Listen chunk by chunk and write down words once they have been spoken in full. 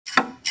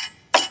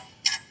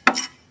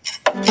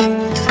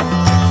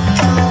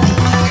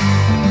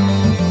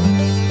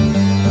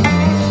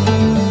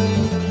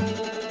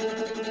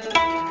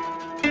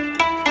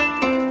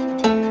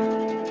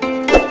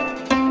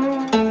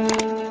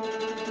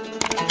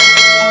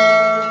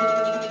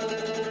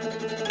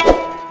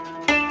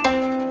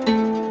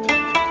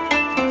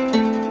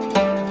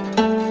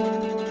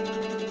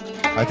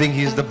think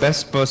he's the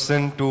best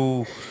person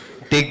to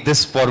take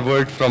this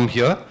forward from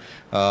here.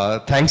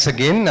 Thanks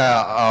again.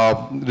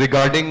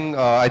 Regarding,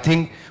 I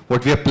think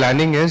what we are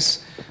planning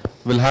is,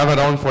 we'll have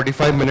around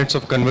 45 minutes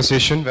of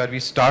conversation where we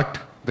start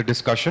the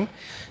discussion.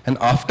 And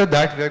after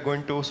that, we are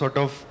going to sort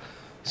of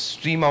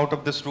stream out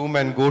of this room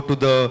and go to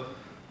the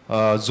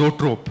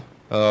Zoetrope.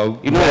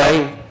 You know why?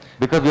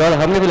 Because we all,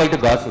 how many of you like to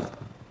gossip?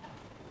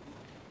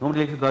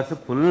 Nobody likes to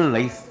gossip? Full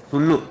lies.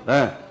 Fullu.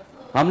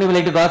 How many of you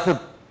like to gossip?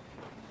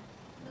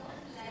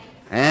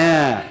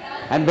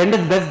 And when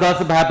does best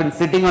gossip happen?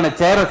 Sitting on a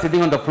chair or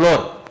sitting on the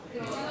floor?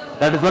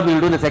 That is what we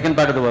will do in the second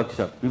part of the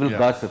workshop. We will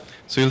gossip.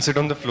 So you'll sit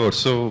on the floor.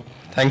 So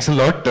thanks a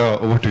lot.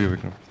 Over to you,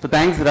 Vikram. So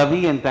thanks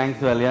Ravi, and thanks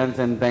to Alliance,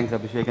 and thanks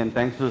Abhishek, and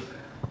thanks to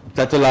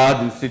such a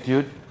large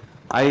institute.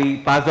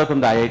 I passed out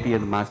from the IIT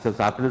and the Masters.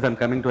 So after this, I'm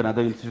coming to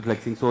another institute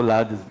like seeing so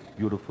large is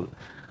beautiful.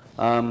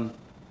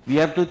 We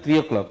have to 3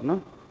 o'clock,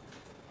 no?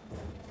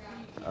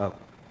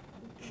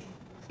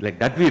 Like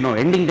that we know.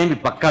 Ending time we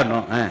pakka,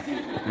 no?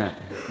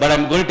 But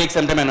I'm going to take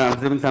some time, and I'm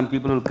assuming some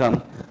people will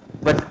come.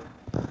 But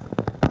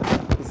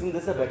isn't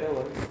this a better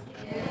voice?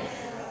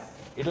 Yes.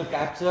 It will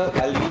capture.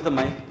 I'll use the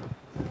mic.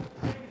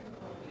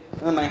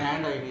 My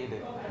hand I need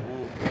it.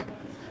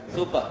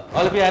 Super.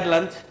 All of you had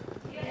lunch?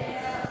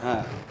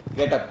 Yes.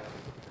 Get up.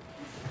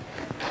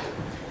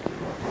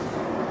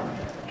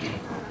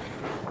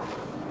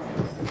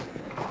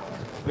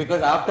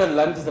 Because after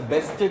lunch is the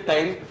best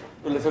time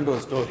to listen to a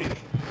story.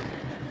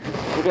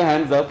 Put your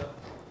hands up.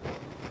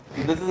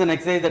 This is an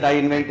exercise that I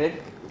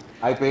invented.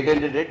 I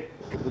patented it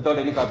without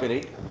any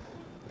copyright.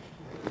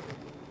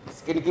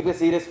 Can you keep a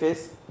serious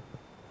face?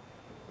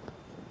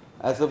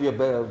 As if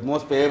your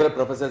most favorite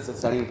professor is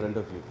standing in front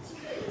of you.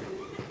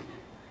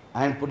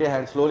 And put your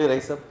hand, slowly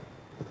rise up.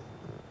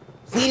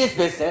 Serious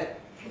face, sir.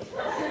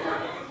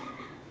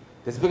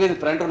 Just because in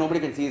front row nobody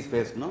can see his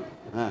face, no?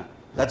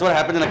 That's what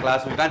happens in a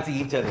class. We can't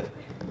see each other.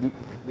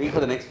 Wait for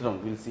the next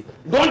round. We'll see.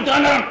 Don't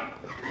turn around.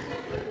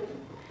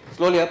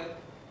 Slowly up.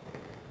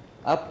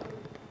 Up.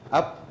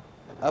 Up.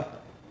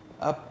 Up.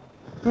 Up.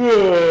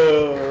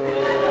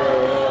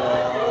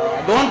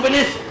 Don't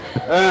finish.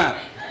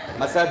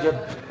 Massage your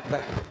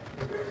back.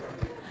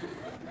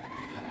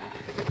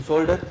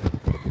 Shoulder.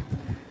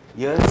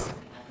 Ears.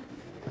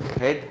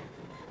 Head.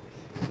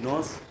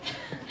 Nose.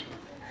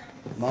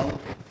 Mouth.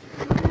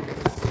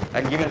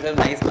 And give yourself a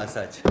nice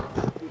massage.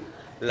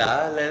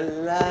 La la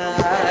la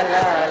la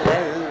la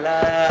la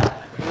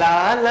la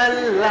la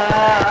la la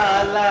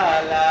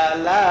la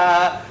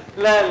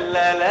la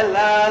la la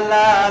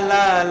la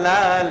la la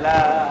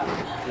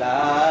la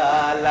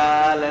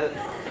la la.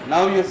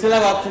 Now you still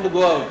have option to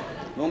go out.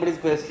 Nobody's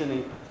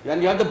questioning.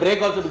 And you have the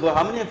break also to go.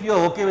 How many of you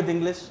are okay with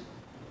English?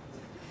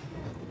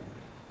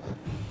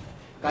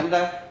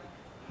 Kannada?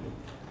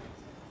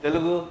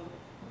 Telugu?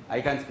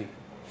 I can't speak.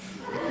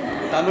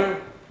 Tamil?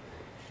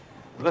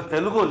 Because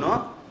Telugu,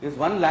 no, is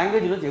one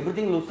language, you know,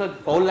 everything looks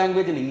like foul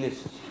language in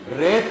English.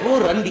 Repu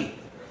Randi.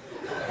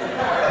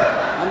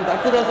 And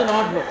that is also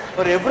not,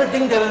 for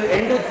everything they will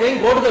end with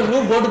saying, go to the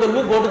loo, go to the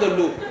loo, go to the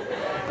loo.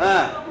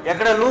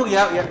 Yakada loo,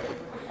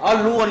 all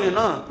loo only,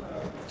 no.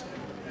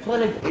 So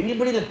like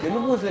anybody, like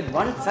Telugu is like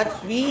one such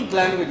sweet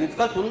language. It's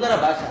called Sundara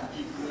Bhasha.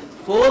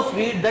 So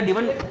sweet that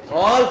even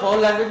all foul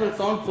language will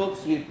sound so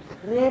sweet.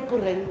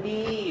 Repu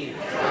Randi.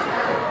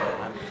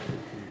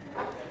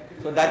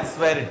 So that's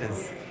where it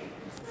is.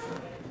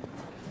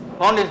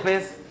 Found his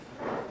face.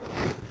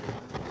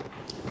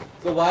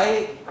 So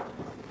why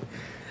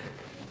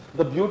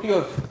the beauty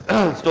of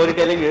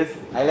storytelling is,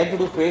 I like to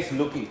do face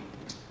looking.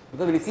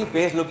 Because when you see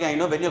face looking, I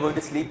know when you're going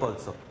to sleep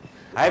also.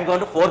 I have gone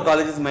to 4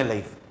 colleges in my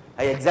life.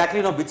 I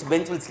exactly know which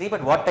bench will sleep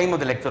at what time of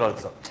the lecture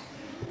also.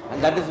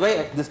 And that is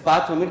why this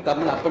path for me to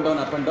come up and down,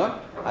 up and down.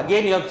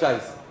 Again you have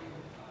choice.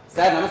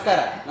 Sir,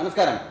 namaskara,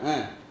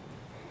 namaskaram.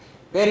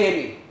 Where are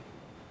you?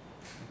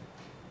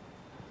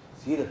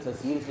 See that, sir,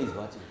 seriously is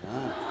watching.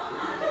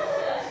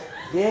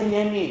 Where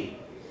are you?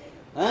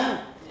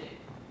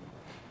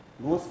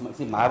 No,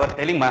 see, I was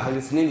telling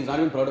his name is not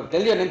even proud of.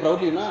 Tell your name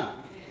proudly, you know.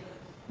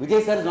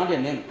 Vijay sir is not your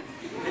name.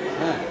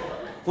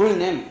 Full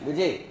name,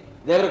 Vijay.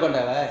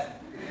 Devarakonda.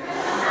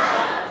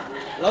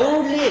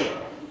 Loudly.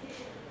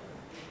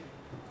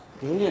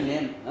 Tell your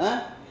name.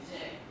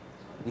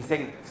 He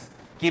said,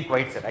 keep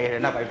quiet, sir.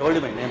 Enough. I told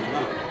you my name.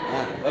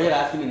 Why are you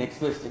asking me next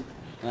question?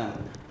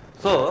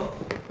 So,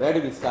 where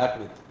do we start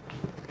with?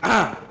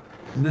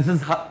 This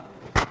is how.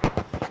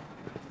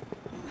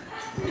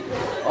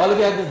 All of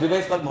you have this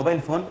device called mobile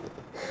phone.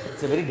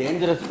 It's a very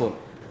dangerous phone.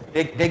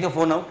 Take your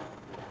phone out.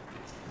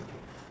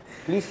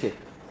 Please take.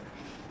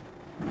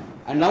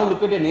 And now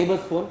look at your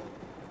neighbor's phone.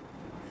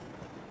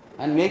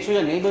 And make sure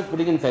your neighbor is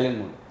putting in silent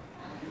mode.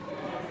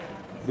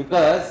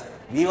 Because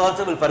we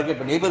also will forget,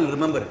 but neighbor will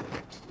remember it.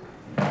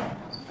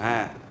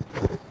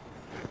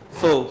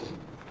 So,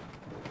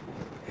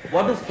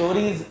 what are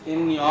stories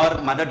in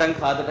your mother tongue,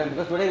 father tongue?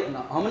 Because today,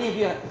 how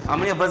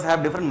many of us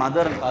have different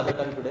mother and father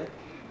tongue today?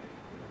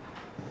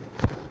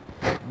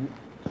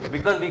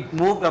 Because we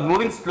are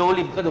moving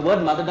slowly, because the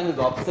word mother tongue is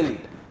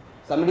obsolete.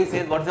 Somebody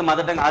says, what's the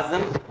mother tongue? Ask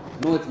them,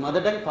 No, it's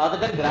mother tongue, father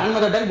tongue,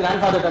 grandmother tongue,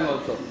 grandfather tongue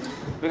also.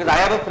 Because I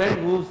have a friend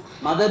whose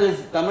mother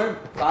is Tamil,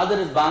 father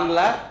is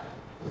Bangla,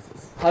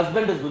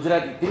 husband is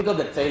Gujarati. Think of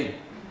that child.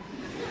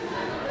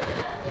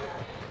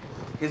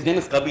 His name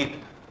is Kabir.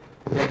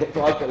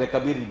 Like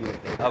Kabir.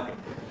 Okay.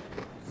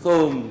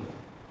 So,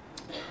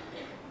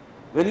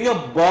 when you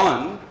are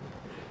born,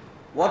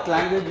 what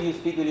language do you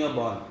speak when you are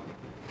born?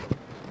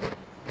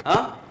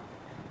 Huh?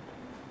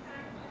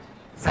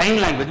 Sign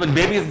language. When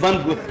baby is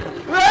born, go.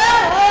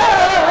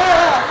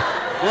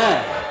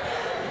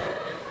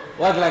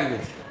 What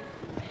language?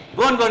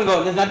 Go on.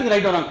 There's nothing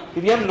right or wrong.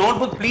 If you have a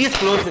notebook, please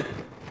close it.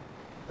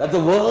 That's the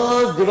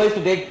worst device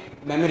to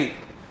take memory.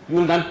 You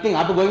will nothing.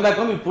 After going back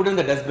home, you put it in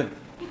the dustbin.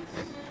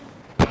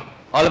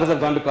 All of us have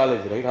gone to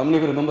college, right? How many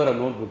of you remember our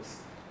notebooks?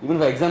 Even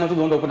for exam also,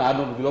 don't open our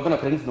notebook. We'll open a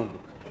friend's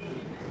notebook.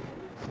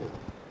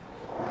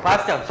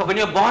 Faster. So when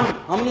you are born,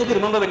 how many of you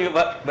remember where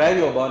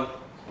you were born?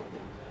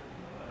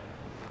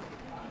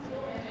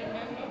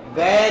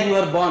 Where you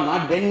were born,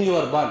 not when you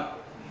were born.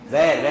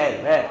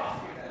 Where?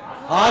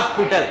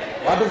 Hospital.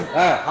 What is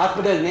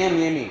hospital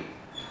name?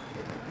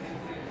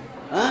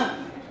 Huh?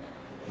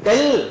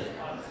 Tell.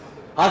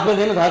 Hospital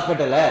name is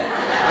hospital.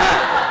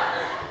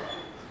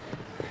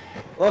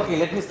 Okay,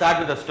 let me start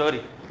with a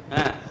story.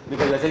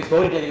 Because I say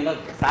storytelling,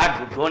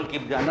 sad, don't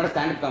keep, I'm not a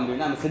stand-up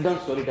comedy, I'm a sit-down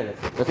storyteller.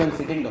 That's why I'm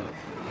sitting down.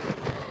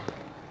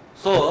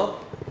 So,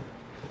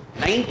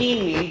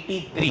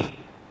 1983,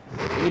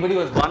 anybody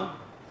was born?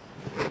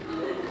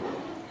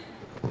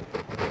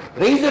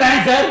 Raise your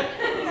hand, sir.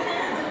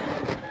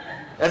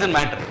 Doesn't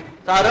matter.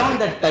 So, around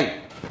that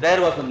time,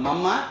 there was a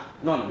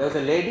there was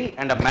a lady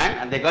and a man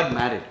and they got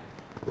married.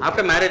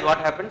 After marriage, what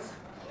happens?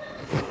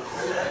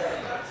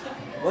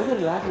 Why are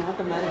you laughing?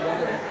 After marriage, what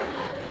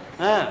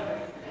happens?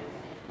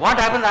 What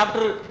happens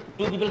after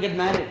two people get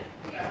married?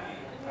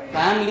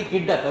 Family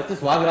kidda. First is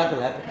Swagrata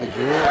will happen.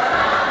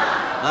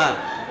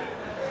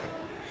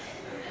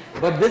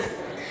 But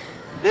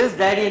this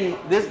daddy and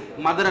this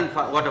mother and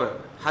whatever,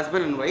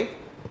 husband and wife,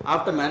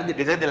 after marriage they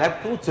decided they'll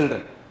have 2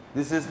 children.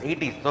 This is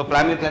 80s. So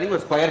family planning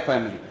was square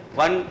family.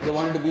 One they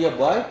wanted to be a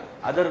boy,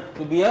 other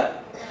to be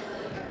a,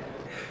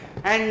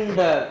 and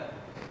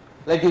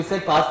like you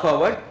said, fast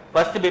forward,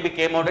 first baby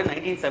came out in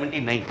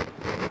 1979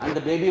 and the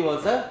baby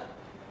was a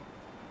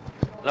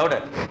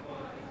louder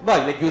boy,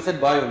 like you said,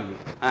 boy only.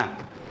 And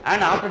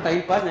after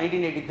time pass,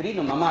 1983,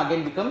 the mama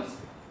again becomes,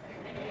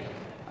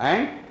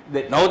 and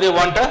now they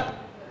want a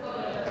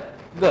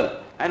girl.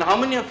 And how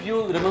many of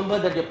you remember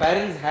that your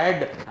parents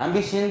had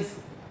ambitions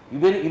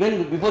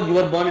even before you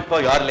were born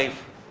for your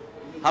life?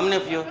 How many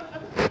of you?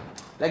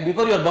 Like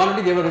before you were born,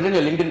 they were written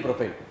your LinkedIn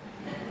profile.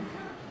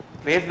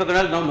 Facebook and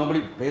all, now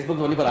nobody, Facebook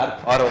is only for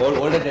our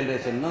older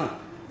generation, no?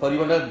 For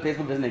you and all,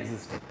 Facebook doesn't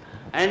exist.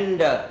 And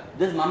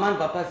this mama and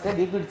papa said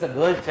if it's a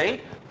girl child,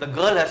 the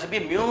girl has to be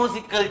a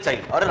musical child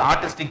or an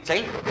artistic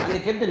child, and they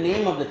kept the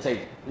name of the child.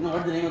 You know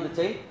what's the name of the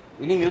child?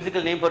 Any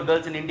musical name for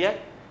girls in India?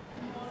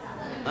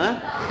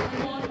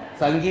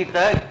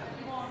 Sangeeta,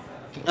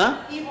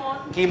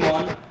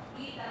 Kimon,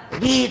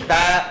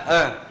 Geeta,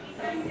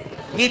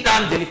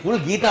 Geetanjali, full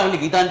Geeta only,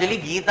 Geetanjali,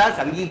 Geeta,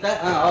 Sangeeta,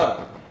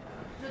 or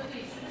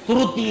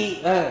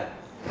Shruti,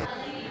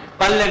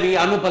 Pallavi,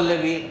 Anu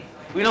Pallavi.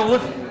 You know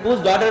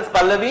whose daughter is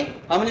Pallavi?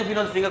 How many of you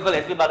know the singer called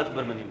S.P.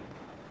 Balasubramaniam?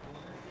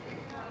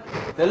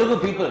 Telugu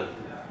people.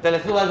 Tell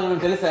S.P. Balasubramaniam,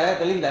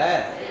 telling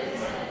that.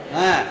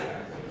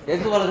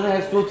 S.P. Balasubramaniam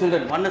has 2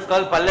 children. One is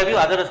called Pallavi,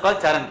 other is called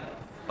Charan.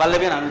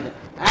 Pallavi and Anand.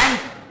 And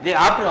they,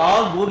 after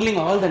all googling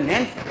all the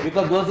names,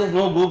 because those days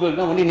no Google,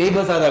 no, only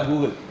neighbors are at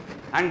Google.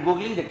 And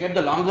googling, they kept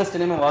the longest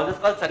name of all this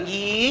called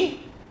Sangi.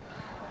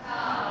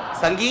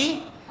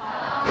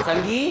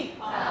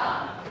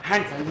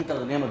 And Sangeeta was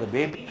the name of the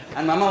baby.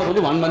 And mama was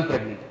only 1 month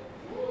pregnant.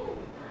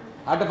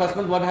 After first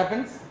month, what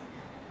happens?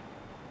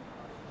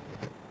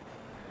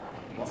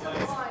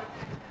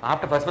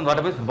 After first month, what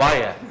happens?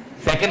 Boy.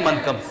 Second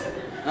month comes.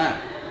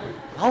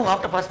 How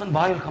after first month,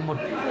 boy will come out?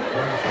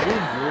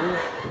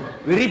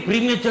 Very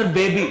premature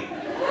baby.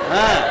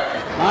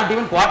 Not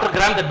even quarter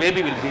gram the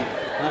baby will be.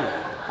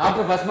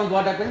 After first month,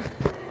 what happens?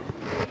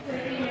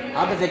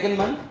 After second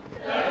month?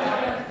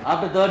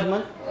 After third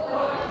month?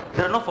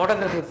 There are no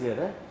photographers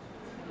here.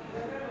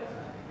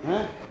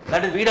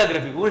 That is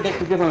videography. Who will take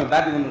picture from a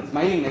baby and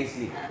smiling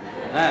nicely?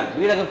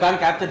 Videographer can't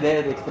capture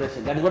their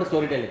expression. That is what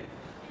storytelling.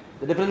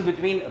 The difference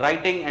between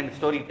writing and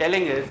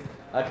storytelling is,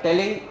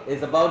 telling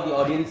is about the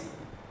audience.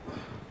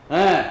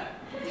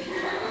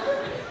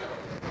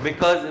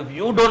 Because if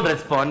you don't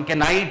respond,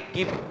 can I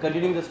keep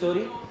continuing the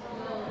story?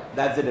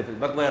 That's the difference.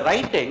 But by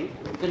writing,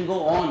 you can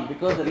go on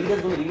because the reader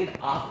is going to read it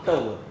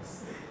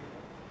afterwards.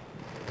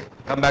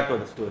 Come back to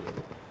the story.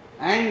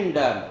 And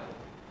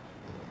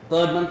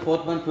third month,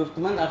 fourth month, fifth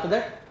month, after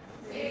that?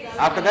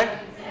 After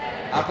that?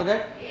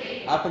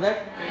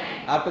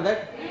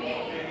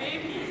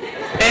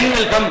 10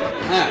 will come.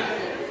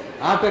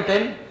 After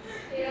 10?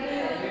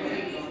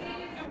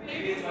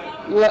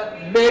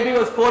 Baby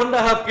was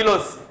 4.5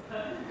 kilos.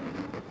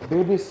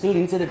 Baby is still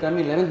inside the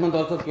tummy. 11th month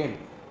also came.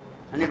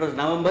 And it was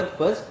November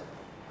 1st.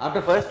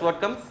 After 1st,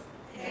 what comes?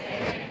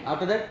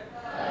 After that?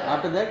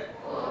 After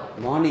that,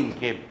 morning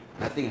came,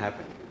 nothing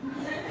happened.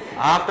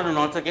 Afternoon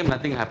also came,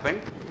 nothing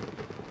happened.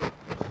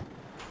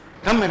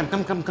 Come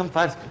madam, come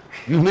fast.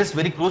 You missed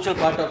very crucial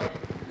part of.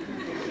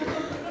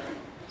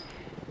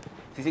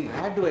 She said,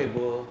 where do I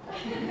go?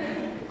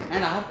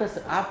 And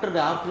after the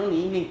afternoon,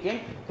 evening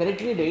came,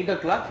 correctly at 8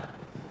 o'clock,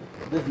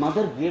 this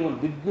mother gave a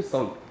big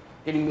sound.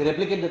 Can you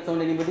replicate that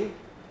sound, anybody?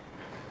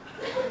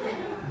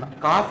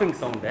 Coughing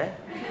sound, eh?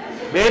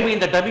 Baby in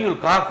the tummy will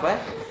cough, eh?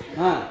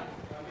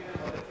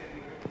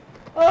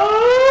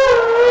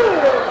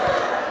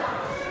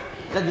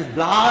 That this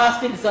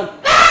blasting sound.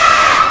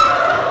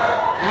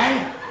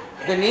 And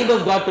the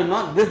neighbors got to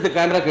know this the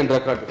camera can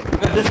record.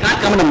 Because this can't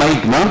come in a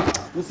mic, no?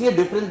 You see a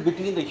difference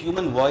between the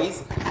human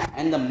voice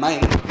and the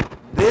mic.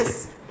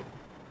 This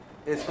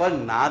is called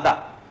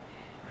nada.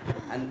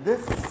 And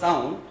this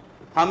sound,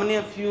 how many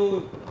of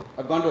you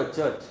have gone to a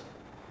church?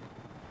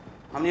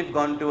 How many have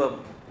gone to a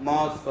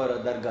mosque or a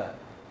dargah?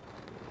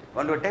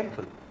 Gone to a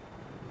temple?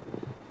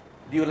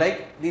 Do you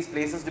like these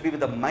places to be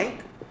with a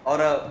mic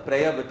or a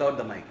prayer without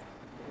the mic?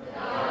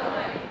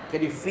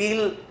 Can you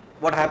feel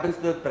what happens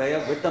to the prayer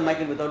with the mic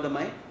and without the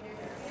mic?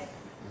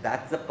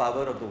 That's the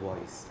power of the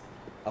voice.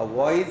 A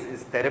voice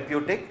is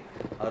therapeutic,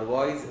 our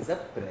voice is a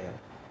prayer.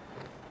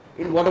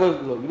 In whatever,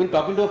 even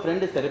talking to a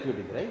friend is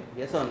therapeutic, right?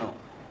 Yes or no?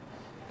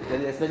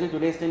 Especially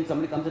today's time,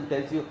 somebody comes and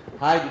tells you,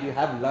 hi, did you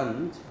have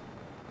lunch?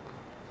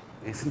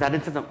 Isn't that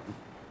instead of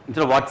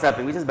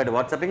WhatsApping, which is better,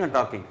 WhatsApping or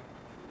talking?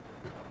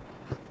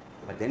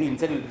 But then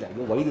inside you'll be like,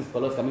 why this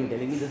fellow is coming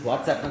telling me this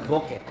WhatsApp? It's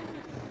okay.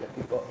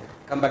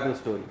 Come back to the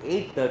story.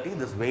 8:30,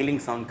 this wailing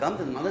sound comes,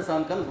 and another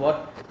sound comes. What?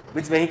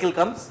 Which vehicle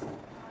comes?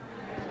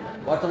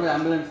 What sound the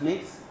ambulance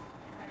makes?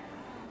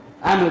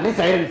 Ambulance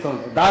siren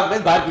sound.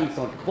 Dark barking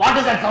sound. What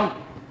is that sound?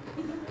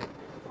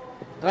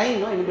 Trying,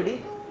 no?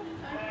 Anybody?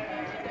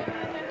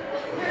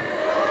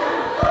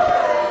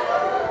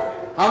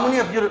 How many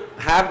of you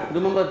have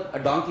remember a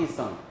donkey's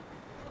sound?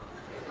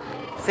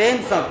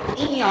 Same sound.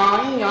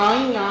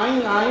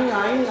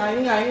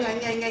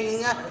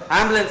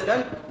 Ambulance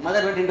come.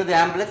 Mother went into the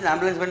ambulance.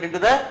 Ambulance went into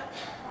the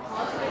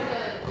hospital.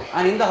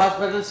 And in the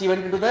hospital, she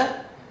went into the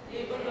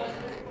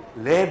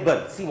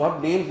labor. See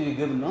what names we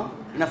give, no?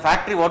 In a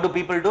factory, what do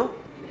people do?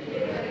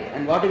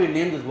 And what do we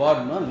name this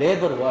ward, no?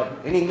 Labor ward.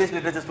 Any English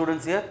literature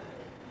students here?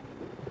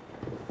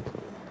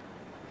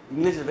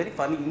 English is a very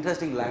funny,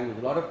 interesting language.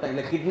 A lot of time,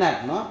 like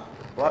kidnap, no?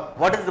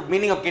 What is the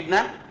meaning of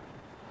kidnap?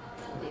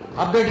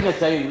 Updating a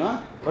child,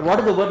 no? But what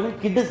is the word mean?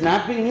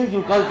 Kidnapping means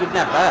you call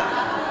kidnap.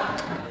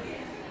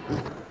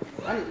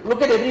 And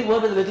look at every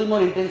word with a little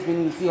more intense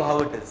meaning, you see how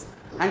it is.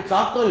 And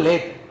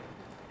chocolate.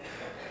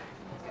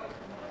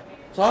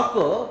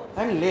 Choco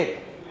and late.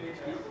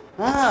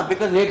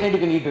 Because late night you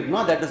can eat it,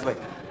 no? That is why.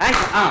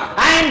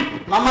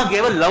 And mama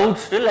gave a loud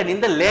still and in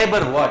the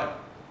labor ward.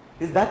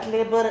 Is that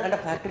labor and a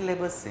factory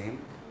labor same?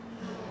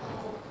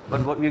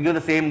 But we give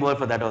the same word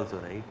for that also,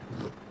 right?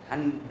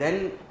 And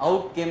then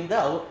out came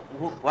the,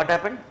 what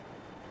happened?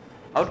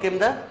 Out came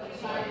the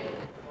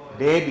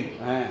baby.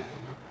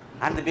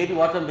 And the baby,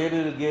 what sound baby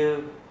will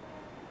give?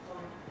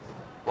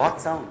 What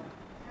sound?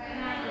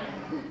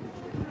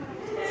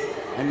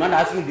 I'm not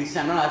asking this,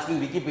 I'm not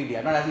asking Wikipedia,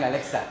 I'm not asking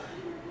Alexa.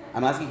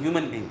 I'm asking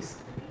human beings.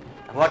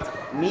 What?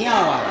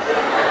 Meow.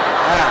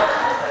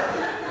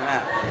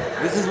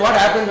 This is what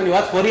happens when you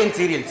watch Korean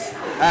serials.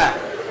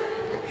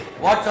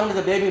 What sound does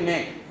the baby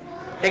make?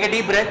 Take a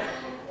deep breath.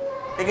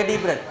 Take a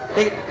deep breath.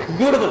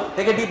 Beautiful.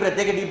 Take a deep breath.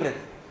 Take a deep breath.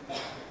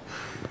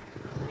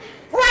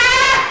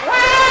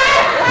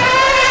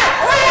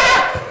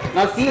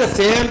 Now see the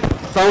same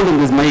sound in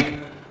this mic.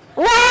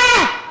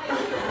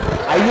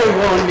 I hear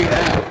only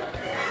that.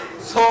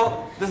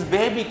 So this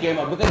baby came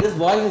up because this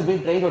voice has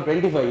been trained for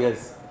 25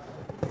 years.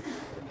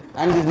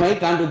 And this mic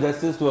can't do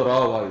justice to a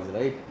raw voice,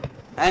 right?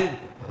 And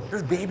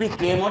this baby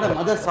came out, and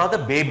mother saw the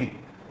baby.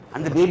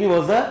 And the baby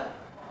was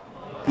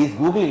he's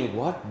googling it,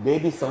 what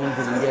baby sounds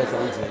in India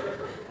sounds like.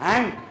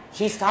 And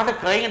she started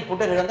crying and put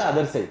her head on the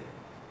other side.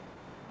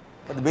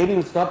 But the baby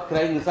will stop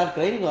crying, will start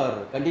crying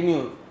or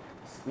continue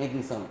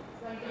making sound.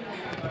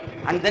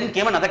 And then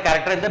came another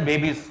character in the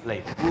baby's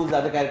life. Who is the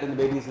other character in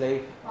the baby's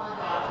life?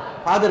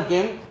 Father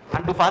came.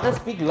 And do father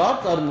speak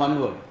lots or in one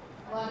word?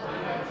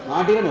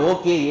 Not even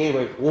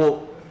O-K-A-Y.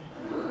 O.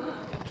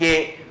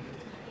 K.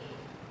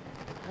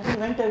 And he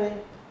went away.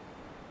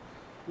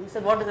 He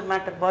said, what does it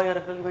matter, boy or a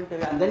girl? He went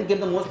away. And then came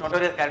the most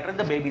notorious character in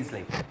the baby's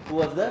life. Who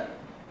was the?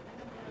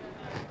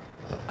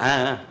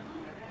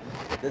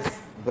 This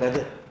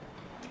brother.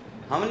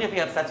 How many of you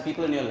have such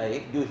people in your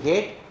life you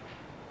hate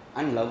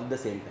and love at the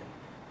same time?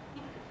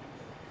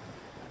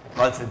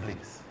 All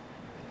siblings.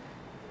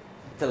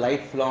 It's a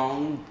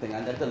lifelong thing,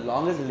 and that's the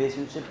longest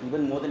relationship,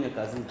 even more than your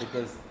cousins,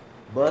 because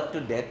birth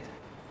to death,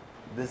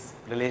 this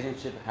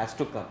relationship has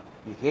to come.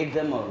 You hate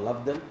them or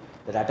love them,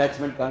 that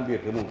attachment can't be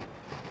removed.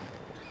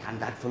 And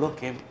that fellow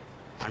came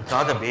and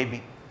saw the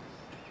baby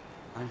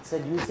and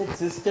said, you said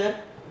sister,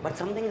 but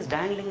something is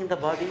dangling in the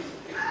body.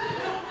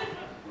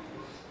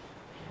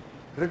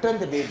 Return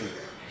the baby.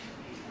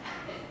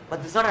 But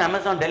this is not an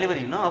Amazon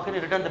delivery, no? How can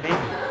you return the baby?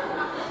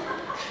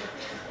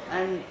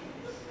 And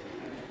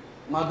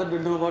mother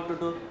didn't know what to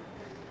do.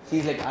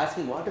 She's like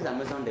asking, what is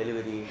Amazon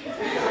delivery?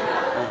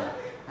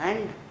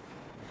 And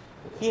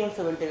he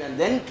also went in. And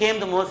then came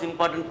the most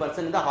important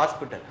person in the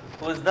hospital.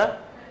 Who is the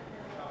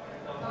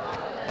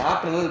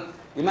doctor?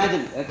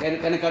 Imagine,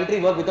 can a country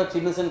work without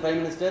chief ministers and prime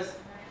ministers?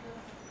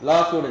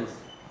 Law students.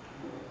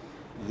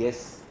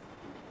 Yes.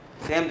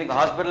 Same thing, the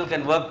hospital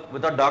can work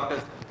without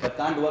doctors, but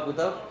can't work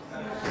without.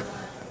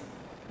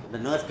 The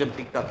nurse came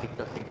tick tock, tick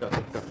tock, tick tock,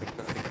 tick tock, tick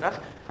tock, tick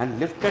tock, and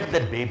lifted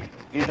that baby.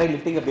 You try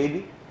lifting a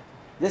baby?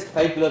 Just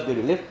 5 kilos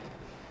baby, lift.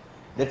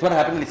 That's what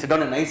happened when you sit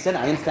on a nice chair.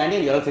 I am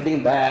standing, you are all sitting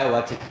in back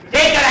watching.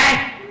 Take your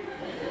hand!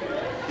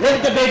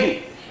 Lift the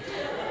baby.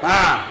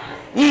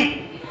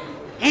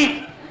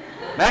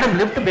 Madam,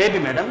 lift the baby,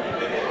 madam.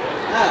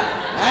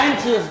 And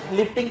she was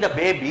lifting the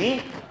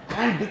baby,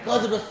 and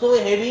because it was so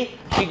heavy,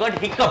 she got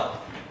hiccup.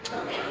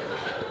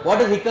 What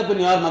is hiccup in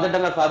your mother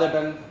tongue or father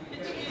tongue?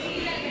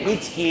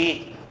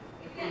 Hichki.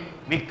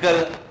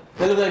 Vikkal,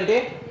 Telugu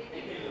ante?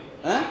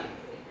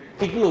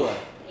 Tiklu.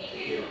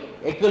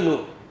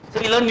 Ekulu.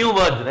 So you learn new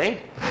words,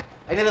 right?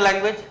 Any other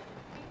language?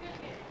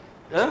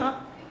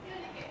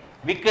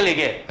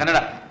 Vikkalige,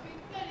 Kannada.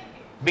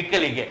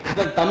 Vikkalige.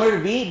 Because Tamil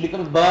V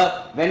becomes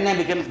Ba, Venna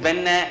becomes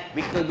Benna,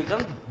 Vikkal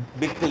becomes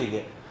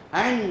Vikkalige.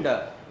 And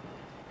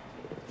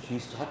she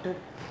started.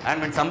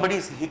 And when somebody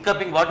is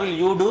hiccuping, what will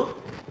you do?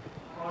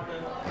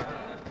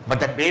 But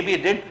that baby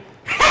did.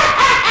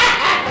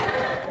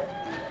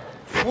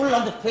 Full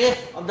on the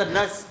face of the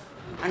nurse,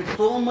 and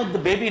so much the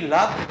baby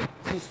laughed,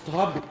 she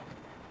stopped.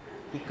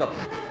 Hiccup.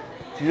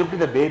 She looked at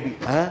the baby,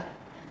 and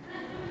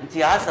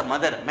she asked her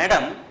mother,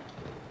 Madam,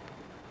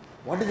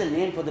 what is the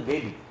name for the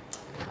baby?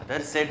 Mother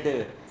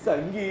said,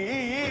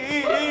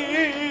 Sangeet.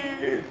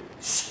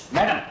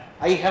 Madam,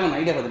 I have an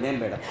idea for the name,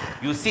 madam.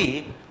 You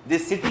see,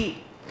 this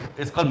city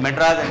is called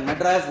Madras, and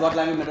Madras, what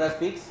language Madras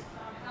speaks?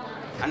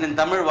 And in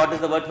Tamil, what is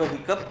the word for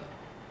hiccup?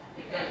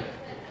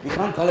 We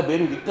can't call a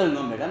baby Vikkal,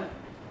 no, madam.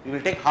 We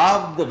will take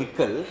half the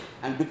Vikkal,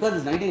 and because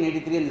it's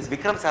 1983 and this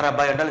Vikram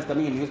Sridhar and all is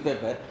coming in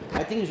newspaper,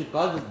 I think you should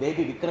call this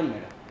baby Vikram,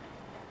 madam.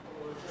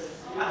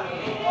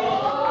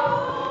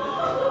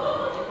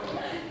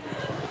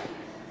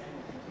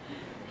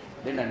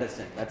 Didn't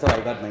understand. That's how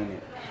I got my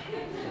name.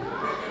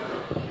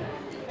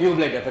 Tube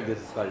light effect, this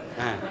is called.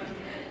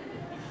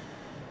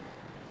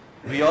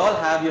 We all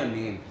have your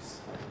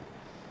names.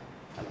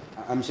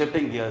 I'm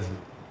shifting gears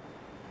now.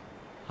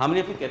 How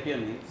many of you kept your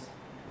names?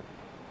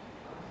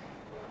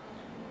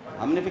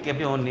 How many of you kept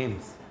your own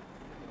names?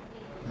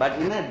 But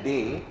in a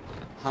day,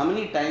 how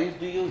many times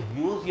do you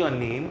use your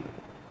name,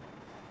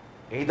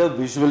 either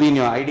visually in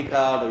your ID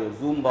card or your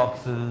Zoom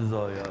boxes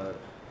or you're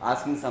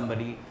asking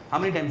somebody? How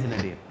many times in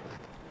a day?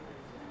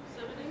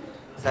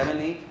 7,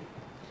 8?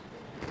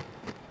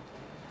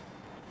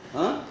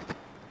 Huh?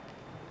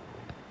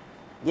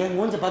 என்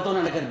மூஞ்ச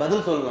பார்த்தோன்னு எனக்கு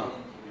பதில் சொல்லலாம்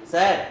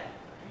sir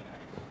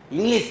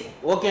English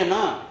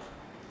ஓகேண்ணா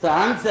so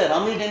answer how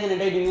many times in a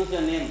day do you use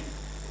your name?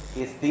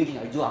 He is thinking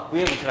ஐயோ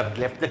அப்பவே we should have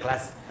left the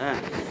class.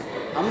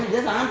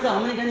 Just answer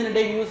how many times in a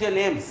day do you use your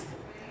names?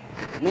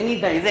 Many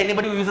times. Is there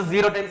anybody who uses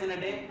 0 times in a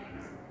day?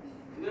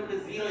 Even if it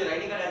is 0, your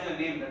ID card has your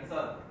name, that's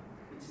all.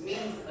 Which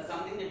means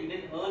something that you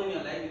didn't earn in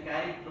your life, you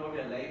carried throughout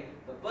your life.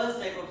 The first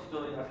type of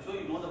story, I'm sure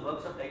you know the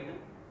workshop title.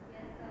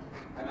 Yes, sir.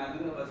 I'm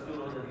asking the first 2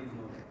 rows of these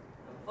notes.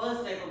 The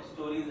first type of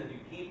stories that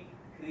you keep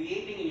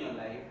creating in your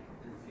life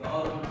is your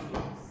own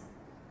stories.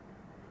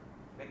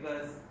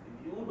 Because if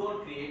you don't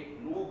create,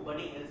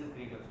 nobody else will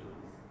create your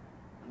stories.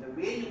 And the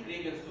way you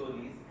create your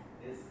stories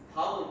is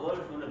how the world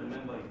is going to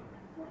remember you.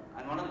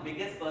 And one of the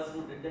biggest persons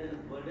who did that in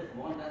this world is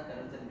Mohandas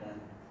Karamchand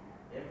Gandhi.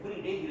 Every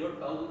day he wrote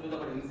thousands of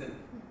about himself.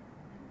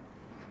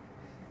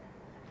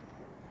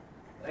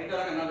 Right or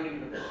wrong, I'm not getting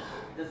into that.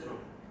 Just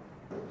wrote.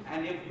 And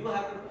if you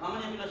have to, how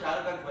many of you know Shah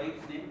Rukh Khan's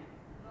wife's name?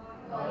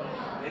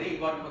 Very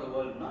important for the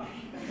world, no?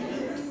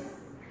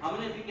 How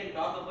many of you can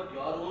talk about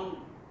your own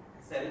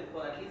self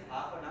for at least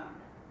half an hour?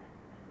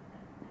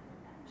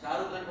 Shah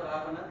Rukh Khan for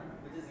half an hour,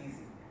 which is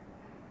easy.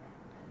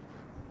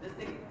 Just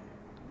think,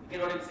 you get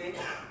what I'm saying?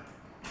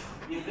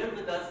 You've lived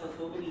with us for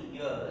so many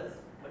years,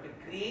 but to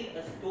create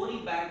a story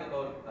bank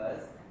about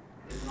us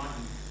is not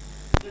easy.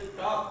 You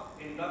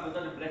can talk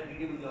without a breath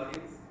reading with the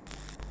audience.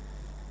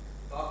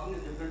 Talking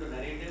is different to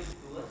narrative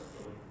to a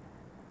story.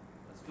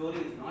 A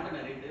story is not a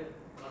narrative,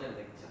 not a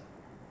lecture.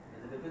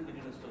 There's a difference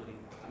between a story.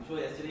 I'm sure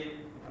yesterday,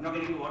 I'm not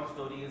getting into what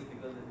story is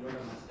because we don't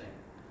have much time.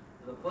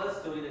 So the first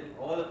story that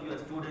all of you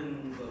are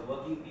students or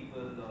working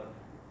people or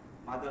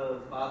mothers,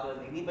 fathers,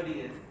 anybody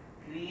is,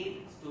 create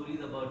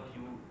stories about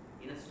you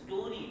in a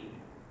story.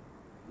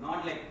 Not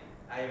like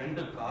I went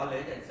to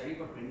college, I studied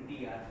for 20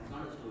 years, it's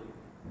not a story.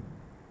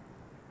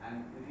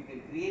 And if you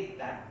can create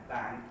that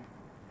bank,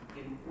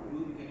 you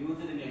can use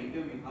it in your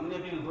interview. How many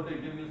of you will go to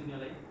interviews in your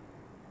life?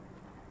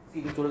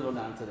 See, the students don't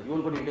answer that. You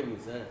won't go to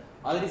interviews, sir.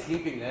 Already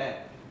sleeping,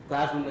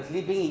 classroom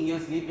sleeping,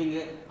 English sleeping.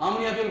 How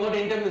many of you will go to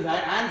interviews?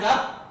 Hands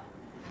up.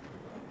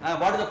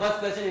 What is the first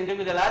question in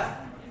interview they'll ask?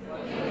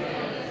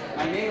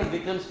 My name is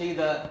Vikram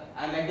Sridhar.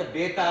 I'm like the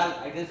Betal.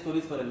 I tell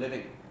stories for a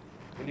living.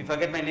 Will you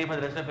forget my name for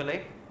the rest of your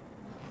life?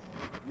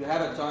 You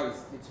have a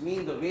choice, which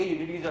means the way you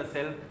introduce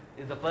yourself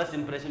is the first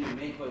impression you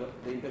make for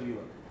the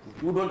interviewer.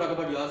 If you don't talk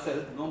about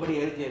yourself,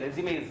 nobody else, your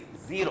resume is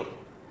zero.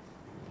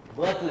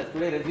 Worthless.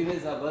 Today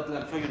resumes are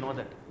worthless, I'm sure you know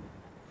that.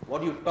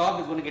 What you talk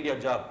is going to get your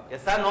job.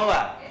 Yes sir, no?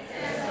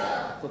 Yes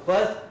sir. So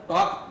first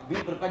talk, be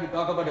prepared to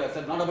talk about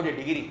yourself, not about your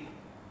degree.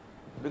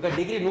 Because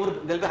degree, there will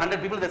be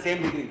 100 people with the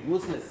same degree,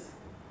 useless.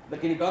 But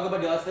can you talk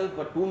about yourself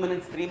for 2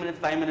 minutes, 3 minutes,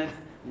 5 minutes?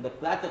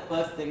 That's the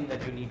first thing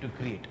that you need to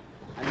create.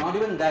 And not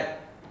even that.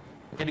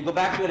 Can you go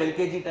back to your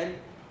LKG time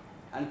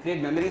and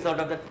create memories out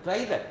of that?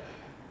 Try that.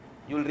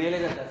 You will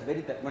realize that that's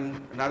very,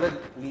 another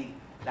league,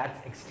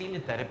 that's extremely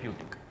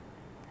therapeutic.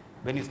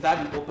 When you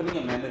start opening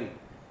your memory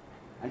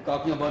and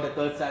talking about the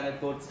 3rd standard,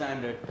 4th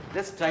standard,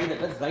 just try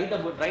that. Let's write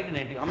in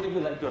anything. How many of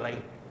you like to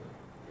write?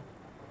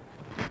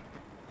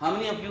 How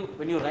many of you,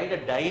 when you write a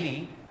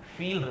diary,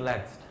 feel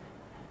relaxed?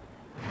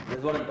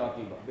 That's what I'm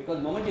talking about. Because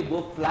the moment you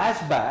go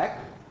flashback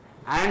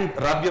and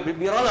rub your,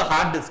 we are all a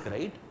hard disk,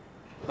 right?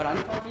 But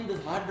unfortunately,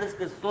 this hard disk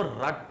is so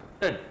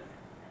rutted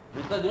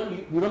because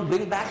you don't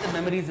bring back the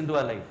memories into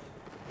our life.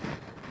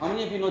 How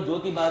many of you know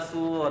Jyoti Basu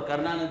or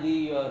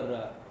Karnanidhi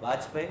or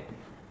Vajpayee?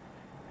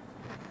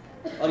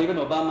 Or even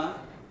Obama?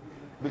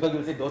 Because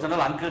you'll say, those are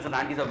all uncles and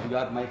aunties of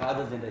my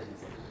father's generation.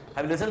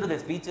 Have you listened to their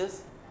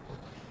speeches?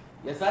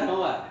 Yes or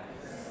no?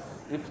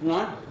 If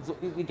not, so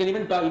you can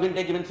even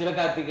take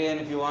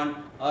Sivakarthikeyan if you want,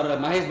 or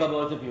Mahesh Babu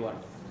also if you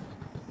want.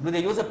 Do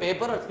they use a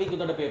paper or speak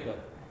without a paper?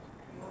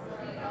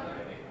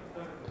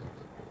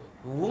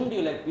 Whom do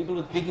you like? People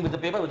who speak with a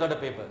paper or without a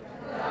paper?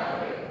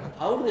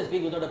 How do they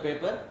speak without a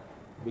paper?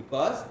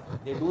 Because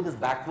they do this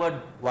backward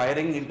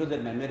wiring into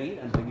their memory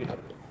and bring it out.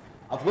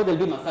 Of course, there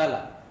will be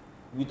masala.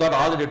 We thought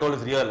all that they told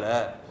is real.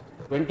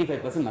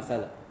 25%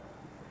 masala.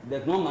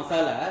 There's no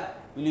masala.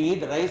 Will you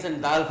eat rice and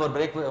dal for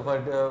breakfast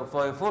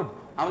for food?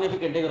 How many of you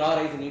can take raw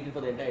rice and eat it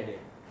for the entire day?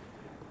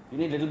 You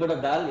need a little bit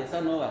of dal, yes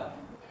or no?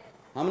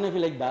 How many of you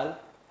like dal?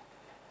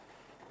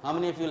 How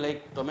many of you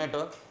like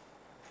tomato,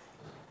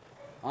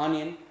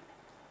 onion,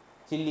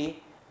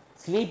 chili?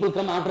 Sleep will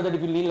come after that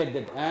if you lean like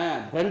that.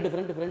 Front,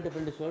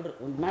 shoulder.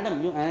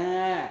 Madam,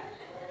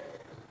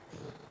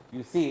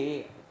 you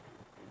see,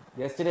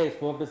 yesterday I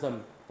spoke to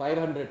some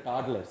 500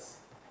 toddlers,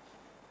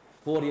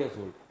 4 years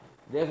old.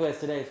 Therefore,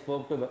 yesterday I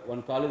spoke to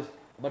one college,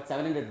 about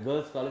 700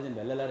 girls college in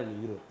Vellalar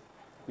in Europe.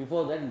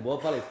 Before that, in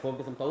Bhopal, I spoke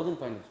to some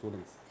 1,500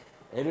 students.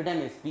 Every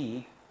time I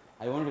speak,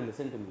 I want to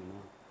listen to me.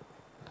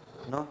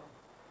 No?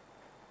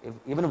 If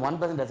even one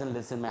person doesn't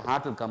listen, my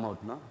heart will come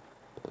out. No?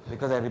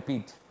 Because I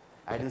repeat,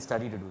 I didn't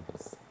study to do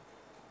this.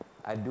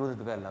 I do this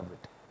because I love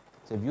it.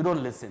 So if you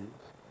don't listen,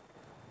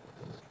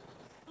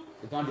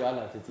 it's not your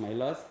loss, it's my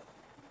loss.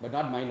 But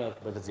not my loss,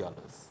 but it's your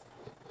loss.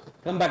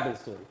 Come back to the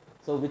story.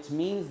 So which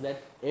means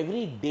that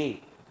every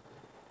day,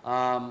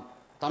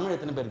 Tamil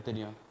ethana per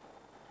theriyum?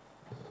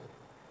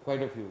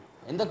 Quite a few.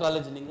 In the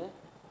college ninga?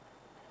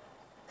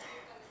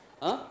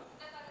 Huh?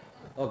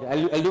 Okay,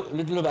 I'll do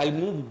little. I'll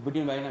move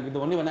between the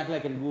only vernacular I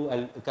can do.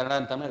 Kannada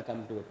and Tamil. I'll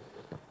come to it.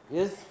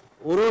 Is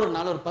ஒரு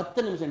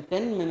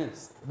 10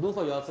 minutes. Do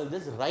for yourself.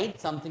 Just write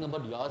something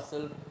about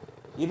yourself.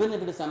 Even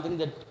if it is something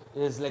that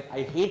is like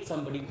I hate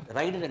somebody,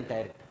 write it and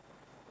tear it.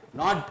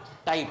 Not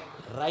type.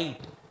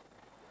 Write.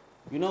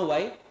 You know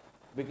why?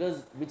 Because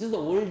which is the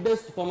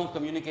oldest form of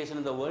communication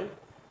in the world?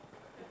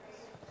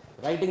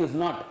 Writing is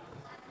not.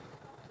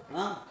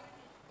 Huh?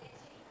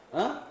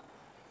 Huh?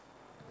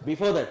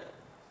 Before that.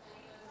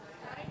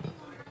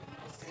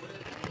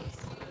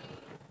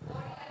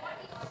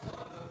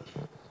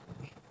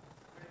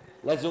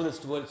 Let's do this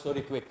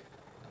story quick.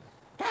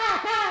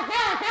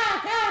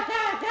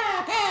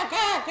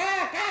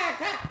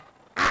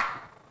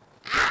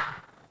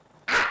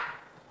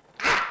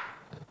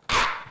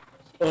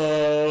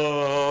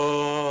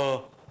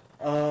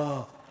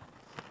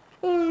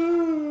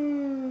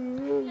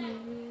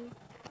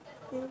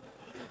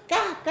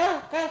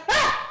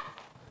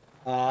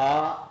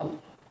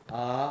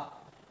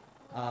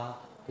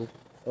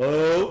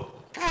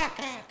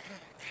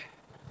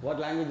 What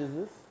language is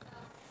this?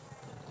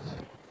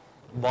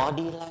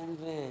 Body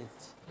language,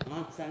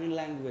 not sign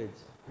language.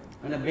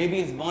 When a baby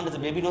is born, does the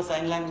baby know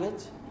sign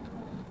language?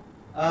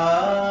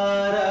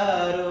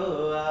 Araro,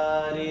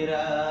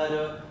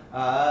 ariraro,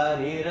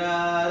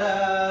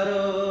 arirararo.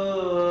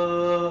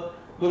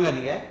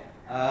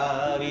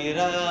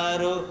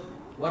 Ariraro.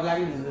 What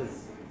language is this?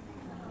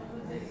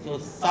 So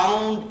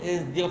sound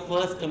is the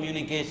first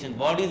communication.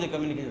 Body is the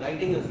communication.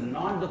 Writing is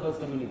not the first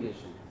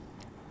communication.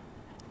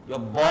 Your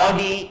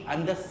body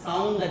and the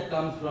sound that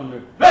comes from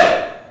it.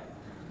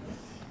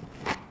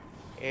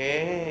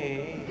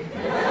 Hey.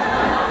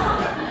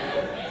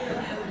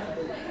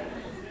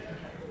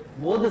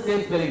 Both the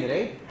same spelling,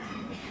 right?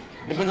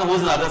 Depends on who's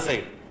on the other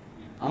side.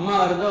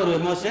 Amma is one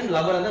emotion,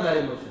 lover is another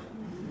emotion.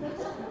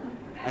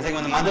 I think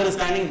when the mother is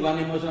standing, is one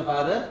emotion of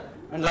father,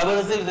 and lover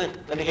is that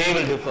the hair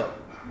will differ.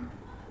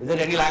 Is there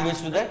any language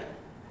to that?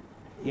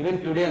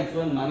 Even today, I'm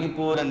showing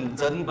Manipur and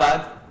certain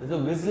parts, there's a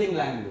whistling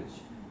language.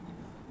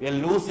 We are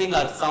losing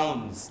our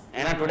sounds.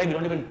 And today we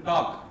don't even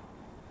talk.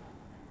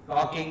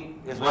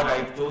 talking is what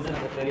I've chosen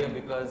as a career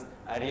because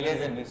I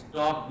realized that we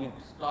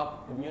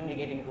stopped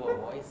communicating to our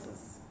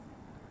voices.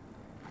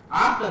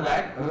 After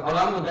that,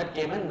 along with that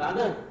came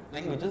another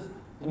thing, which is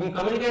we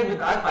communicate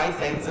with our five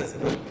senses.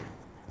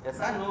 Yes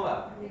or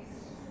no?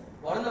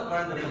 What is the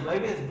point? When the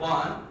baby is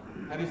born,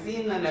 have you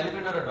seen an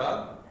elephant or a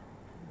dog?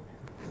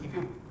 If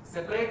you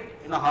separate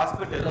in a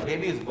hospital, a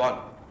baby is born.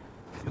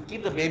 You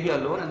keep the baby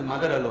alone and the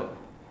mother alone.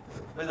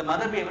 Will the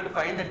mother be able to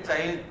find the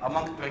child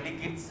among 20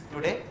 kids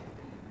today?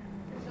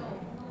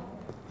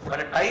 But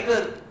a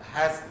tiger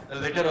has a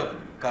litter of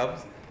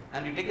cubs,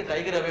 and you take a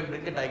tiger away,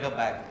 bring the tiger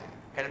back.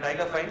 Can a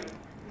tiger find?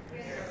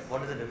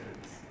 What is the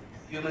difference?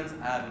 Humans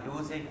are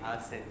losing our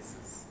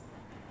senses.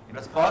 It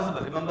was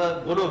possible.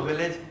 Remember, go to a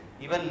village.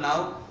 Even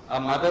now, a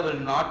mother will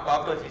not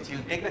talk to her child. She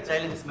will take the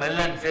child and smell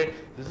and say,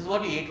 "This is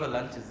what you ate for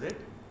lunch, is it?"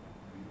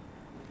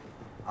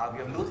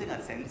 We are losing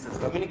our senses.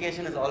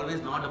 Communication is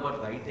always not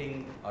about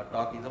writing or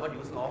talking. It's about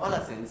using all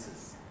our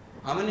senses.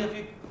 How many of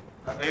you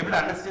are able to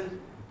understand?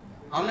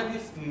 How many of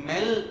you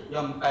smell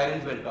your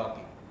parents while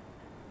talking?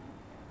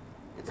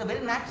 It's a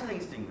very natural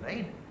instinct,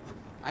 right?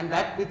 And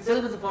that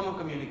itself is a form of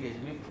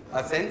communication.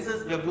 Our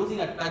senses, we are losing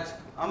our touch.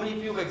 How many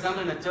of you, for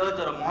example, in a church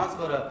or a mosque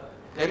or a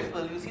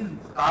temple, you see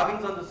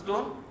carvings on the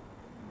stone?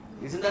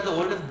 Isn't that the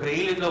oldest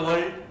braille in the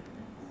world?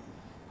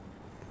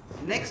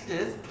 Next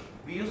is,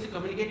 we used to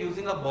communicate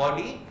using a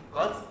body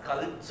called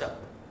sculpture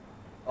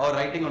or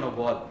writing on a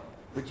wall,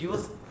 which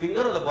use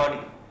finger or the body.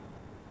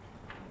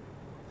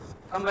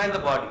 Somewhere in the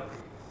body.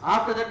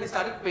 After that, we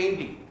started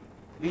painting.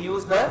 We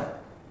used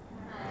the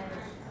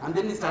and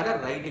then we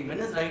started writing. When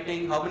is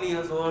writing? How many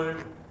years old?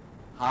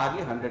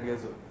 Hardly 100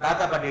 years old.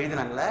 Tata Pati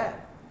Edinangla.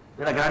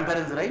 Did our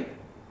grandparents write?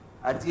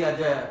 Aji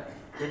Aja.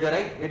 Did they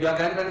write? Did your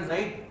grandparents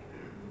write?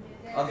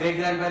 Or great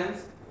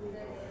grandparents?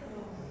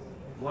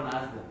 Go and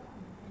ask them.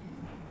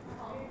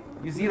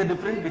 You see the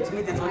difference? Which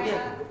means it's only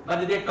but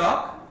did they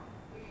talk?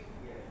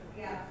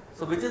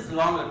 So which is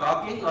longer,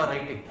 talking or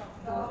writing?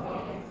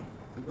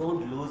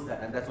 Don't lose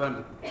that, and that's what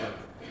I'm saying.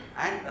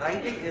 And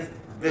writing is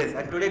this.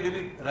 And today, do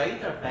we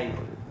write or type?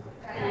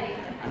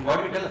 And what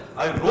do we tell?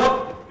 I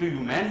wrote to you,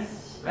 man.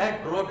 Where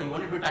wrote to you?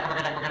 Only do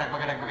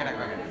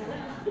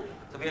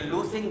so we are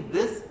losing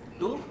this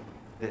to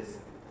this.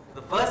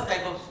 The first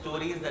type of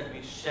stories that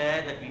we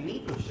share, that we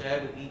need to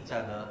share with each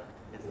other,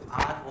 is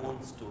our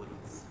own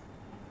stories.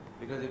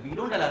 Because if we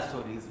don't tell our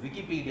stories,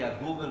 Wikipedia,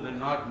 Google will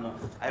not know.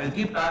 I will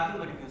keep talking,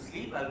 but if you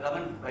sleep, I will come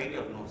and bite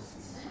your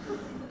nose.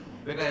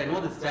 Because I know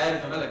this chair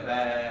is not like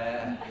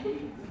that.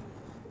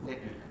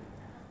 Let me.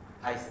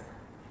 Hi, sir.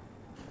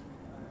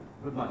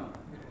 Good morning.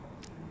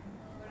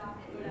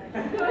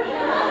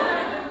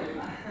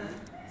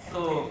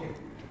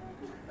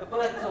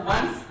 So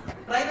once,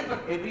 try that for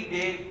every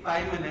day,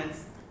 5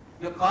 minutes,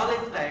 your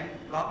college time,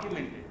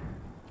 document it.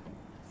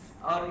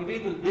 Or if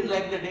you didn't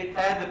like the day,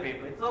 tear the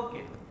paper. It's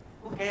okay.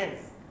 Who cares?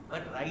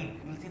 But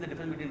write. You'll see the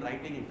difference between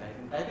writing and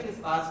typing. Typing is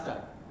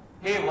faster.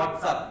 Hey,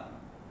 what's up?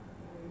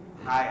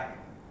 Hi.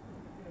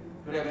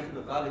 Today I went to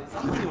the college.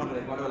 Somebody wanted to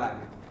write whatever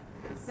language.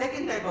 The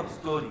second type of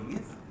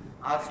stories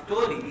are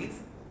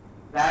stories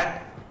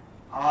that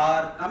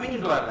are coming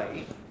into our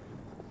life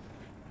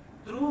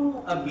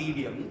through a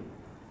medium,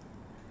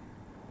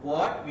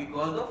 what we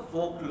call the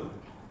folklore.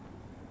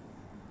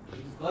 It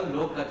is called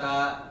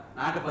Lokata,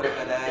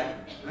 Nataparakada,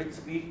 which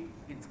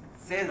it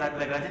says that,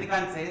 like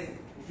Rajinikanth says,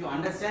 if you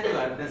understand, you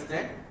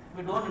understand. If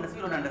you don't understand,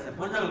 you don't understand.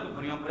 For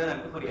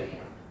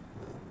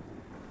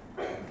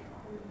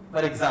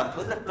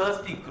example, the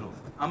Thirsty Crow.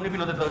 How many of you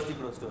know the Thirsty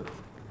Crow story?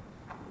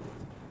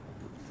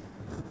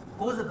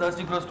 Who is the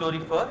Thirsty Crow story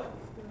for?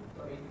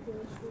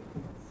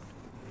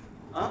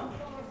 Huh?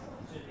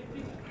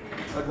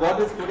 But what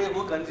is today,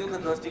 who consumes the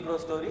Thirsty Crow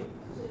story?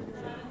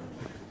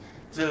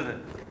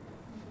 Children.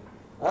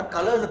 What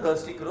color is the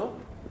Thirsty Crow?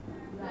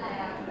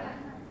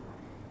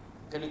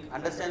 Can you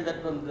understand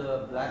that from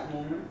the black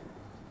movement?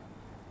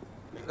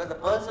 Because the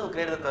person who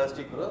created the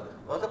Thirsty Crow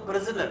was a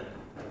prisoner.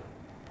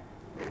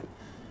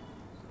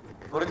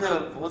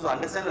 Original, those who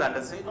understand will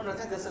understand. You don't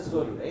understand, just a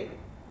story, right?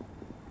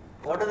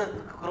 What are the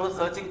crows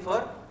searching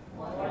for?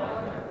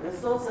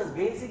 Resources,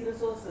 basic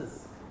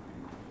resources.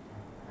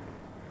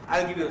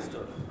 I'll give you a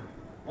story.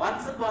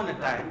 Once upon a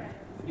time,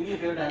 give me a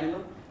favorite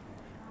animal.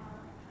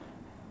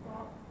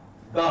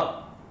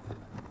 Dog.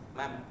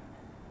 Ma'am.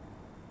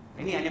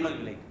 Any animal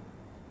you like?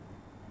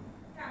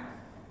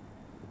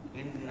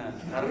 In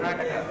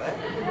Karnataka,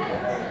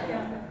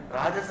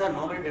 Rajasthan,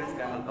 nobody tells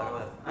camel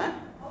parva. Huh?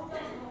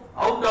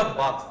 Out of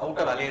box, out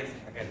of alliance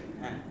academy.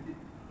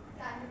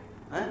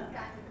 Huh?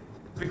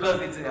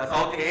 Because it's a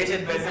South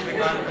Asian Pacific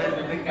Conference,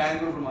 we bring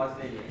kangaroo from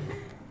Australia.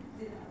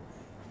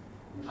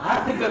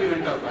 Africa we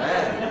went off.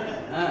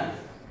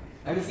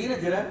 Have you seen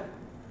a giraffe?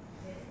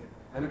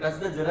 Have you touched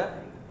the giraffe?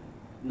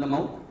 In the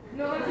mouth?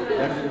 No.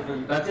 That's the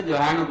difference. Touch it, your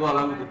hand will go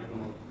along with it in the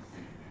mouth.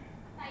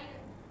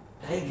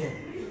 Tiger.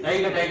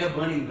 Tiger,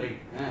 burning bright.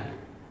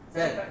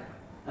 Sir.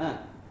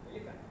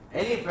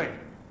 Elephant.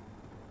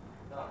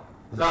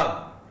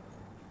 Dog.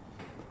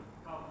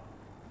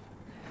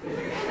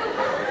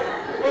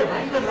 Hey, why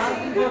are you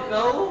laughing for a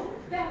cow?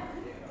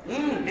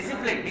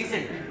 Discipline,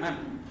 decent,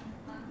 ma'am.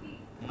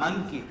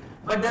 Monkey.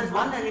 But there's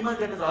one animal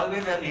that is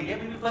always there in India.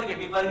 We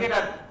forget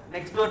our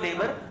next door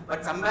neighbor,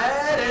 but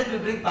somewhere else we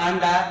bring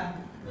panda,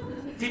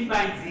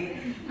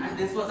 chimpanzee, and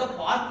this was a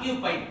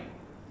porcupine.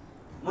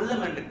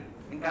 Mullamandu.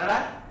 In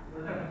Kannada?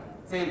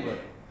 Same word.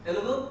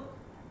 Telugu?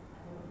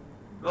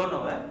 Don't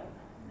know, eh?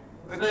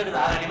 Because it is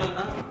our animal,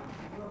 no?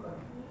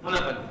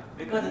 Mullamandu.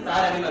 Because it's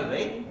our animal,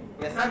 right?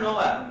 Yes or no?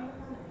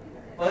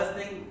 First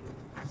thing,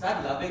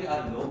 start loving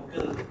our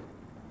local,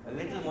 a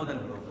little more than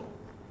local.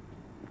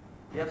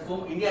 We have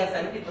India has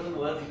 70%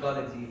 world's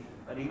ecology,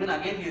 but even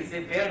again you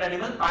say favorite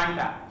animal,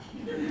 panda.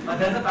 But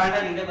there's a panda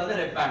in India called the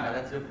red panda,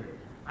 that's different.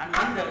 And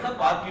once there was a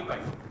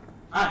porcupine.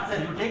 Sir,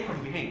 you take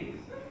from behind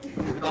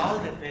with all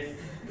the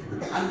faces.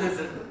 And there's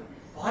a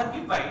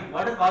porcupine.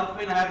 What does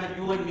porcupine have that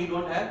you and me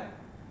don't have?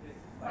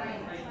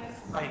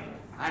 Spike.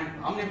 And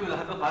how many of you will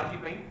hug a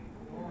porcupine?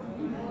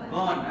 Go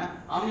on.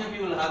 How many of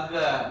you will hug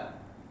a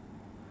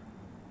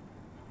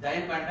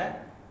giant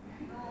panda?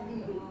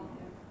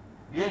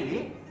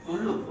 Really?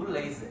 Full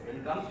lies. When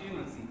it comes to you,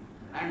 will see.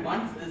 And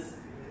once this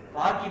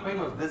porcupine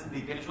was this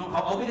big, can you show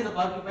how big is a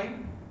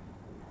porcupine?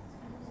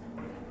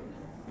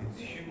 It's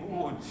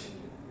huge.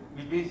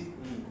 It is.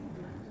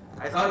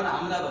 I saw in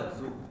Ahmedabad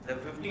Zoo. There are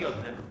 50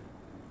 of them.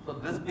 So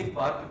this big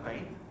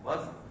porcupine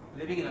was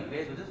living in a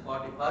place which is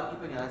 40.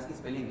 Porcupine, you are asking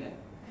spelling, eh?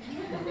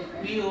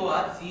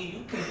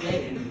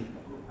 Porcupine.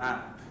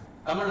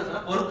 Tamil is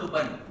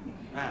porcupine.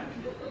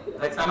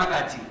 Like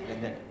stomach-achi,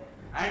 like that.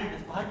 And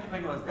this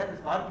porcupine was there.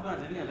 This porcupine was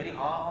living in a very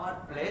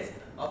hot place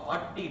of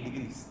 40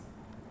 degrees.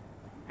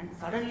 And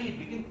suddenly it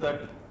became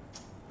 30.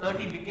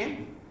 30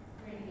 became?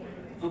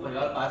 Super, you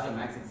all passed your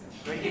maths exam.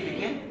 20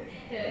 became?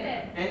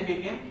 10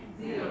 became?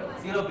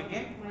 0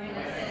 became?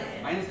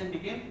 Minus 10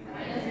 became?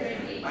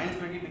 Minus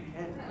 20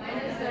 became?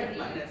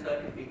 Minus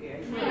 30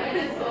 became?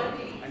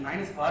 And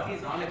minus 40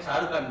 is not like Shah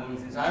Rukh Khan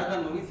movies. In Shah Rukh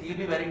Khan movies, he will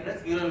be wearing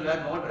dress, hero will wear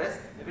no dress,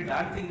 he will be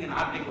dancing in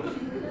Arctic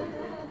Ocean.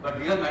 But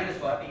real minus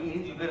 40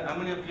 means you will, how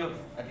many of you have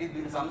at least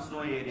been in some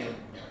snowy area?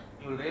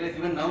 You will realize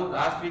even now,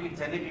 last week in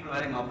Chennai, people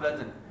wearing mufflers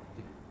and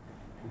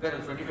because it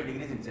was 25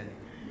 degrees in Chennai.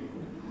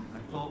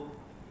 And so,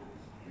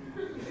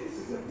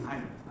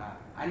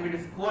 and when it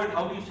is cold,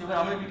 how do you shiver?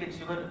 How many of you can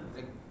shiver?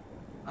 Like,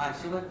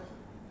 shiver.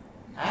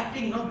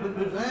 Acting, no,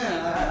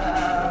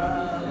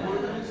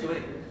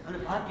 shivering. And the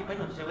porcupine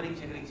was shivering,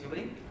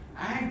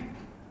 and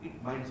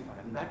it minus 40.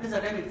 And that is the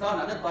time it saw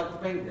another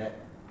porcupine there.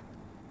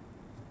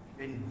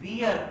 When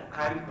we are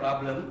having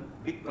problem,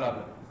 big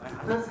problem, and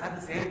others have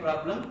the same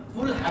problem,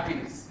 full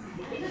happiness.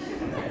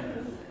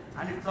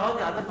 And it saw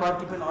the other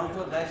porcupine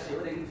also there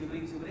shivering. So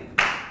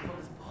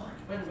this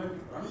porcupine went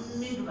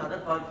running to the other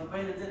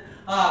porcupine and said,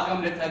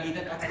 come let's hug each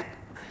other.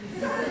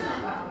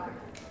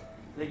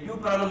 Like you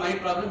problem, my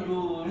problem,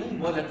 you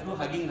go, let's go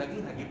hugging,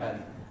 huggy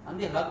pally. And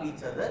they hugged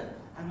each other,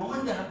 and the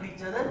moment they hugged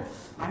each other,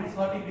 minus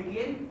 40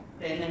 became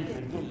 10 and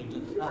 20 a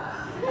little.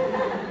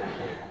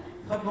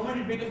 But the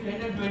moment it became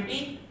 10 and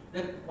 20,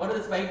 then what do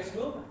the spikes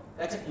do?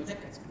 Catch it.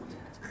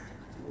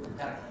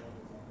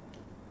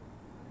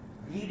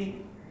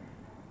 Bleeding.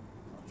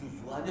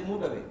 They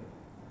moved away.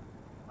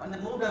 And they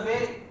moved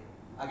away,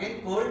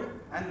 again cold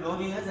and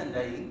loneliness and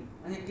dying.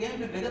 And they came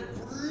together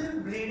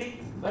full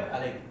bleeding but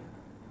alive.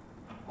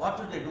 What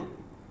should they do?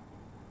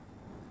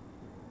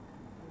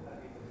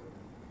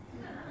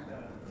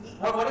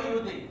 What do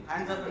you think?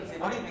 Hands up and say,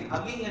 what do you think?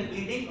 Hugging and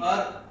bleeding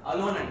or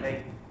alone and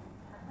dying?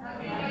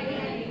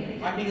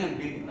 Hugging and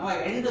bleeding. Now I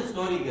end the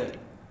story here.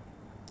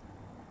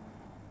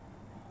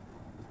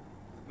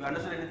 You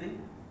understood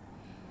anything?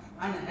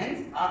 And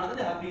hence, after that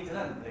they hug each other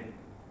and pray.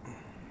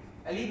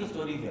 I leave the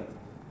story here.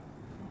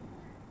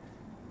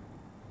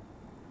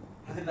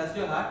 Has it touched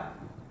your heart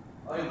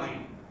or your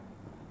mind?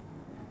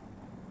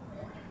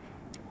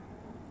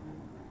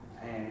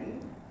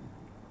 And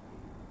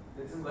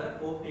this is where a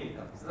folk tale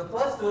comes. So the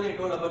first story I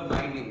told about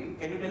my name,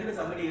 can you tell it to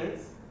somebody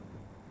else?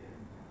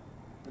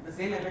 With the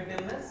same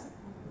effectiveness?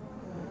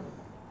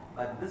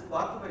 But this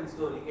porcupine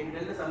story, can you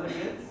tell it to somebody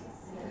else?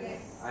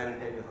 Yes. I will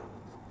tell you how.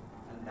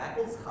 And that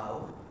is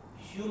how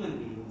human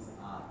beings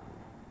are.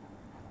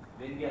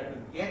 When we are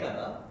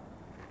together,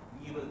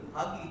 we will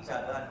hug each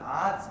other and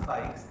our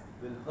spikes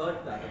will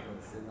hurt the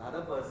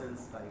other person's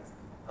spikes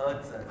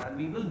hurts us and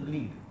we will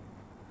bleed.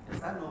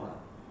 Yes or no?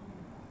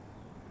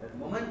 The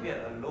moment we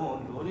are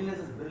alone, loneliness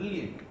is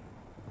brilliant,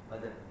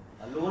 but the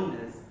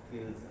aloneness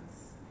kills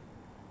us.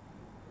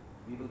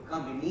 We will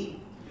come, we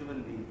need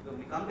human beings. Because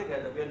we come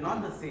together, we are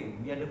not the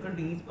same. We are different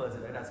to each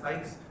person. Right? Our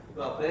spikes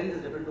to our friends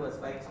is different to our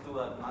spikes to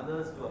our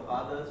mothers, to our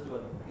fathers, to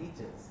our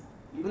teachers.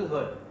 We will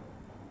hurt.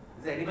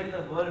 Is there anybody in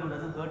the world who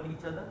doesn't hurt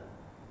each other?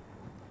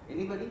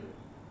 Anybody?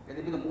 Can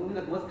they be the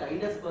most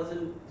kindest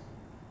person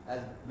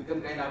has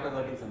become kind after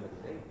hurting somebody,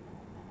 right?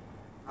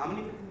 How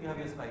many people you have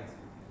your spikes?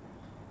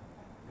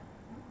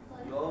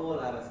 You all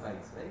have a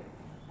spikes, right?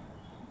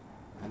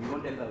 And we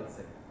won't tell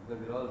outside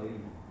because we're all very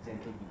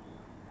gentle people.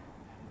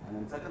 And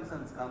when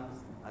circumstance comes,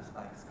 our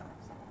spikes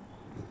comes.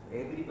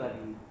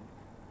 Everybody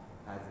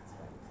has its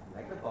spikes.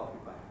 Like the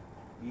porcupine,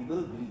 we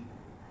will bleed.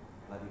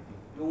 But if we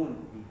don't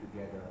be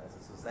together as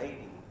a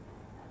society,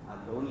 our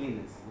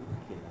loneliness will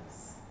kill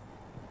us.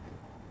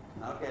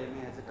 Now tell me,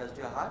 has it touched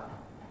your heart?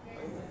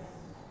 Yes.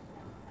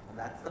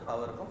 That's the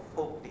power of a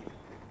folk tale.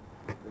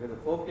 Because the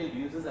folk tale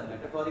uses a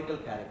metaphorical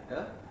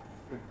character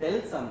to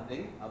tell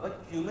something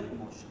about human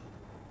emotion.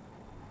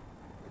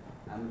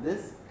 And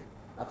this,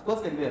 of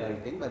course, can be a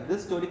writing, but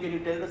this story can you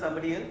tell to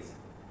somebody else?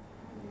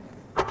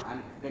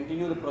 And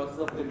continue the process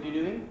of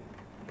continuing?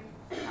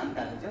 And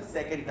that is your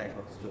second type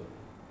of story.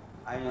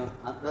 I know.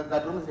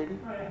 That room is ready?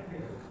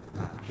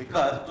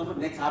 Because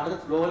next after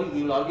that, slowly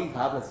he will already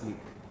half asleep.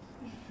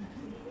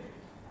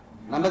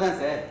 Number than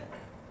said.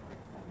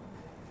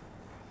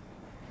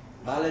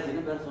 Balaji,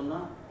 no person.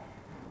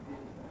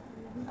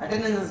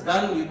 Attendance is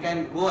done, you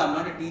can go. I'm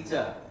not a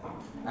teacher.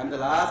 I'm the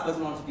last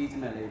person who wants to teach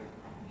in my life.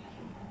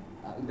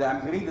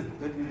 I'm giving this,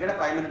 you get a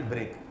 5-minute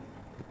break.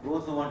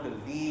 Those who want to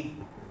leave,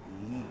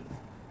 leave.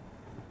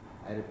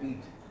 I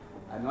repeat,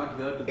 I'm not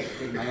here to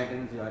take my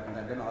attendance, your attendance.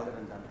 I've done all that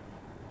and done.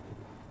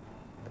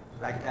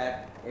 Like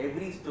that,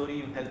 every story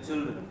you tell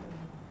children,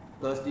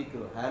 thirsty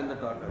crow, hare and the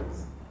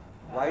tortoise.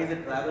 Why is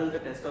it travel the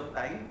test of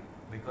time?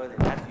 Because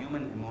it has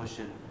human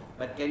emotion.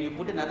 But can you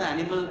put another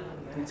animal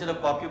instead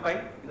of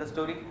porcupine in the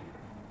story?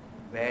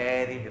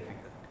 Very difficult.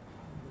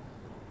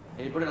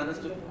 Can you put another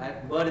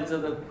bird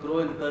instead of the crow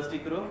in the thirsty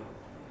crow?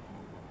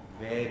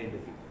 Very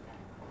difficult.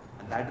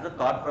 And that is the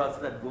thought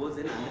process that goes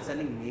in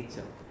understanding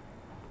nature.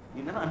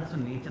 You never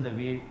understood nature the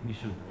way we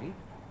should, right?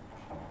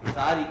 It's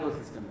our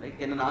ecosystem, right?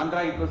 Can an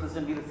Andhra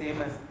ecosystem be the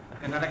same as a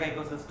Karnataka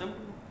ecosystem?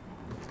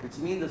 Which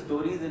means the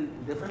stories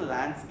in different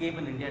landscape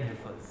in India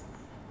differs.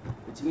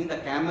 Which means the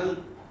camel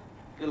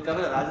will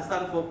cover a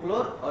Rajasthan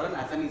folklore or an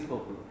Assamese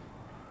folklore.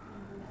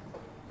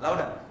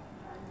 Louder.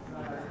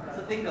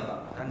 So think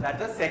about it. And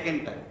that's the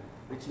second type.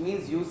 Which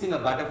means using a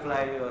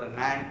butterfly or an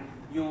ant.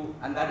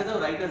 And that is how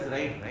writers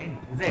write, right?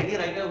 Is there any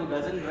writer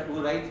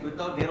who writes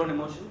without their own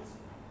emotions?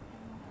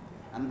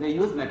 And they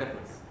use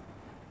metaphors.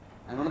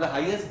 And one of the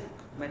highest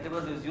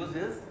metaphors is used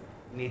is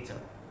nature.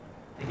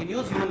 They can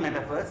use human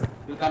metaphors.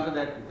 We'll come to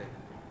that later.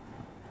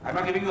 I'm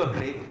not giving you a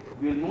break.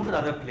 We will move to the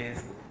other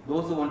place.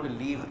 Those who want to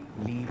leave,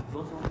 leave.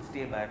 Those who want to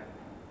stay back,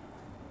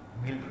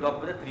 we'll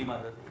talk about the 3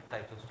 other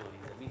types of stories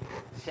that we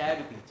share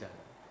with each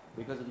other.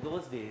 Because in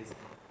those days,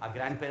 our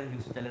grandparents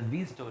used to tell us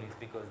these stories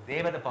because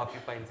they were the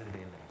porcupines in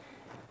their life.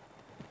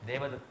 They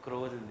were the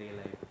crows in their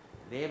life.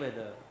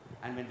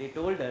 And when they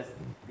told us,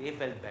 they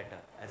felt better.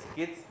 As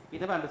kids, we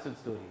never understood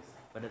stories.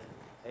 But as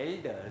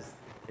elders,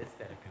 it's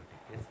therapeutic.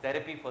 It's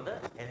therapy for the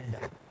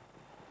elder.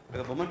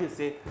 Because the moment you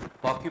say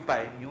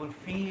porcupine, you will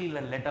feel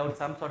and let out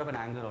some sort of an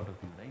anger out of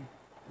you, right?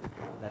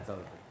 That's all.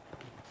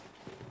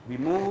 We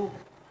move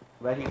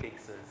where he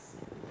takes us.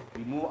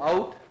 We move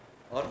out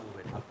or move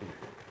it up to him.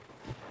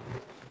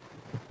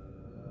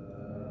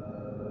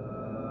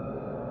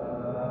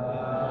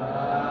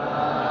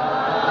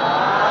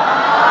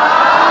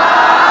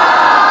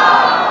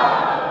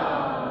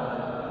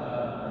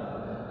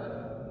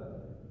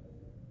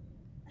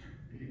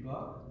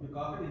 Your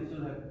coffin you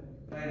still have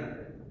tried on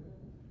it.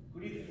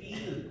 Could you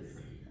feel this?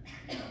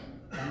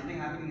 Something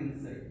happening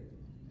inside.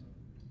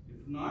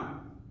 If not,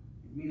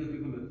 it means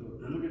you're from your throat.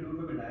 The moment you do it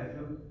from a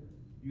diaphragm,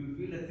 you will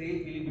feel the same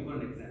feeling before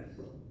an exam.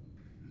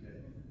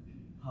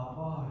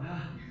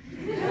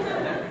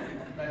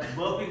 That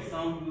burping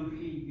sound you will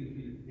feel, you can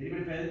feel it.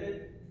 Anybody felt it?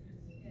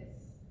 Yes.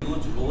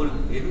 Huge role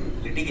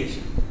in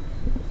litigation.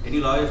 Any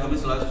lawyers, how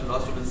many law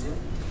students here?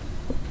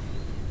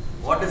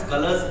 What does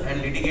colors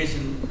and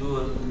litigation do?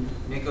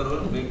 Make a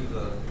role?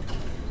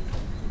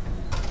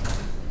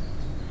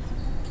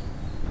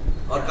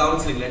 Or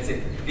counseling, let's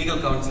say, legal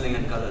counseling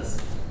and colors.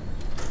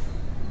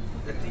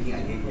 They're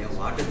thinking,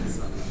 what is this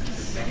one?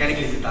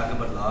 Mechanically, if you talk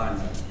about law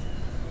and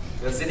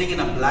you're sitting in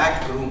a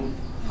black room,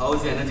 how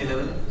is the energy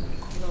level?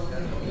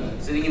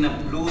 Sitting in a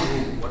blue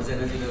room, what is the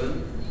energy level?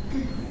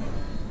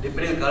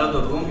 Depending on the color of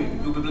the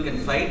room, 2 people can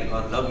fight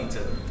or love each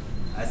other.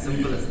 As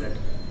simple as that.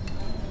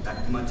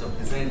 That much of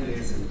design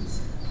plays in this.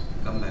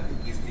 Come back.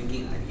 He's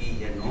thinking,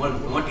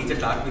 no teacher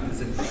taught me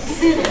this in class.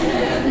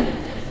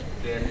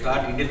 They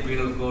taught Indian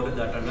Penal Code,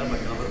 that under,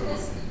 but never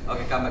was.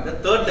 Okay, come back. The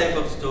third type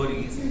of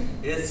stories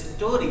is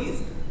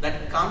stories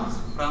that comes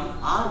from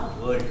our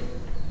world.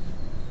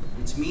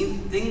 Which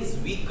means things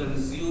we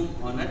consume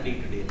on a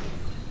day-to-day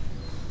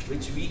life.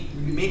 Which we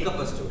make up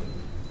a story.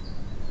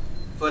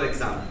 For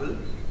example,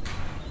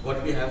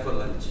 what we have for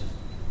lunch?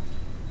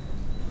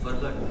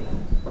 Forgot.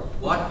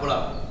 What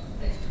pulao?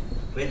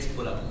 Veg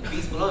pulao.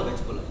 Peas pulao or veg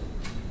pulao?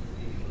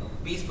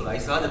 Peas pulao. I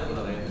saw that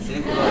pulao. I have the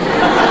same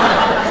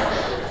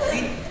pulao.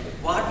 See,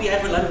 what we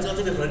had for lunch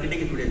also we are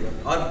forgetting it today.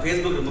 Or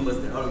Facebook remembers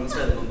that. Or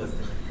Insta remembers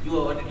that.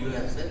 What did you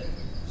have, sir?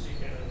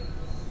 Chicken.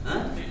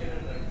 Huh? Chicken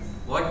and rice.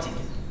 What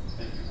chicken?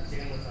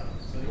 Chicken masala.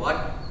 What?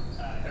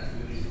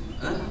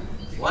 Huh?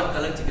 What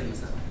color chicken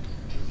masala?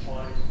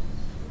 Orange.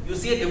 You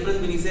see a difference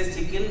when he says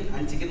chicken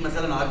and chicken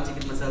masala and orange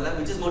chicken masala.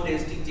 Which is more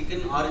tasty,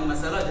 chicken, orange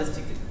masala or just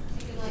chicken?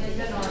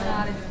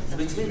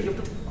 Which means you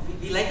have to,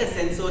 we like a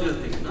sensorial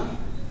thing, no?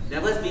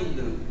 Never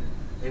been,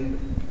 and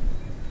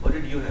what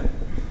did you have?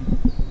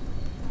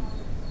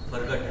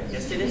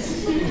 question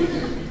is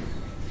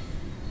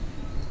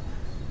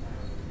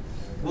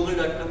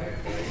Google.com.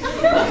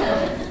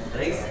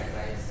 Rice.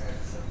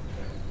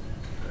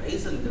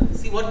 Rice and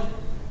see what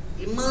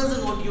immerse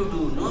in what you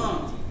do.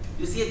 No,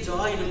 you see a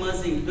joy in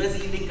immersing. Plus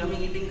eating,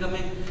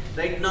 coming.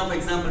 Right now, for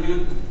example,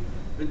 you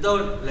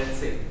without, let's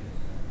say,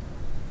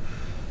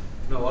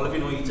 all of you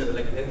know each other.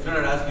 Like if I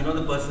ask,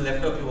 the person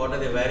left of you, what are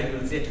they wearing? You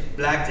will say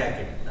black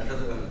jacket. That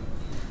is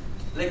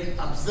like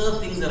observe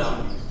things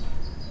around you,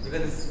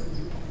 because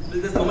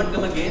will this moment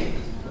come again?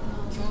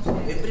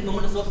 Every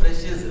moment is so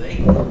precious,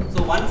 right?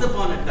 So once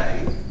upon a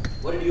time,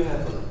 what did you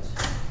have for lunch?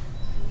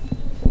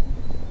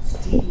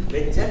 Steak,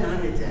 veg or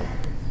non-veg?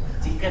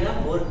 Chicken,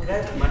 pork,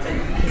 mutton.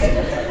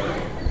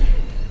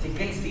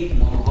 Chicken, steak,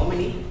 how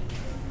many?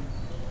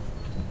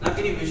 Now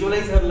can you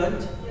visualize her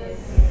lunch? Yes.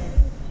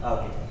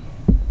 Okay.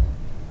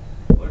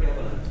 What do you have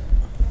for lunch?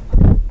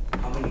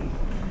 How many?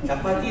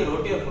 Chapati,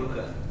 roti or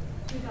pulka?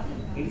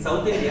 In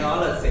South India,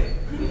 all are same.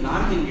 In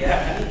North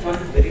India, each one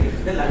is very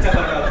different. Then lacha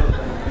paratha also.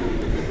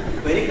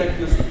 Very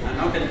confused. And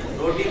now tell me,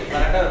 roti,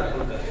 paratha or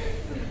pulka?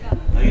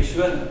 Are you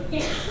sure?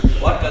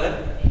 What color?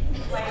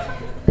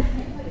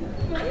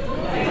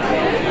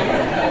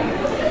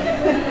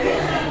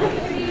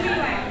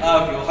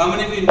 Okay. How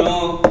many of you know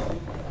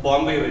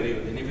Bombay very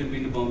well? Any of you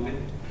been to Bombay?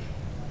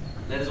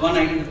 There is one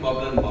item that's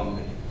popular in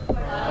Bombay.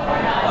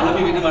 All of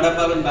you been to Vada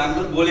Pav in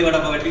Bangalore? Boli Vada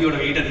Pav, at least you would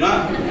have eaten, no?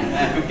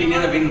 15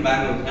 years I've been in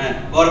Bangalore.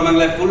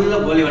 Goramangala full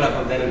of Boli Vada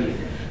Pav there only.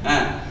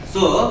 So,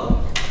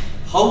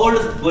 how old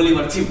is Boli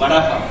Vada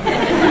Pav?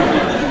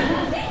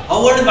 How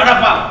old is Vada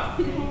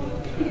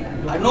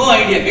Pav? No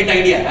idea, get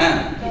idea.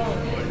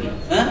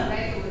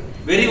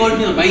 Very old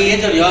means my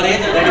age or your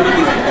age or that.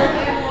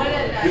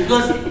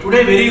 Because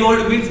today very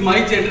old means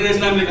my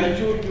generation. I'm like, I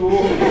shoot you.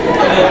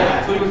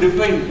 So you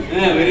define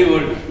very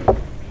old.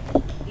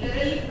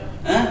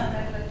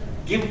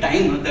 Give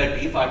time,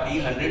 30,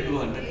 40, 100,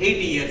 200, 80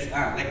 years.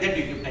 Like that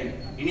you give time.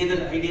 Any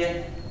other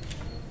idea?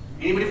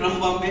 Anybody from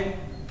Bombay?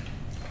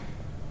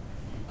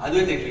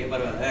 Okay,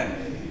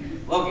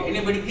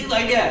 anybody give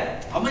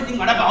idea? How much thing?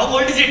 How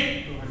old is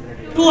it?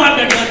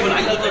 200 years old.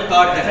 I also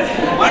thought that.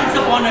 Once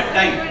upon a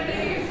time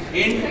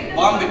in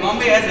Bombay.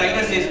 Bombay has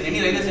railway station.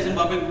 Any railway station in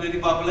Bombay is very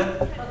popular?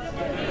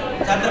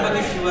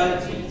 Chhatrapati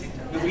Shivaji.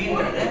 You've been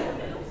there?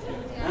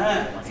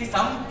 See,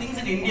 some things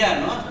in India,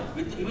 no?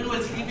 Even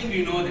while sleeping,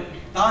 we know that.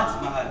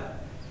 Taj Mahal.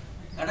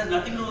 That has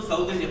nothing to do with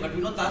South India, but we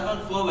know Taj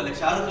Mahal so well. Like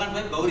Shah Rukh Khan's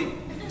wife, Gauri.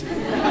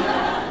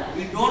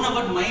 We don't know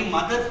about my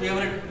mother's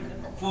favorite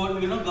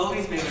food,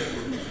 Gauri's favorite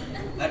food.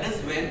 That is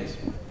when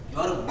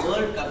your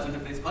world comes into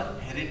a place called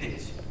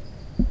heritage.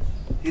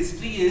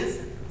 History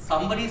is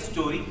somebody's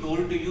story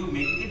told to you,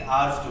 making it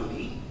our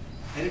story.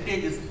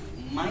 Heritage is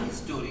my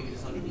story, it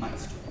is only my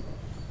story.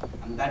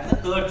 And that is the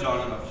third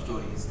genre of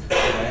stories.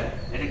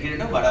 Let us get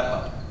into Vada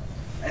Pav.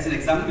 As an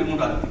example, we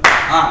move on.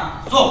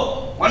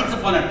 So, once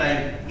upon a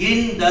time,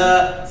 in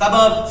the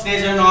suburb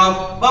station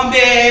of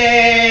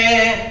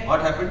Bombay,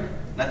 what happened?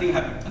 Nothing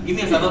happened. Give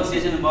me a suburb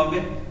station in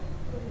Bombay.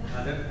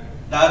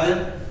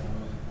 Dadar.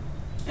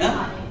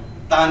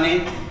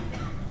 Thane.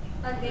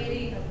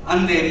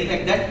 Andheri,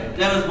 like that.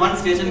 There was one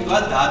station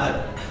called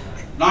Dadar.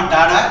 Not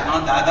Dada,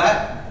 not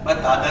Dada, but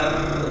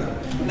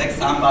Dadar, like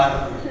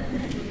Sambar.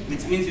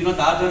 Which means,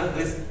 Dadar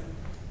is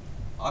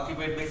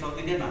occupied by South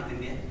India, North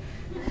India.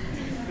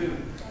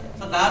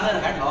 So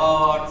Dadar had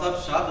lots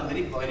of shops, a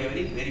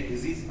very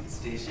busy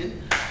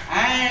station.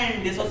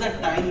 And this was a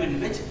time in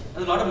which there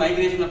was a lot of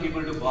migration of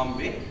people to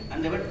Bombay,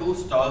 and there were two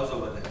stalls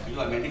over there. You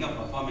are ending up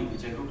performing,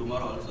 which I do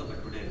tomorrow also,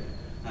 but today.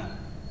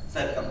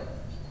 Sir, come.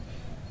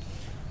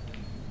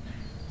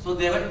 So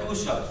there were two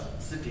shops.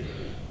 Sit here.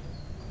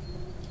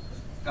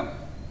 Come.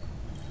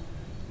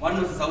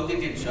 One was a South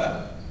Indian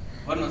shop,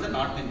 one was a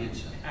North Indian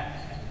shop.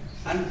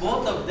 And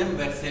both of them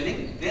were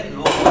selling their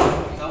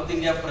local. South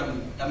India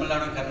from Tamil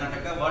Nadu,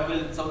 Karnataka, what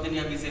will South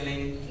India be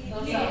selling?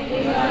 Idli,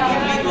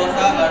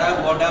 dosa,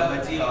 vada, boda,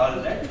 bhaji,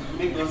 all that.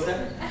 Make dosa.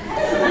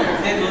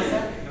 Say dosa.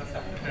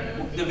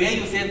 The way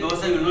you say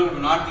dosa, you know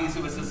North East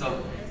versus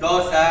South.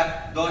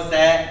 Dosa,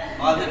 dosa,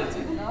 all that.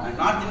 And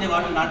North India,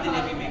 what will North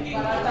India be making?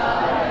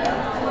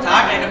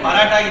 Chaat and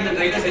paratha in the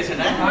railway station.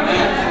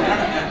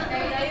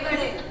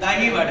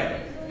 Dahi vada.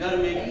 You are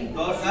making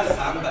dosa,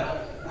 sambar.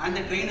 And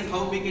the train is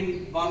how big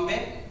in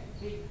Bombay?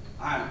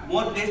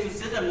 More place to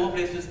sit and more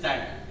place to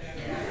stand.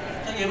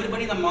 So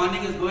everybody in the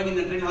morning is going in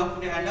the train, how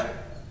put your hand up?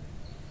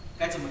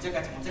 Catch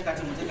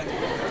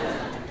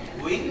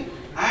going.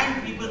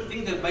 And people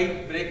think they'll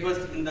buy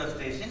breakfast in the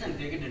station and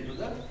take it into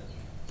the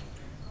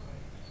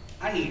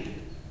and eat.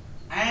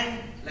 And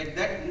like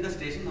that in the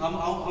station,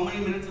 how many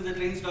minutes does the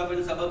train stop in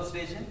the suburb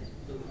station?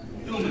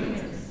 2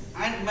 minutes.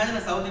 And imagine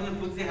a South Indian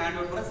puts his hand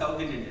out for a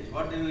South Indian dish.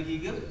 What will he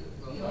give?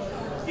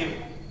 Give.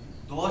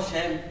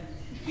 Dosha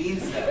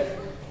means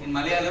in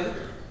Malayalam,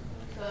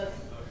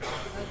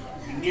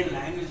 Indian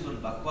language is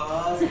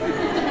bakwas,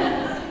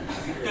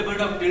 little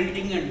bit of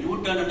tilting and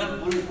U-turn and a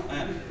full.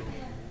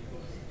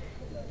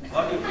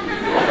 What do you think?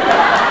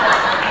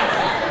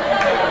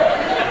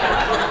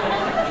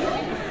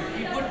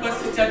 He put bus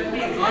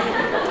chutney, not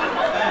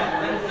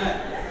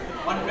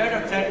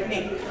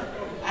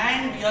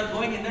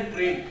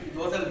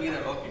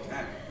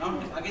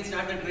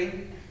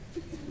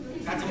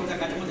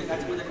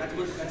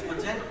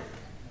Kachmuche.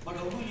 But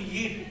how do you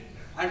eat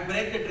and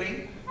break the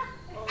train?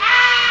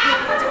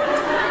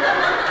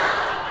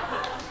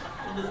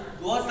 So this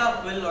goes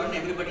up well on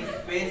everybody's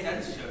face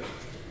and shirt.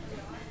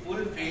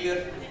 Full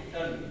failure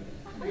turn.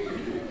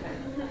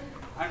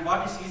 And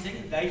what is she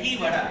saying? Dahi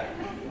vada.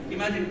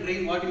 Imagine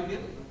train, what you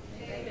give?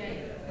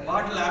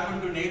 What will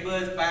happen to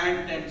neighbors'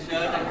 pant and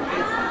shirt and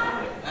face?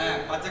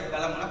 Pachak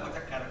galamala,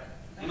 pachak kara.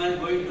 Imagine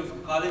going to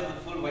college with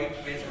full white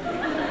face.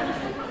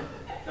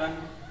 Done.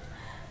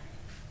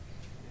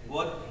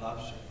 Both flop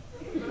shirt.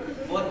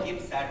 Both keep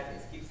sad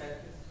face. Keep sad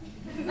face.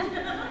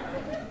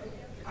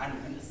 And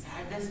in the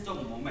saddest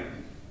of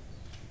moment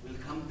will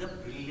come the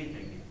brilliant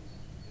idea.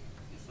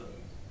 Yes, sir.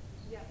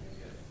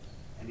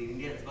 And in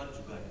India it's called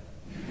sugar.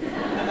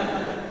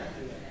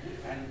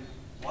 And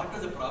what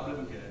is the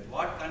problem here?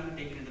 What can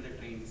be taken into the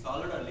train?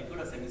 Solid or liquid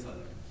or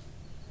semi-solid?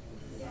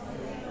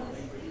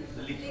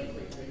 The liquid.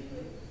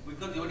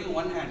 Because you only have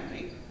one hand,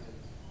 right?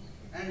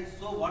 And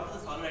so what is the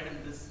solid item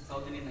this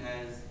South Indian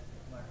has?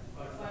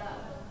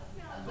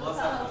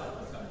 Dosa.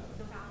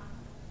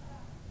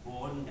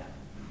 Bonda.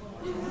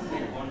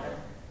 Bonda.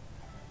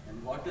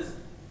 And what does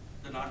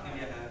the North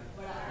India have?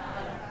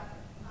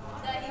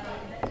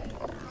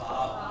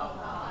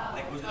 Pav.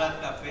 Like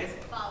Gujarat ka face,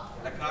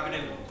 like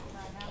crocodile.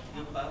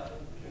 You pav.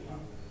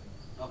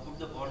 Now put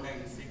the bonda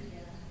inside.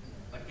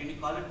 But can you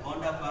call it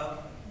bonda pav?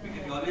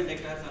 Because you always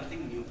like to have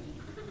something new.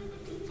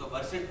 So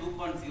version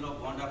 2.0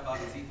 of bonda pav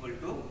is equal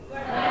to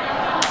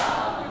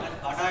because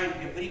vada in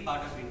every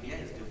part of India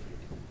is different.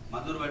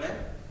 Madur vada,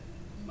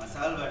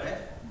 masal vada,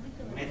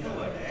 medu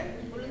vada,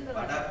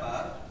 vada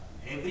pav.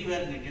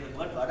 Everywhere in India the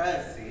word vada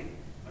is same,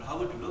 but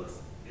how it looks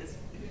is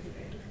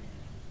different.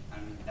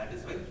 And that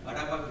is why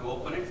vada pav, you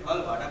open it, it's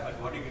called vada, but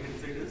what you get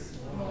inside is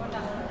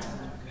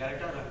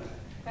correct or wrong?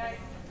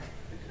 Correct.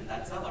 And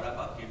that's how vada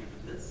pav came into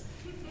this.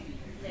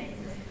 Thank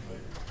you.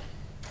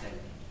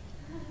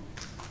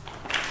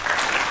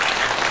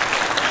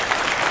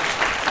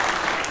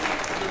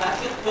 So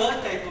that's your third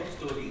type of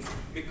stories,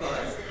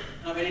 because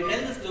now when I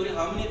tell the story,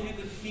 how many of you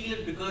could feel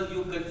it because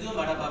you consume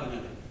vada pav in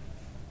your life?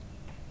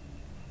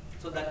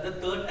 So that's the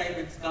third type,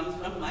 which comes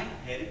from my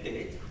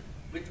heritage,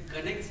 which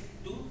connects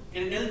to,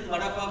 can I tell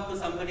vada pav to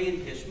somebody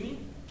in Kashmir?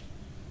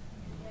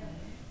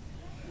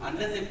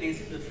 Unless they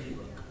taste it, it doesn't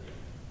work.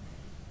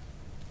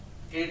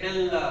 Can I tell,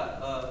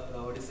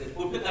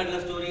 Puttu Kadla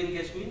story in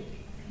Kashmir?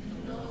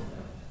 No.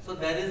 So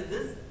there is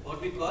this,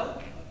 what we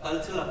call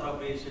cultural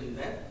appropriation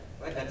there,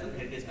 right? That's when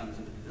heritage comes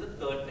into this. This is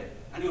the third type.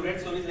 And you read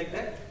stories like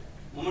that?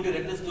 The moment you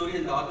read the story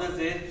and the author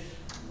says,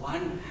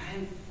 one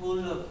handful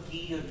of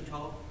ghee on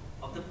top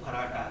of the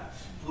paratha,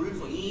 full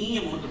for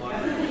amount of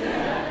water.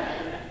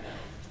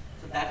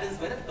 So that is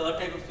where the third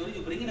type of story,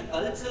 you bring in a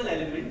cultural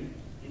element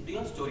into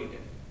your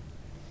storytelling.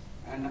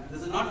 And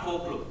this is not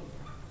folklore.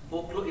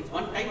 Folklore, it's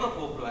one type of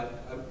folklore.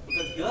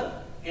 Because here,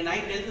 can I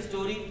tell the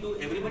story to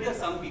everybody or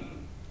some people?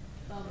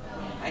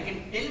 I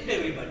can tell it to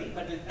everybody,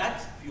 but it will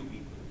touch few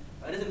people.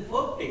 Whereas in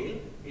folk tale,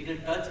 it will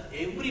touch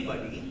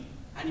everybody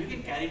and you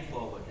can carry it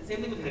forward. The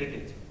same thing with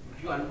heritage.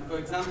 If you, for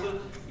example,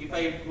 if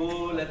I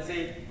go, let's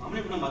say, how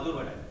many people know Madhur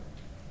Vada?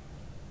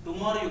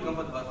 Tomorrow you come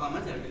for the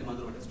performance, I will tell you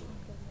Madhur Vada story.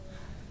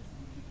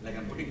 Like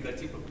I'm putting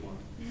kerchief for tomorrow.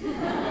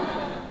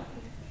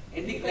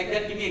 Anything like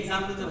that, give me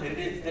examples of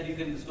heritage that you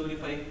can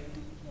storify.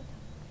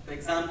 For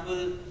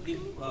example, the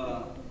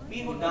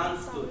Bihu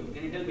dance story.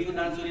 Can you tell Bihu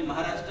dance story in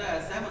Maharashtra,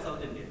 Assam or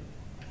South India?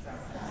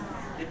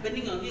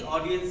 Depending on the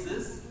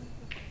audience's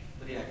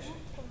reaction.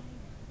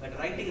 But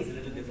writing is a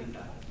little different.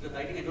 Because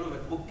writing, I don't know,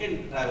 but book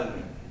can travel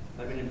me.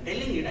 But when I'm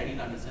telling it, I need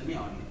to understand my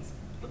audience.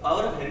 The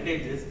power of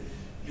heritage is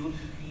you will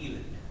feel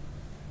it.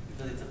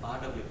 Because it's a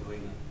part of your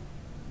growing up.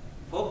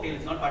 Folk tale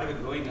is not part of your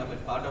growing up,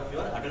 it's part of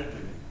your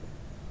adulthood.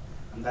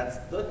 And that's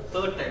the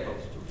third type of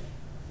story.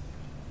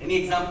 Any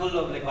example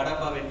of like vada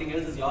pav, anything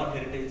else is your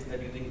heritage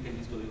that you think can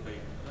be storified?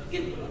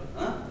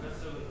 Huh?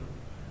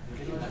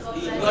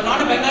 You are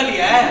not a Bengali,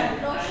 eh?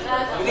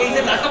 Because he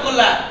said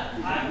Rasagulla.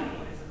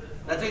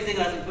 That's why he's saying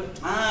Rasagulla.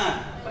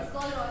 But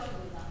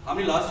how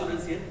many law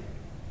students here?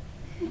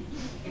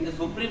 In the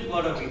Supreme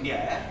Court of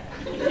India,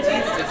 the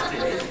Chief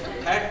Justice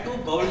had two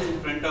bowls in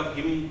front of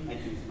him, I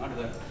think, not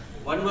her.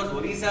 One was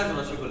Odisha's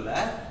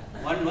Rasagulla,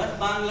 one was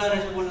Bangla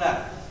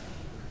Rasagulla.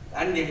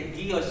 And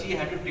he or she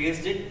had to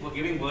taste it for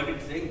giving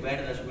verdict saying where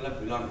does Rasgulla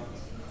belong.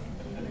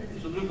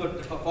 Supreme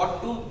Court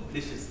fought two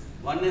dishes.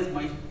 One is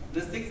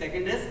this thing,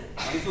 second is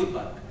Mysore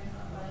Park.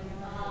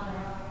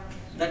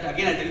 That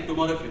again I'll tell you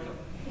tomorrow if you come.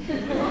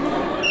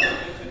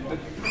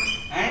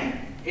 And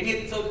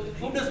so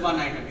food is one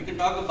item. You can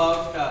talk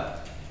about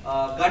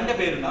Ganda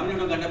Berun. How many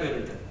of you know Ganda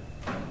Berun?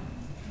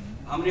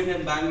 How many of you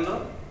in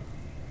Bangalore?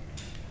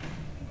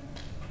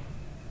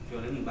 If you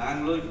are in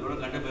Bangalore, if you don't know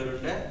Ganda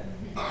Berun,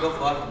 go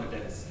far from the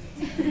terrace.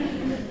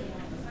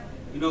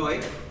 You know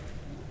why?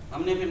 How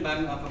many of you in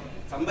Bangalore?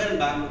 Somewhere in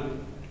Bangalore,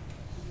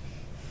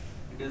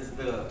 it is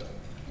the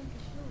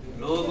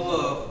logo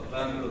of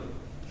Bangalore.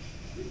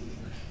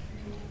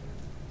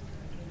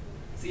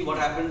 See what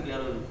happens, we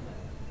are on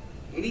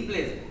any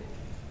place.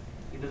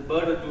 It is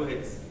bird with two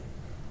heads.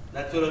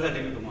 That story also I'll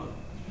tell you tomorrow.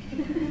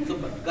 So,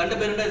 Ganda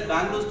Perunda is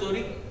Bangalore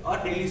story or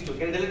Delhi story.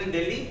 Can I tell it in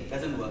Delhi?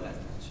 Doesn't work as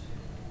much.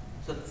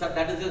 So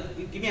that is just,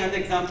 give me other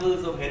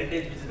examples of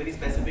heritage which is very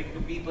specific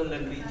to people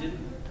and region.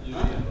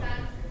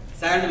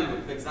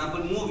 Sandalwood, for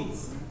example,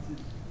 movies.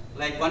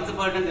 Like once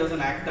upon a time there was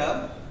an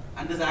actor,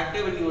 and this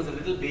actor when he was a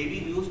little baby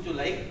he used to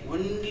like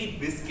only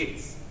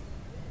biscuits.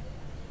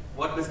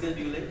 What biscuits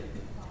do you like?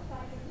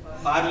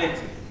 Parle.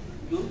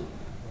 You?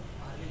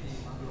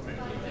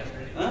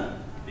 Huh?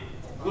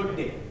 Good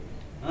day.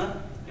 Huh?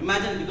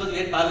 Imagine because we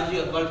had Parle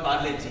you are called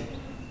Parle.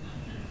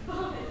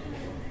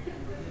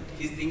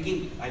 He's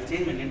thinking, I'll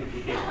change my name to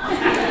Good Day.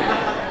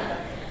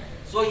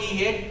 So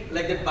he ate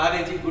like that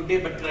Parle, Good Day,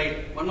 but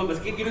cried. One more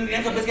biscuit, giving the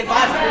names of biscuit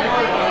fast.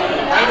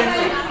 Hide and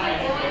seek.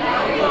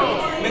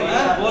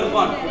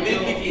 Bourbon,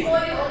 milk cookies.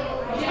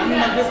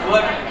 None of this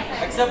worked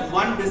except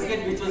one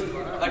biscuit which was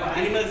an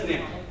animal's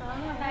name.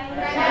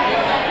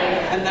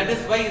 And that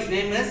is why his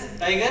name is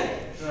Tiger.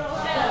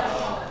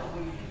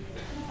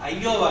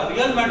 Ayyo,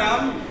 real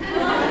madam.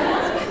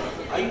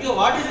 Ayyo,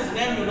 what is his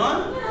name, you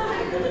know?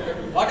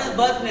 What is his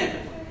birth name?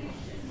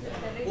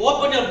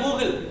 Open your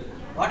Google.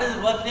 What is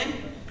his birth name?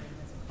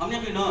 How many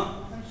of you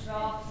know?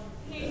 Sharp.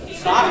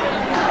 Sharp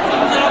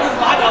is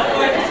part of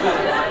it.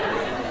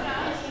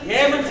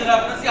 Heyman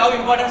Sharp, see how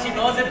important she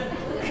knows it.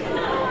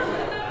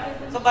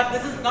 So, but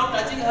this is now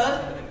touching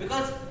her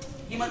because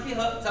he must be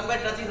somewhere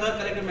touching her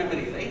collective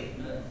memory, right?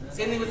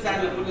 Same thing with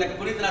Sandalwood, like a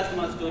Punit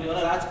Rajkumar story or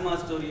a Rajkumar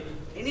story.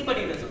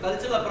 Anybody does. So,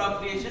 cultural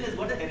appropriation is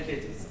what the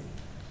heritage is.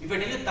 If I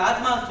tell you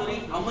Taj Mahal story,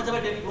 how much of I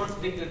tell you won't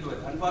stick to it?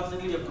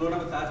 Unfortunately, we have grown up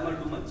with Taj Mahal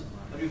too much.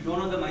 But we don't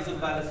know the Mysore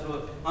Palace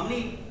Road. How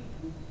many?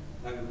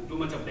 Too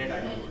much of that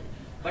I know.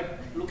 But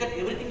look at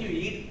everything you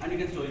eat and you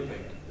can storify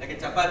it. Like a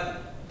chapati,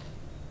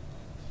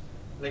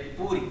 like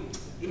puri.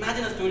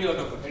 Imagine a story out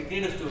of it and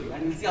create a story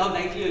and you'll see how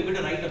nicely you're able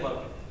to write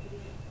about it.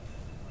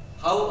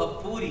 How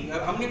a puri,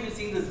 how many of you have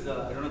seen this,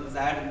 I don't know, this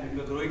ad when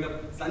you were growing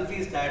up,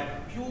 Sunfeast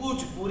ad,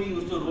 huge puri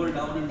used to roll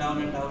down and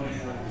down and down and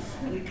down.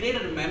 And it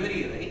created a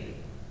memory, right?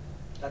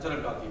 That's what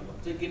I'm talking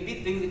about. So it can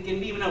be things, it can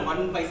be even a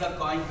 1 paisa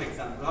coin, for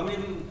example. How many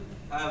of you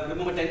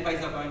remember 10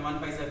 paisa coin, 1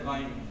 paisa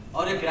coin?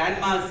 Or your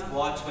grandma's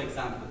watch, for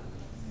example.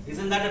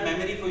 Isn't that a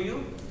memory for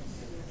you?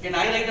 Can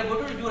I write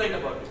about it or you write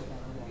about it?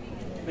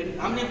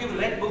 How many of you have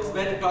read books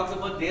where it talks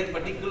about their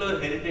particular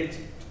heritage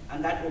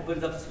and that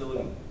opens up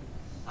slowly?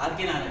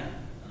 R.K. Narayan.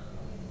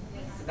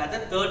 So that's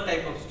the third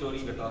type of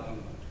story we're talking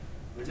about,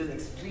 which is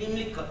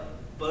extremely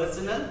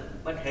personal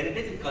but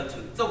heritage and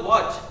cultural. It's a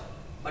watch,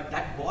 but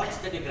that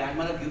watch that your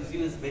grandmother gives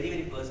you is very,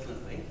 very personal,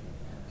 right?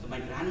 So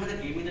my grandmother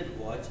gave me that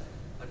watch,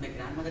 but my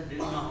grandmother didn't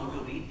know how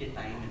to read the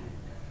time in it.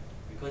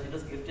 Because it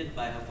was gifted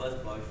by her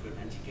first boyfriend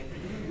and she kept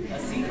it a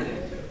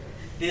secret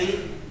till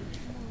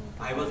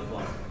I was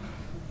born.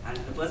 And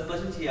the first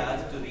person she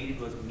asked to read it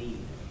was me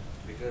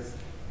because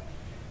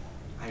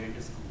I went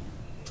to school.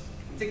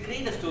 It's a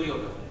great story out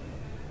of it.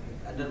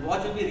 And the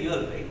watch will be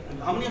real, right?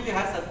 And how many of you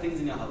have such things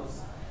in your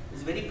house?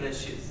 It's very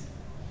precious.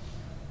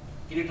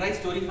 Can you try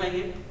storifying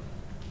it?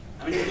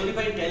 I mean,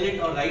 storify it, tell it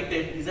or write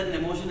it. Is that an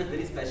emotion that's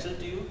very special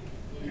to you?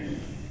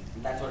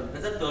 That's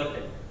the third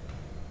type.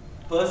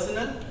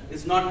 Personal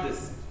is not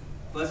this.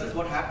 Personal is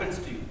what happens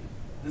to you.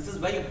 This is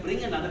why you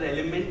bring another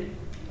element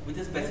which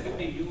is specific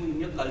to you in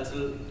your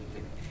cultural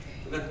thing.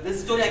 Because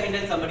this story I can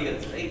tell somebody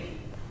else, right?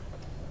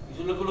 You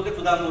should look at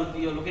Sudha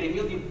Murthy or look at any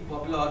of the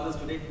popular authors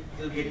today,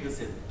 they'll get this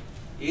in.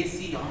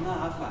 AC on a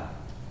half.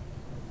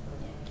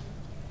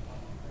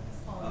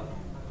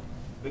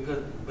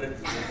 Because breath.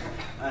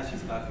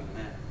 She's laughing,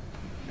 man.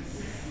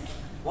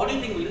 What do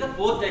you think will be the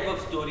fourth type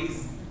of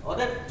stories or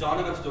the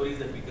genre of stories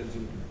that we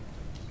consume?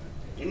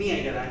 Any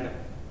idea, random.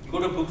 You go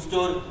to a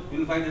bookstore, you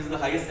will find this is the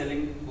highest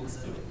selling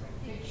bookstore.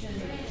 Fiction.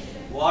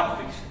 What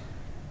fiction?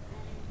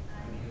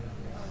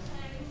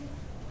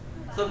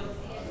 So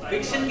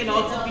fiction can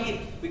also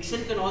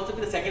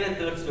be the second and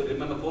third story.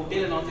 Remember,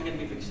 folktale and also can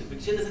be fiction.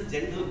 Fiction is a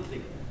general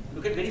thing.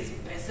 Look at very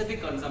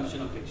specific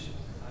consumption of fiction.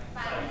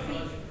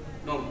 Fantasy.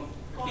 No.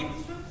 Comic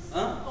strips?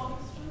 Huh? Comic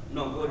strips?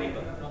 No, go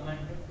deeper.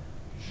 Romantic.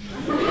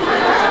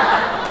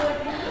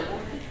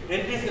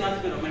 Heritage can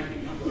also be romantic.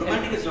 No?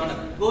 Romantic is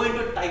genre. Go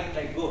into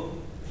type, go.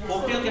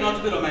 Folktale can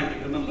also be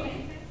romantic, remember.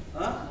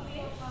 Huh?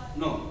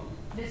 No.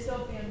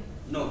 Dystopian.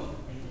 No.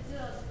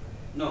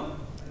 No.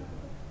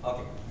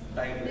 Okay.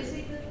 Type.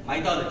 Mythical.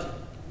 Mythology.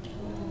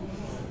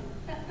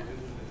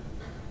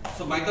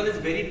 So mythology is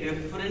very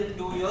different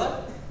to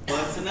your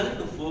personal,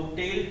 to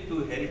folktale,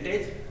 to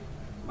heritage.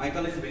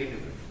 Mythology is very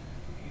different.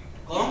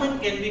 Common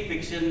can be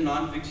fiction,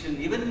 non-fiction.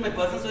 Even my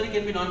personal story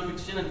can be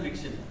non-fiction and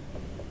fiction.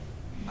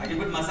 I can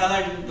put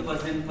masala in the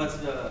first thing.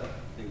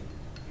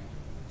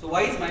 So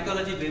why is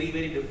mythology very,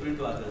 very different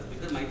to others?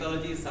 Because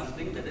mythology is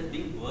something that is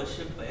being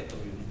worshipped by a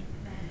community.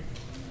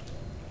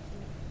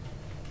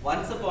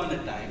 Once upon a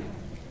time,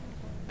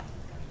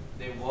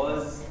 there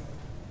was,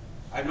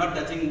 I'm not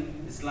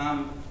touching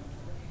Islam,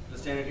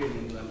 Christianity, and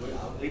Hindu, I'm going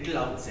a little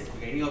outside.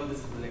 Okay, any of this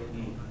is like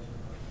me.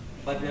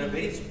 But they're a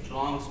very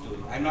strong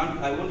story.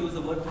 I won't use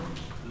the word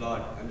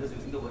Lord, I'm just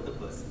using the word the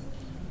person.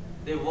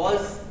 There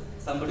was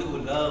somebody who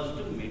loves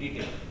to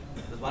meditate.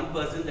 There's one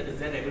person that is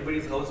there in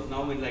everybody's house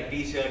now with like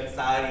t-shirt,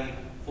 sari,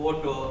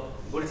 photo,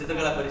 go to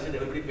Chitakala Parishad,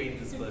 everybody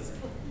paints this person.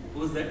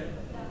 Who's that?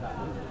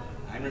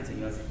 I'm not saying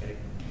yours, correct.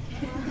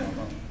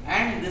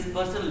 And this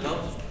person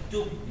loves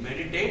to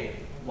meditate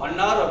 1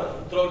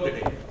 hour throughout the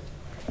day.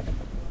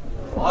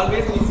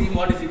 Always we see him,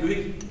 what is he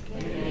doing?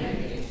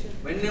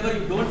 Whenever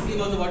you don't see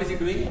him also, what is he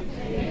doing?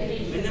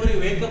 Whenever you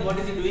wake up, what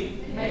is he doing?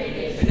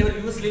 Whenever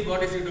you sleep,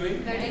 what is he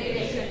doing?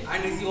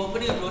 And is he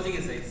opening or closing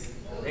his eyes?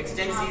 Next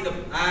time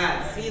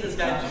see the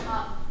statue.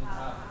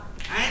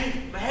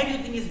 And where do you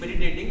think he's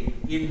meditating?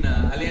 In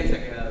Alliance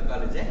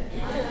College?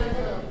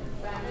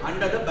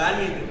 Under the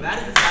balcony entry. Where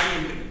is this balcony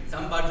entry?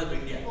 Some parts of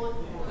India.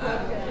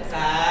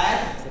 Sir,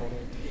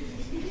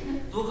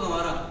 Tukam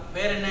vara.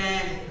 Perenne,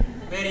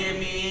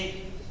 Peremi,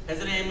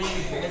 Hezreno,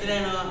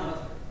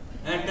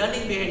 and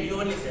turning behind you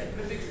only said.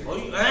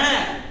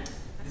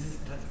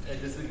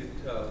 This is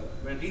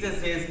when teacher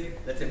says,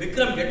 let's say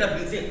Vikram get up,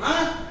 he'll say,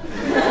 huh?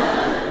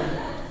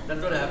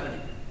 That's what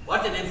happening.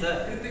 What's your name, sir?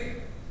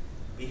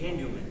 Behind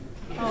you, man.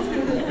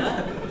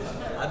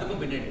 Adukku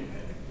behind you.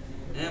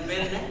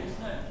 Perenne?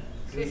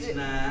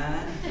 Krishna.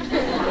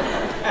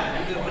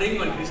 You bring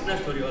one Krishna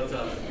story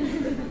also.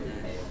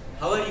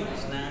 How are you,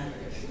 Krishna?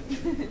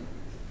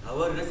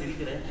 How are you?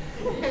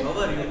 How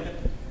are you?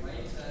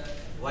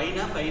 Why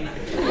na? Fine.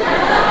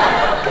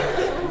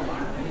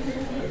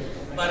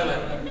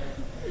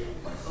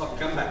 Oh,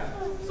 come back.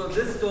 So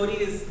this story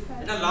is,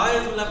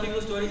 lawyers will have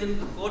people stories in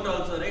court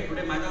also, right?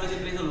 Today mythology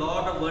plays a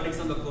lot of verdicts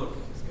on the court.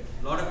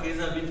 A lot of cases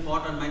have been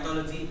fought on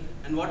mythology.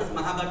 And what is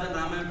Mahabharata and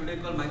Ramayana today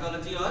called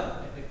mythology or?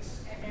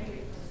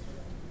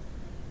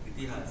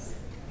 Itihas.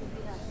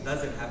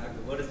 Doesn't happen.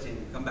 The word is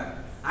changing. Come back.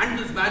 And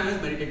this man is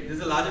meditating. This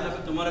is a larger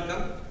topic. Tomorrow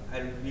come.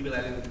 We will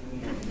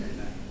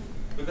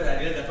because I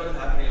realize that's what is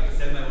happening. I have to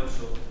sell my own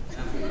show.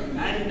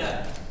 And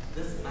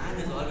this man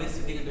is always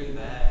sitting and doing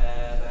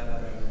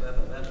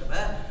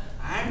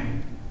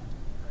and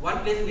one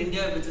place in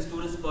India which is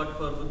tourist spot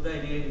for Buddha,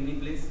 any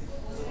place?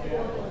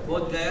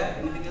 Both Gaya,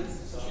 anything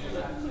else?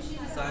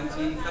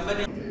 Sanchi,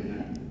 somebody.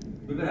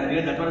 Because I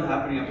realize that's what is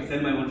happening. I have to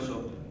sell my own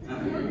show.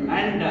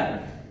 And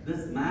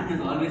this man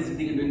is always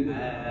sitting and doing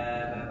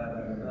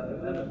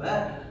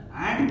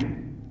and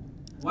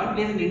one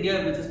place in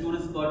India which is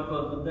tourist spot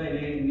for Buddha,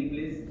 any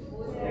place?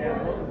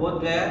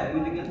 Both Gaya,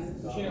 anything else?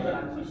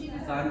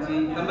 Sanchi,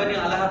 somebody in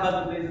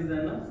Allahabad place is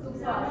there, no?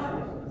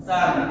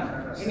 Sarnath.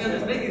 In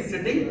this place he is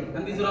sitting,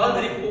 and these are all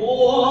very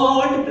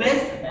cold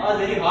place or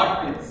very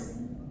hot place.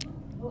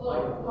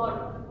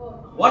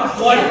 What's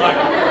cold hot?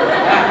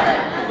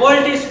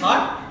 Cold is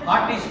hot,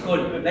 hot is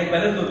cold, like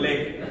Bellandur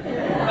Lake.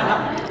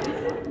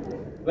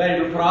 Where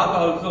you frog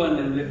also and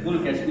then full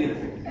Kashmir.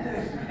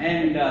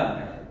 And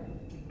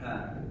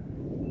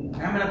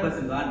camera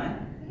person gone,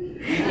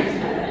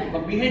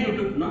 but behind you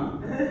took, no?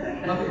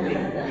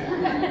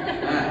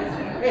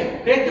 Hey,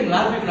 take them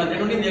last week now. They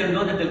don't even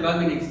know that they'll call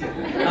me next year.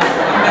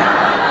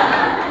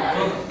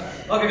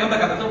 Okay, come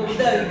back. So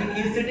Buddha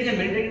is sitting and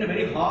meditating in a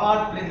very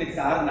hot place like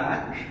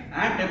Sarnath,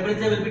 and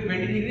temperature will be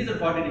 20 degrees or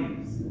 40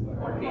 degrees?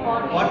 40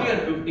 or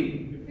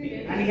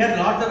 50. And he has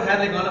lots of hair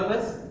like all of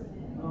us?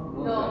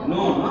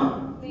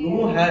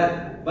 No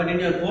hair. But in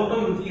your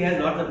photo you see he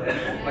has lots of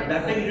hair. But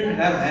that time he didn't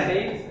have hair.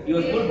 He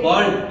was full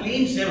bald,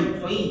 clean shaven,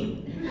 fine.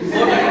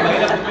 Before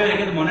while I prepare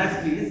against the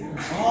monasteries,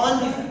 all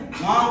these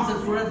monks and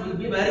students will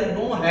be wearing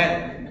no hair.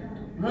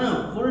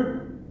 Full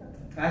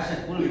fashion,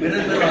 full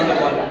mirror on the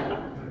wall.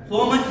 So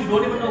much you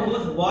don't even know who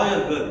is boy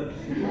or girl.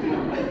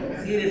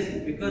 Seriously,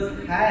 because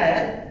hair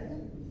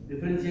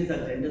differentiates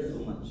our gender so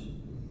much.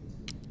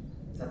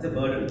 Such a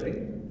burden,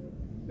 right?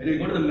 When you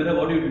go to the mirror,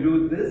 what do you do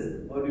with this?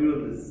 What do you do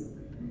with this?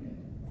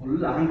 Full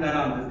ahankara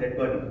on this dead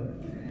body.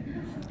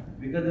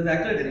 Because this is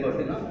actually a dead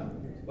body, no?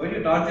 Why do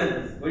you torture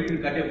this? Why do you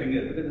cut your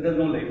finger? Because there is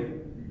no life.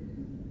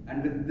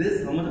 And with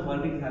this, how much of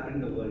politics is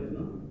happening in the world, you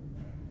know?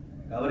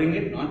 Covering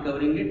it, not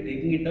covering it,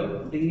 taking it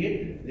out, putting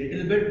it,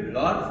 little bit,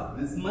 lots,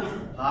 this much,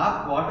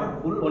 half, quarter,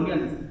 full, only on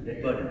this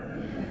dead body.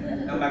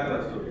 Come back to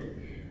our story.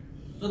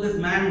 So this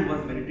man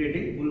was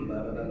meditating, full,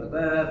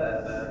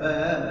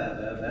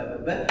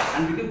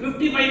 and became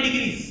 55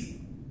 degrees,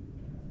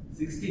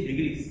 60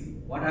 degrees.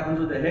 What happens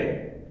with the head?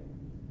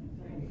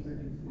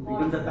 It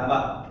becomes a tawa.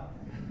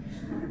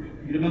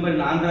 You remember in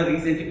Andhra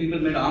recently people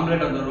made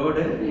omelette on the road.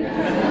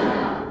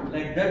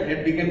 Like that,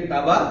 head became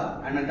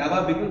tawa, and a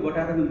tawa became, what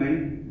happens in the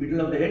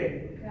middle of the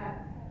head?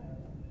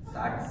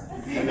 Starts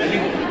suddenly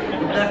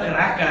put the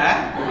cracker,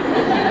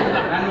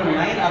 and a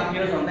line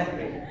appears on the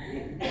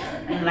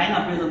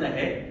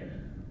head.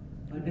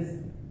 But is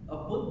a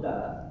Buddha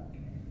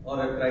or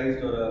a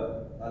Christ or a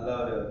Allah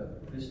or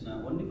a Krishna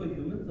only for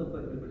humans or for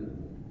everybody?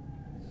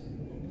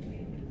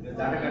 The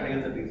data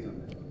categories are based on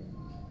that.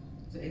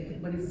 So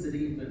everybody is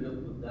sitting in front of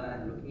Buddha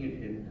and looking at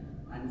him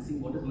and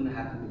seeing what is going to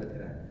happen to the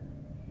crack.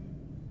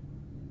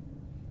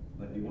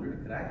 But you want it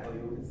to crack or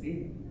you want to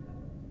save?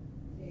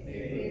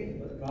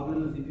 But the problem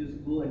is if you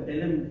go and tell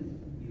him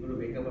you're going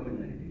to wake up in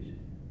meditation.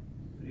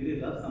 If you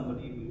really love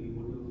somebody, will you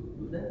go to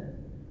do that?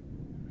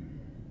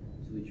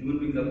 So So the human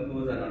beings, of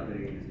course, are not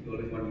very interested. You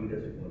always want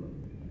leaders to follow.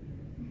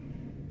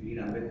 You need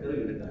Ambedkar,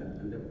 you need that.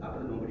 And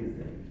after nobody is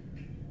there.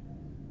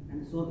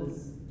 And so this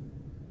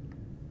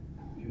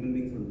human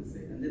beings on this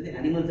side. And then the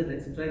animals said,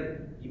 let's try.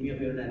 Give me a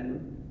favorite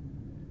animal.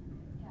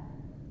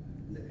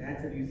 And the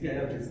cat said, you see, I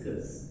have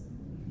whiskers.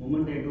 The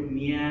moment I do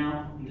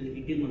meow, it will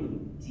hit him on the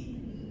cheek.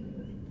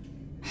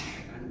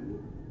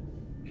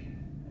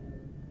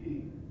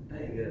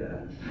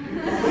 Tiger.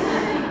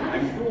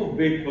 I'm too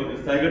big for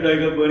this. Tiger,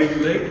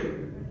 burning leg.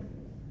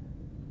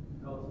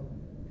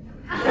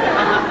 How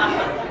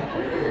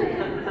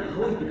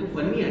is become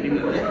funny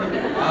animal,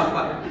 right?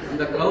 Papa. And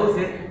the cow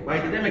said,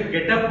 by the time I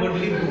get up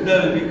only, Buddha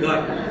will be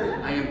God.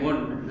 I am born.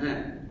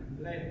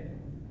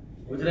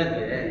 Gujarat,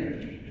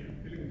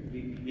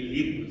 we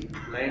leave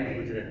lion to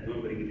Gujarat.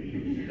 Don't bring it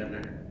in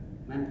Karnataka.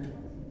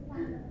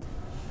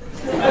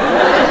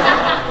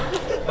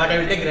 But I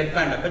will take red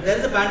panda. But there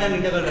is a panda in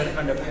India called red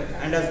panda.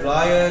 And as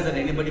lawyers and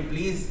anybody,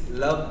 please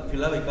love, if you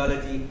love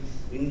ecology,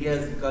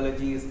 India's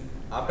ecology is,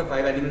 after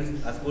 5 animals,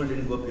 our school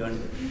didn't go beyond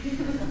it.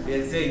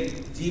 They'll say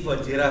G for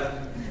giraffe,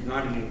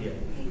 not in India.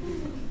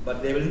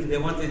 But they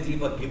won't say G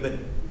for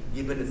gibbon.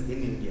 Gibbon is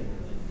in India.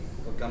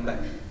 So come back.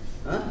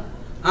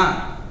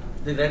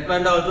 The red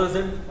panda also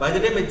said, by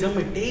the time I jump,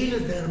 my tail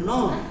is there.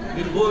 No,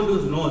 it will go into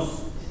his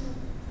nose.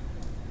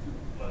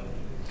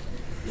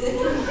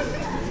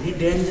 Very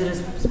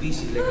dangerous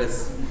species like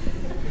us.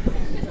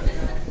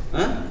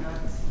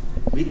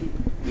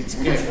 Which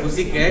cat?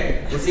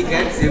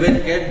 Pussycat,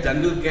 civet cat,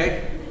 jungle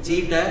cat,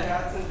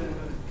 cheetah.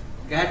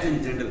 Cats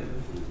in general.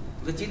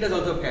 The cheetah is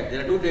also a cat.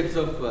 There are 2 types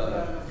of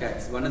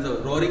cats. One is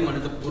a roaring, one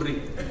is a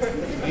purring.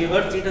 Have you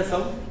heard cheetah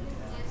sound?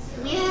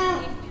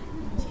 Meow.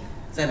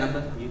 Say a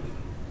number.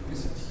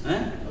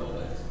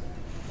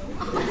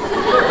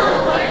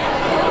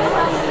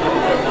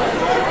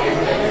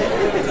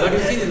 But you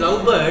see, the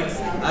lovebirds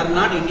are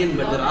not Indian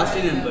birds, they are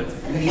Australian birds.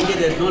 In India,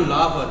 there is no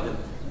law for them.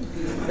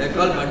 They are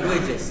called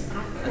birdwatchers.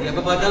 And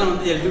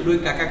they'll be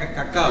doing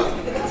kaka.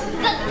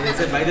 They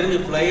said, by the time you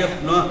fly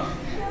up, no,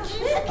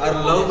 our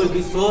love will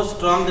be so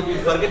strong that we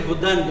forget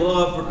Buddha and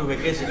go up to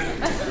vacation.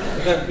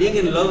 Because being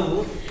in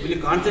love, will you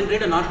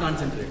concentrate or not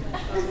concentrate?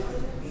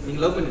 Being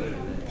love in it.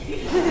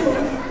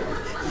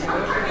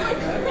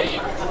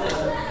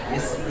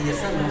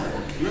 Yes or no?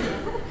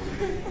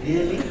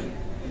 Really?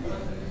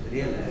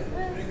 Really?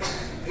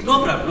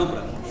 No problem.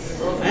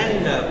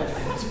 And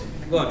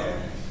go on.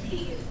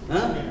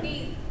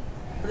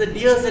 The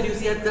deer said, you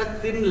see, I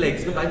have thin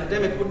legs. So by the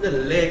time I put the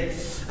leg,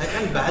 I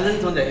can't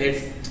balance on the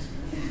head.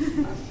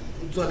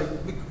 So like,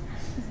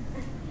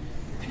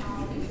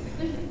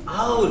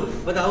 owl.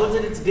 But the owl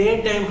said, it's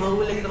daytime. How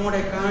will I come out?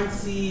 I can't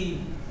see.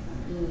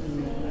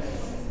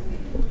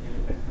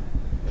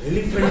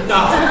 Elephant.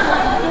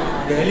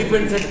 The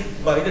elephant said,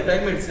 by the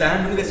time I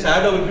stand, the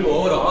shadow will be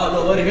all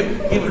over him.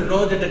 He will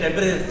know that the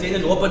temperature has changed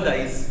and open the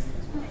eyes.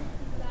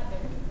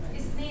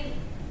 Snail.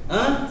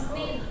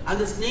 Snail. And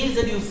the snails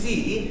that you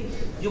see,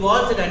 you've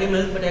all said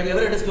animals, but have you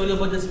ever heard a story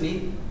about the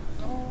snail?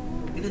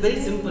 It is very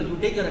simple. You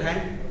take your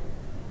hand.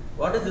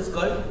 What is this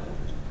called?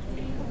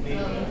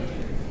 Nail.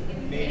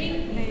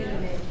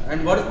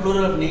 And what is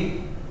plural of nail?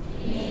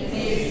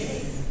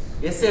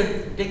 Yes, sir.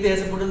 Take the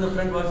S and put in the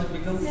front. What does it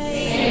become?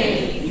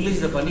 English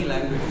is a funny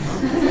language.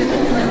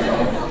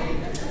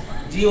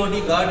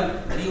 G-O-D,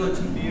 God,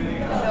 D-O-G.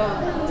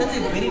 Such a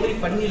very, very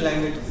funny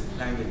language.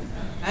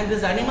 And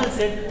this animal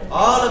said,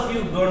 all of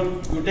you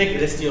take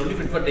rest. You're only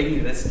fit for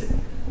taking rest.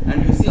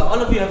 And you see, all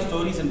of you have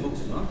stories and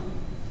books, no?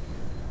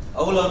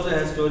 Owl also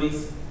has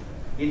stories.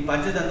 In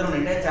Panchatantra, an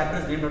entire chapter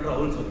is named after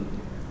owls only.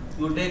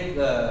 You take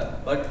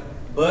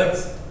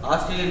birds,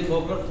 Australian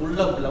folklore full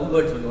of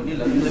lovebirds, only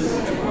lovebirds.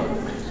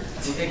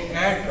 You take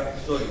cat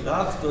story,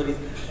 dog stories.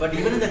 But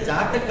even in the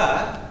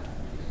Jataka,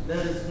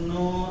 there is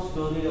no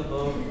story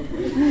about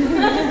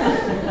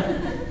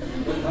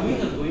coming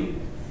or going.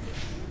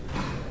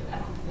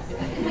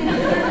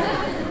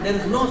 There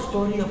is no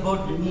story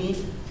about me.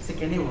 Say,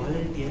 can I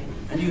volunteer?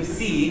 And you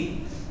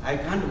see, I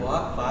can't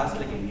walk fast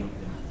like any of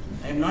them.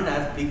 I am not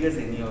as big as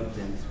any of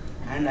them.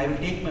 And I will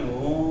take my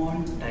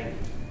own time.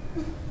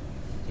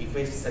 If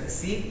I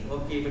succeed,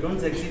 okay. If I don't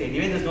succeed,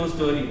 anyway, there's no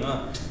story.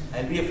 No,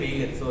 I'll be a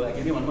failure. So I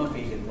can be one more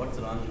failure. What's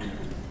wrong?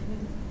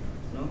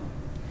 No.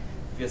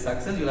 If you're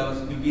success,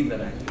 you'll be in the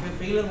rank. If you're a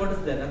failure, what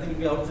is there? Nothing will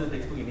be outside the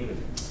textbook anyway.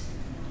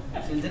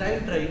 So then I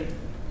will try it.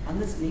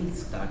 And the snail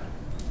started.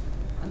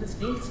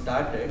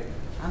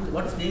 And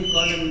what is snail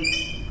called in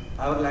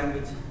our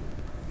language?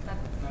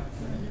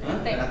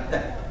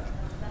 Natta.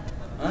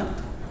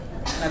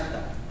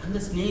 Natta. And the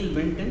snail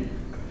went in.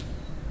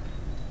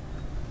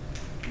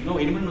 You know,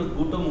 anybody knows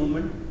Bhutto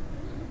movement?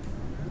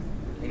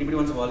 Anybody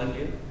wants to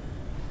volunteer?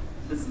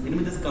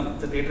 Anybody just come.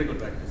 It's a theatrical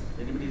practice.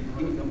 Anybody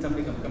come?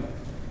 Somebody come.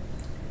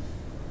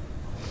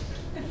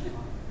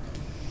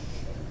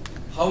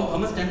 How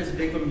much time does it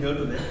take from here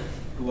to there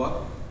to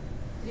walk?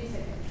 3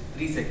 seconds.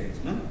 3 seconds,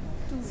 no?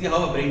 See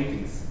how a brain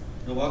thinks.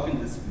 Now walk in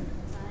this speed.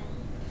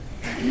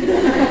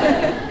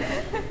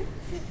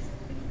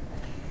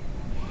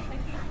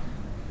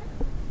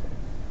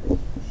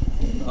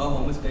 How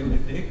much time will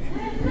it take?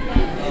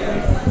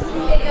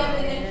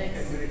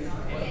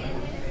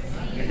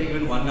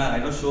 1 hour. I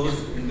know shows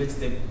in which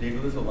they do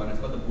this for 1 hour.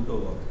 It's called the Buto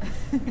walk.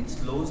 It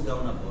slows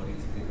down our body.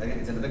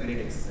 It's another great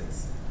exercise.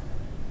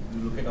 You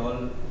look at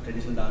all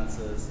traditional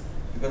dancers,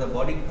 because the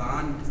body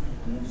can't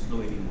move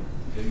slow anymore.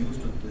 They're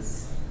used to this.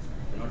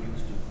 They're not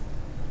used to.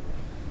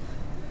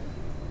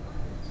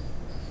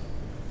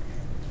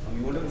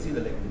 You won't ever see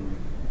the leg moving.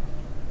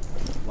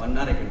 1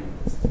 hour I can do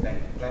this. Thank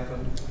you. Clap for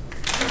me.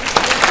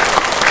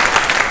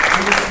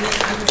 And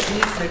the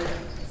snake said,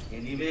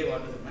 anyway,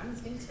 what is it? Man, the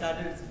snake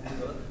started its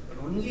move, but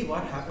only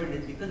what happened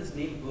is because the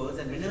snail goes,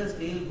 and whenever the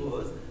snail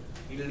goes,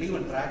 it will leave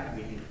a track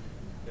behind.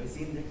 Have you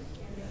seen that?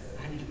 Yes.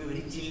 And it will be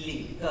very chilling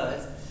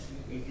because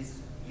it is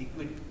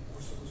liquid.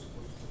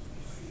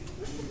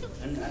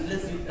 And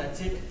unless you touch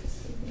it, it's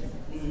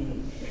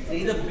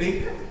neither big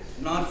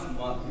nor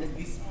small. It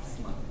is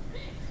small.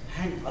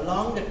 And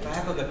along the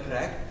track of the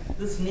track,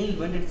 the snail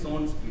went its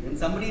own speed. And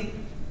somebody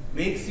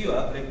wakes you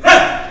up like,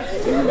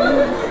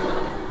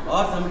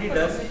 or somebody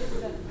does it,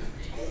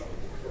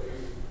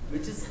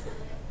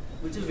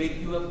 which will wake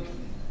you up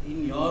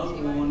in your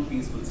own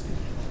peaceful state.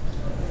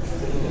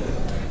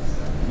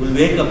 You will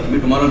wake up.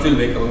 Maybe tomorrow also you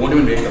will wake up. You won't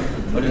even wake up.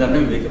 But you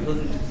sometimes wake up. So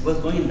it was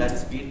going in that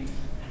speed,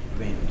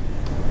 and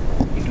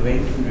it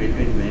went, and it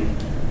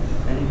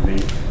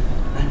went,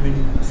 and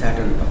when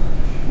Saturn come.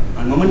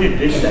 And the moment it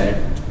did that,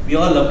 we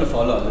all love to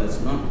follow others,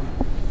 no?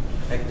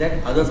 Like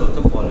that, others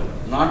also follow.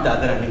 Not the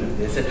other animals.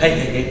 They said,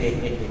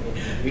 hey,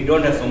 we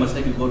don't have so much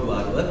time, we go to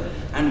our work.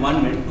 And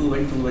 1 went, 2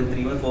 went,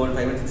 3 went, 4 went,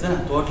 5 went, 6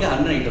 went, totally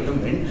 108 of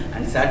them went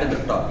and sat at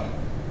the top.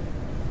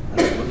 And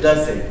the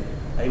Buddha said,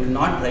 I will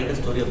not write a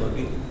story about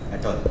you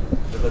at all,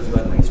 because you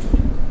are my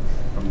story.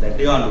 From that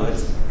day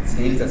onwards,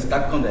 snails are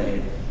stuck on the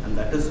head, and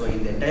that is why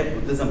in the entire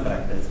Buddhism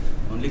practice,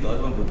 only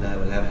Gautama Buddha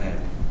will have hair.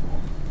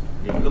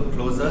 If you look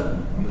closer,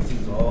 you will see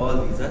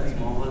all these are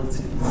small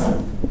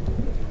snails.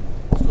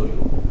 Story.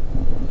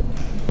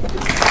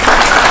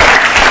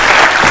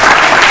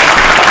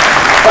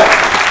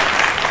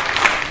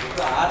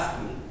 To ask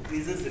me,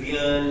 is this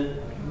real?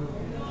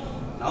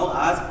 Now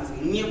ask, is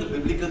any of the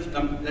biblical,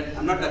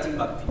 I'm not touching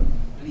Bhakti.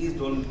 Please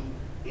don't,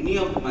 any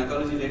of the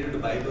mythology related to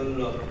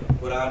Bible or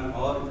Quran,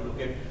 or if you look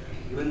at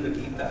even the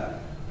Gita,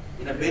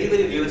 in a very,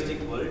 very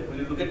realistic world, will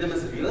you look at them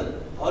as real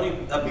or a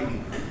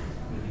belief?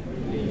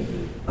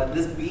 But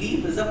this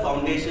belief is a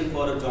foundation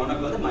for a genre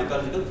called the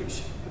mythological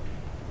fiction.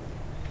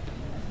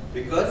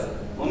 Because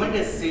the moment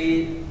I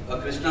say a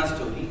Krishna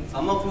story,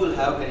 some of you will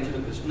have connection to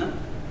Krishna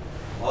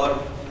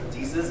or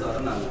Jesus or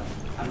an Allah.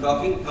 I'm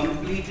talking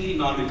completely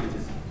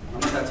non-religious. I'm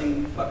not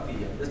touching Bhakti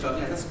here. I'm just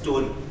talking as a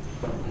story.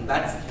 And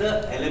that's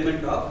the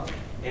element of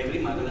every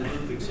mythological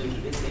fiction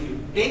today. Saying you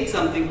take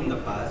something from the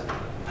past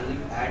and you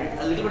add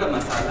a little bit of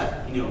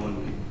masala in your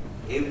own way.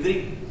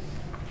 Every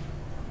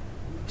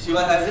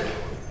Shiva has it.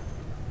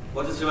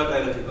 What's the Shiva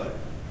trilogy called?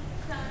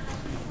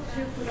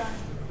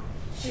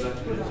 Shiva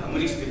trilogy.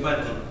 Amrish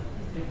Tripathi.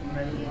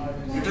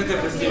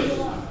 Literature festival.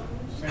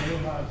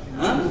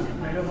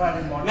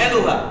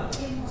 Meluha.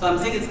 So I'm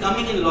saying it's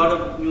coming in a lot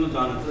of new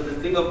genres. So the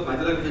thing of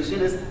mythological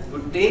fiction is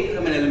you take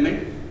from an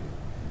element,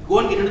 go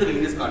and get into the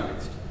religious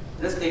context.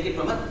 Just take it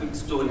from a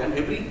fixed story. And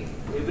every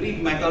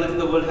mythology in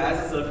the world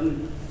has a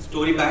certain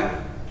story bank.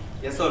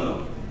 Yes or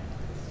no?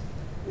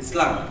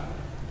 Islam.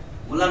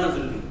 Mullah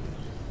Nasruddin.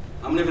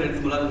 How many friends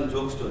Mullah Nasruddin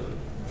joke story?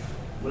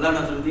 Mullah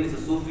Nasruddin is a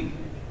Sufi.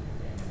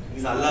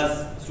 He's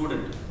Allah's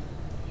student.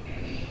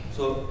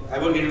 So I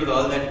won't get into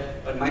all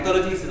that. But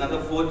mythology is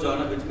another fourth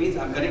genre, which means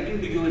I'm connecting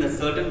to you in a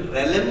certain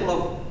realm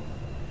of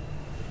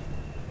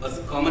a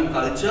common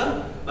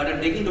culture, but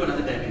I'm taking to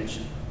another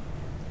dimension.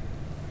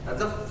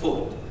 That's a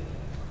fourth.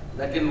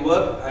 That can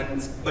work,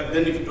 but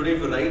then if today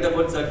if you write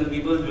about certain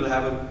people, you'll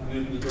have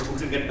your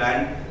books will get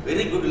banned.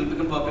 Very good, will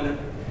become popular.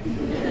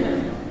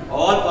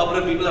 All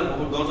popular people are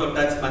those who have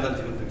touched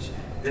mythological fiction.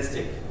 Just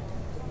check.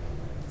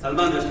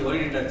 Salman Rushdie, what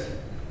did he touch?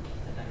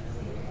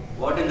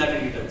 What in that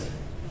did he touch?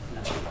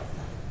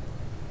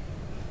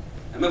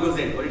 Imam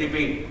Hussain, what did he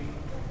paint?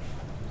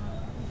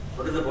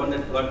 What is the one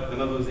that got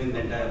Imam Hussain the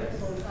entire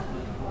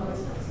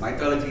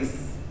mythology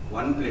is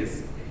one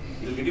place.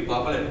 It will get you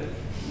popular.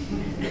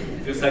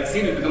 If you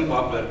succeed, you become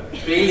popular.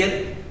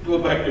 Failure, go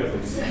back to your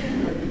roots.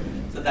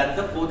 So that's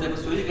the fourth type of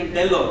story you can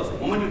tell also. The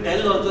moment you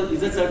tell also,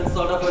 is a certain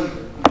sort of a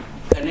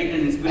connect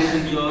and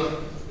inspiration to your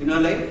inner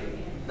life.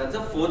 That's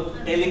a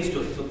fourth telling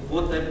story. So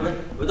fourth type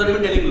of, without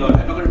even telling Lord.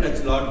 I'm not going to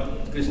touch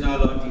Lord Krishna,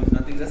 Lord Jesus,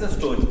 nothing. That's a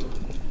story.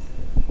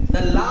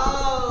 The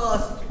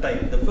last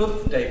type, the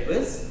fifth type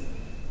is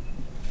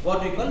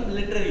what we call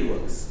literary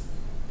works,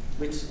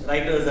 which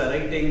writers are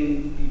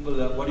writing,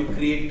 people are, what you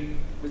create,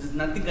 which is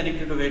nothing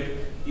connected to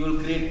it. You will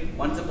create,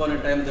 once upon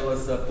a time there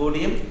was a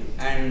podium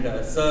and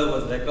Sir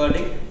was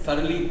recording,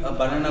 suddenly a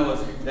banana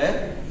was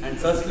there and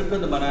Sir slipped on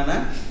the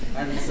banana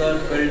and Sir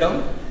fell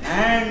down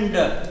and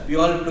we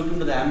all took him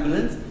to the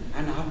ambulance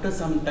and after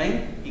some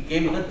time he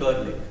came with a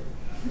third leg.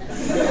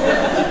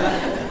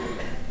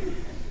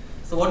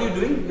 So what are you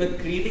doing? You are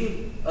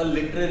creating a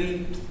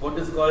literary, what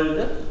is called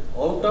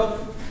out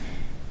of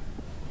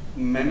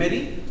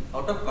memory,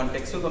 out of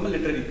context, so from a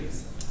literary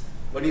piece.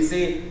 But you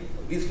say,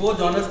 these 4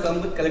 genres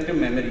come with collective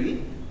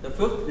memory. The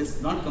 5th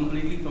is not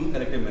completely from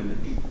collective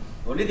memory.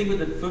 The only thing with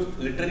the 5th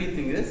literary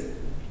thing is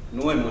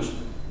no emotion.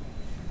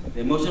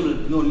 The emotion will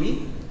be only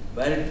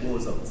where it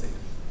goes outside.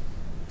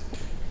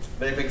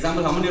 But for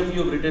example, how many of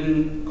you have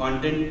written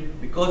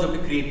content because you have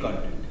to create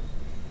content?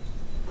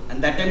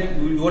 And that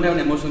time you won't have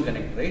an emotional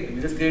connect, right?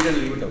 You just create and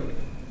leave it out.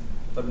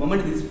 But the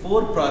moment these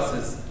 4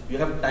 process, you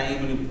have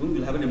time and you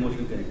will have an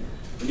emotional connect.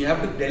 When you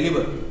have to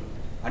deliver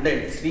under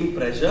extreme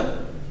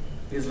pressure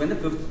is when the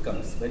 5th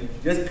comes. When you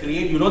just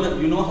create, you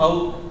know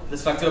how the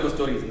structure of a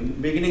story is.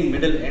 Beginning,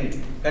 middle,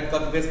 end. Cut,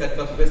 copy, paste, cut,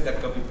 copy, paste,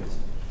 cut, copy, paste.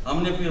 How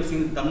many of you have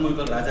seen the Tamil movie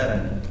called Raja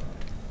Rani?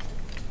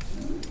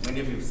 Many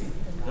of you have seen.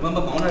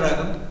 Remember Mauna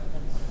Ragam?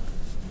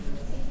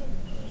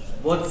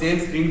 Both same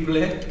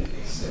screenplay.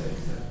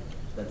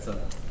 That's all.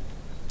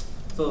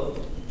 So,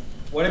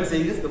 what I'm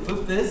saying is the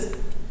 5th is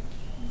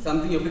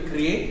something you have to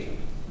create.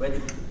 But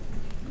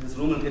this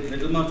room will get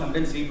little more,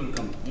 sometimes sleep will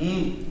come.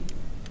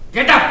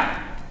 Get up!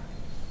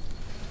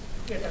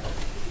 Get up.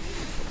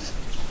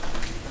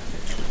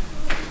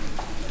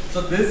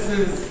 So this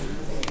is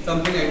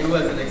something I do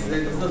as an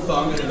exercise. This is a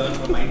song I learned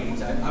from my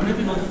teacher. How many of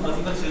you know this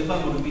person called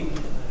Shilpa Murumi?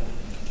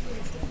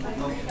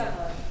 No. Okay.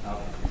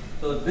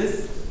 So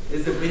this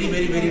is a very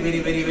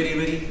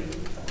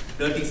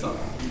dirty song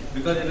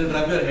because it will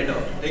rub your head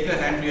off. Take your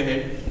hand to your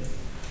head.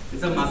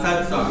 It's a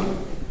massage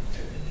song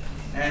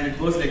and it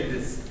goes like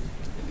this.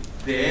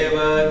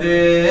 Deva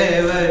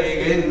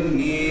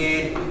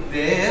Devariganni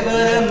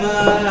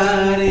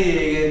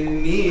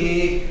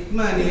Devaramariganni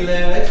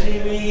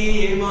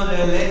Manilakshmi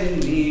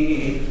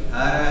Modalenni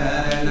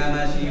Hara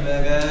Nama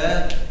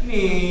Shivaga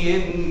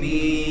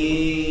Niyenni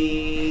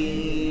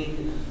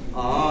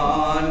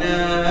on a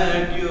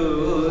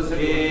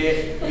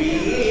Tuesday we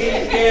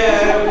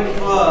came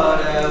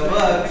for a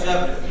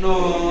workshop, no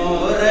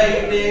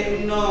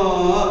writing, no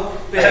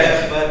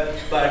paper,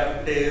 but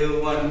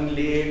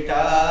only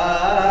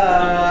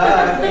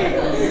talking.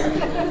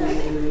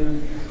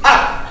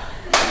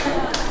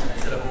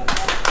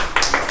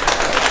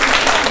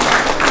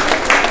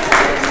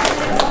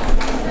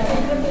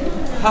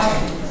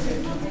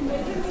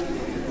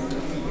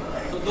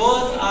 So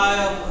those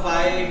are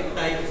 5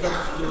 types of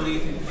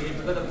stories in create.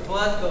 Because the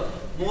first,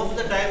 most of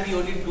the time we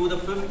only do the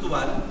 5th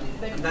one,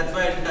 and that's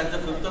why I didn't touch the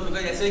 5th one,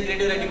 because yesterday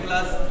creative writing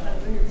class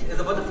is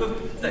about the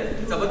 5th type.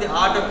 It's about the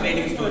art of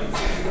creating stories.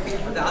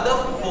 But the other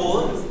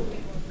 4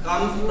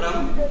 comes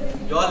from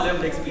your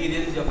lived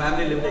experience, your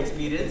family lived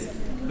experience,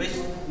 which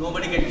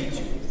nobody can teach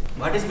you.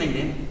 What is my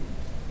name?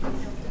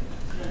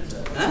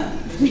 Huh?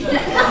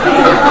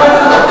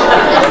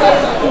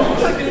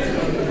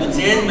 You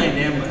changed my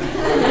name.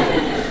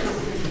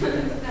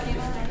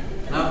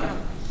 Now,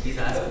 please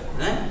ask.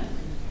 Huh?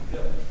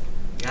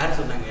 Yaar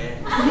sunange?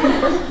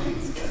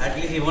 At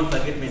least he won't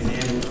forget my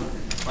name.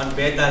 On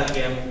Betal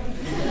came.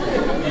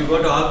 You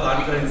go to all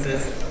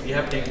conferences, we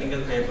have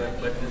technical paper,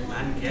 but this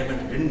man came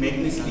and didn't make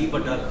me sleep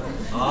at all.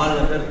 All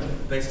other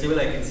festival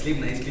I can sleep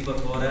nicely for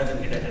 4 hours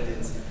and get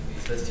attendance.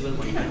 This festival,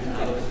 one man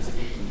hours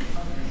sleep.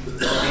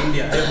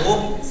 India. I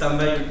hope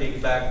somewhere you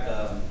take back.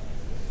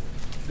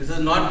 This is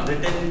not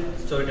written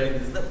storytelling.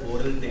 This is the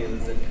oral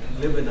tales that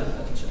live in our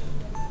culture.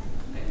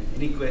 And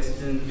any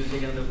question, we'll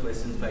take another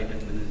question,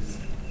 5-10 minutes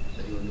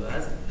that you want to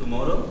ask.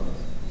 Tomorrow,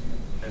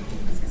 I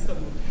hope to see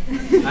someone.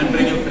 And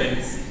bring your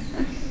friends.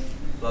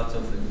 Lots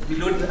of friends.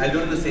 I'll do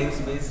it in the same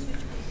space,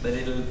 but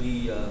it will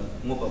be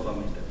more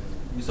performative.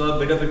 We saw a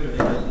bit of it today,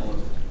 but more.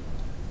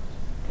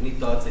 Any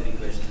thoughts, any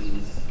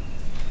questions?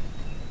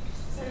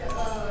 Sir,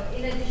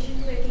 in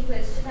addition to any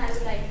question, I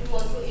would like to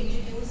also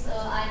introduce,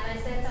 I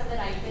myself am a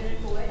writer and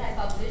poet. I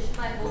published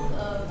my book,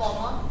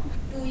 Comma,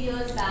 2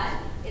 years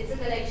back. It's a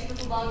collection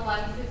of about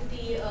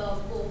 150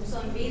 poems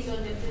based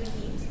on different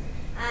themes.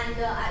 And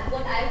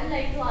what I would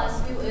like to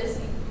ask you is,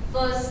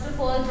 first of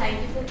all,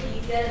 thank you for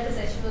being there. The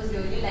session was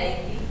really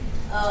lively.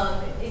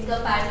 In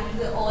comparison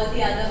to all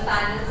the other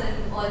panels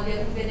and all we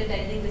have been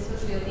attending, this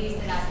was really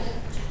interactive.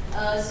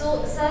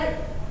 So, sir,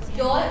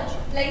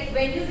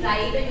 when you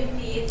write and you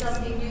create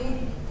something, do you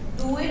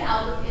do it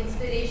out of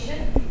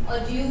inspiration, or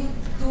do you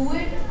do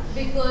it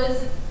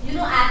because,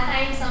 at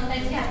times,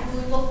 sometimes you have to do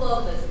it for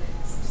purpose?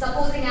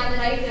 Supposing I'm a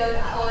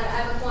writer or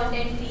I'm a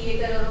content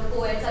creator or a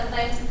poet,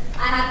 sometimes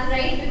I have to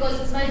write because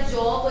it's my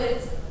job or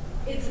it's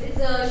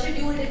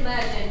scheduled in my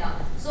agenda.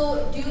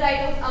 So do you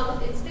write out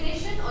of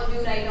inspiration or do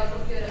you write out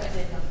of your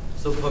agenda?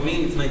 So for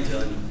me, it's my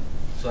journey.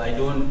 So I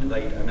don't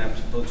write. I've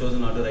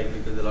chosen not to write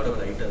because a lot of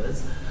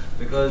writers.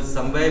 Because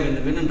somewhere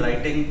when in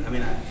writing,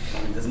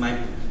 this is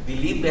we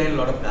leave behind a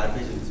lot of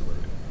garbage in this world.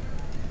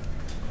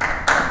 So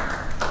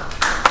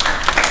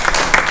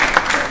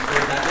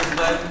that is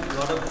why a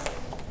lot of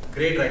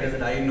great writers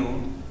that I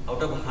know,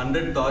 out of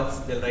 100 thoughts,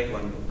 they'll write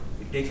 1 book.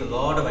 It takes a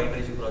lot of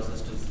iteration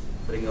process to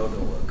bring out a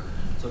work.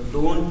 So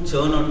don't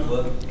churn out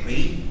work,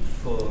 wait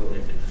for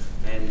it.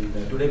 And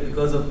today,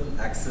 because of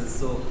access,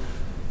 so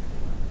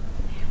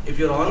if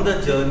you're on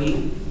the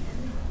journey,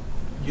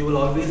 you will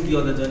always be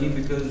on the journey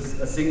because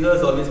a singer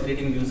is always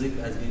creating music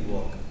as we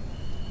walk.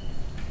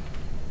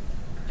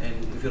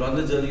 And if If you're on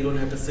the journey, you don't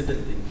have to sit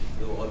and think.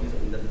 You're always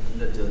in the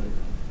journey.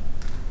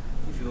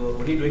 If you're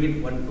only doing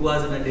it 2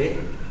 hours in a day,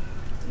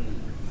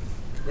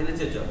 then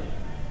it's your job.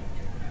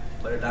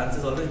 But a dancer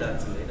is always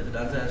dancing, right? The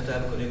dancer has to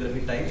have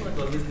choreography time, but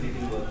always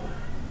creating work.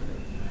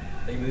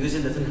 Like a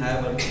musician doesn't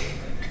have a.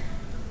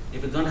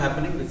 If it's not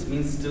happening, which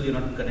means still you're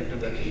not connected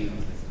to that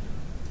feeling.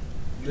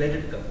 Let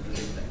it come. It'll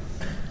take time.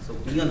 So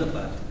be on the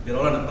path. We're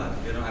all on a path.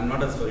 I'm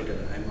not a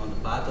storyteller. I'm on the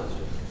path of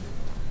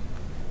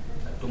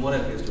storytelling. Tomorrow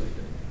I'll be a storyteller.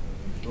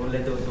 Don't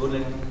let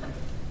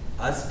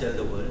us tell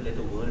the world. Let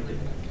the world tell you.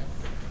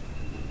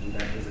 And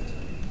that is a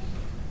journey.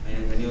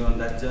 And when you're on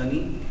that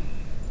journey,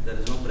 there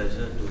is no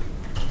pressure to.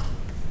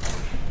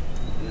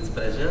 When it's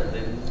pressure,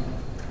 then.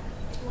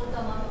 What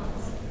about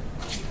honesty?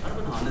 Not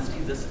about honesty.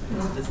 Just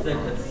that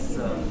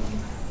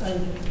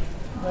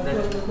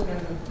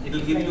it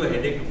will give you a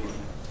headache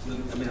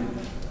tomorrow.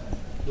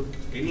 Look,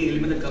 any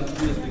ailment that comes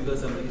to you is because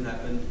something has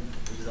happened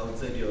which is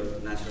outside your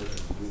natural.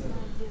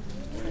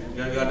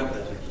 You are under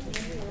pressure.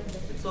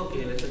 It's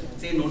okay. Let's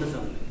say no to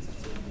something.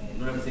 You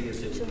don't have to say yes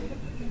to everything.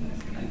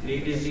 And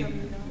creativity.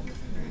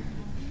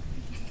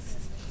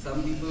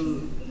 Some people,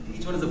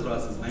 each one is a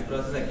process. My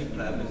process, I keep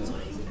traveling.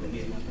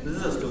 Okay. This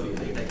is a story,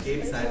 right? I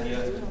came, sat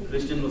here.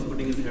 Christian was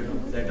putting his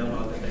head down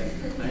all the time.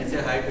 And I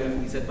said hi to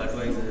him. He said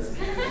Budweiser's.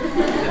 He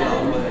said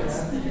loud words.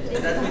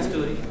 And that's my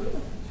story.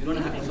 You don't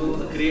have to, so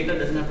the creator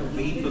doesn't have to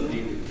wait for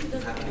creativity.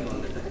 It's happening all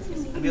the time.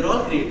 And we're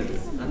all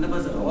creators. None of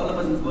us, all of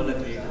us in this world are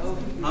creators.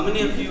 How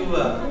many of you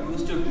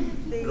used to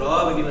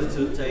draw when you were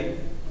a child?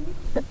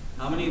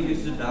 How many of you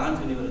used to dance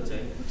when you were a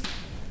child?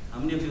 How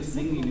many of you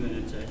sing when you were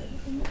a child?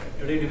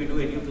 Today, do we do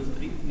any of those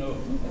three? No.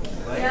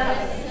 Why?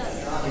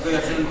 Yes. Because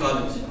you're still in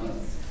college.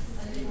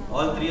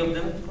 All three of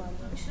them?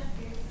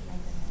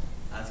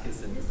 Ask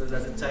yourself. Because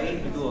as a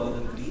child, we do all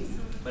the three.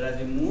 But as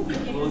we move, we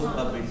close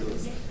our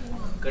windows.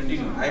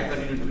 Continue. I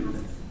continue doing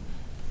that.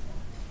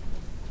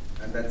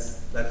 And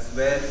that's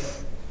where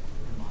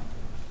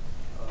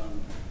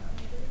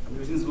I'm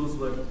using these rules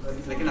word.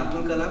 It's like in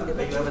Abdul Kalam,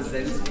 where you have a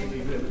Zen state, where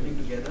you do everything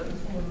together,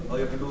 or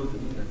you have to do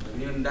that. When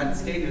you're in that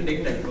state, it'll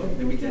take time.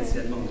 Maybe just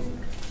there's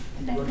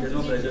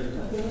no pressure to do.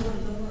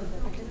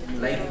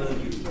 Life will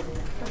give you.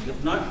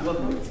 If not, work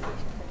with it.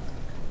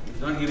 If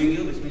it's not giving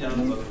you, which means you're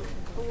not work.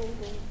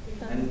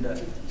 And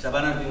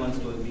Shabana once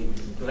told me,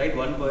 to write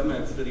one poem, I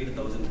have to read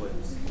 1,000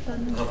 poems.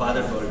 Her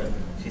father told her.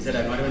 She said,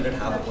 I've not even read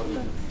half a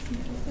poem.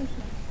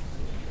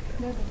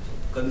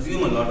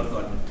 Consume a lot of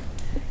content.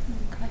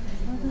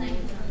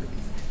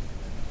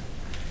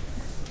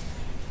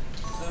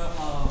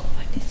 So,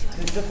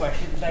 this is a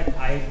question that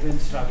I've been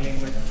struggling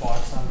with for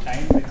some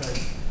time because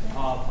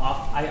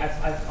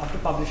after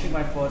publishing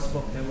my first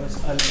book, there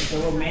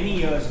were many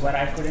years where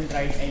I couldn't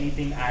write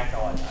anything at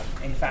all.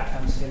 In fact,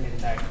 I'm still in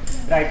that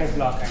writer's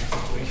block kind of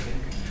situation.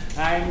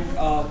 And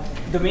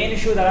the main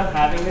issue that I'm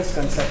having is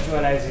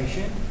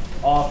conceptualization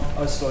of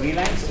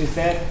storylines.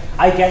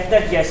 I get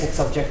that yes, it's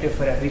subjective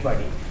for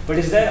everybody, but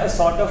is there a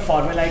sort of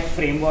formulaic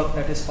framework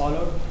that is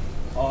followed,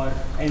 or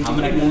anything? How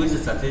many like movies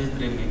did Satyajit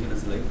Ray make in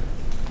his life?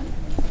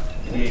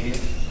 Any idea?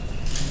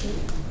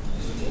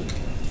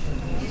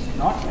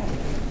 Not many.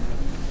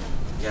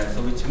 Yeah,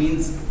 so which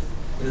means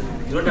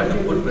you don't have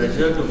to put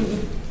pressure to.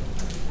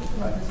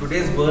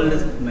 Today's world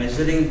is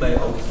measuring by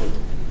output,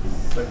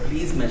 but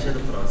please measure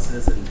the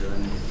process and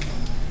journey.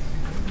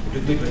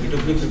 It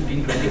took me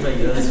 15, 25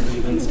 years to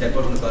even step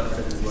out from the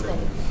corporate. This is what I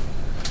do.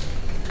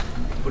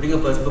 Putting a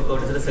first book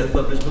out, is it a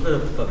self-published book or a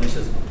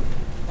publisher's book?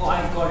 Oh,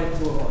 I've got it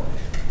through a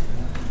publisher.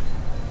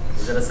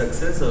 Is that a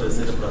success or is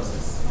it a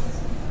process?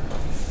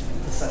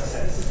 It's a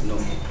success. No.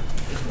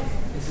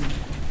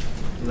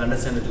 You'll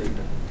understand it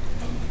later.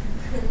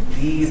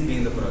 Please be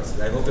in the process.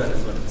 I hope you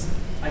understand what I'm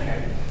saying. I get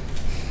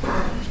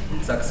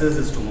it. Success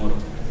is tomorrow.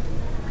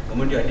 The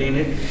moment you attain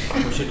it,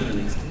 push it to the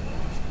next.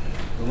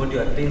 The moment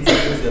you attain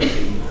success, you are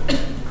failure.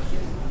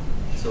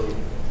 So,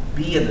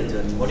 be in the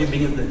journey. What you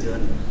bring is the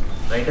journey.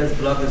 Writer's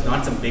block is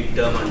not some big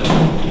term under.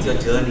 It's your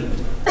journey.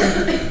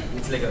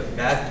 It's like a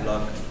gas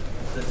block.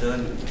 It's a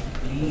journey.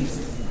 Please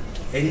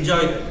enjoy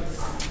it.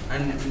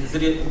 And is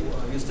it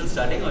are you still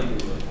studying or you?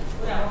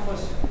 Yeah, I'm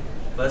first year.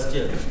 First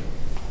year.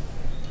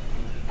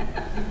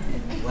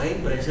 Why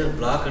pressure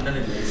block until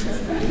it makes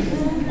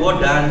sense? Go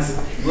dance.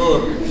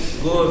 Go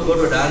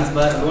to a dance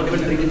bar. Don't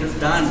even drink it. Just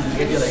dance. You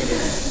get your idea.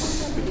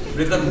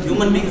 Because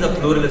human beings are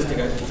pluralistic.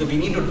 So we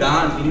need to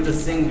dance. We need to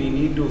sing. We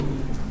need to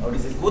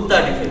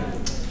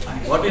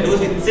what we do is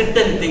we sit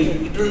and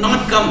think. It will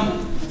not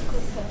come.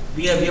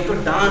 We have to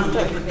dance. We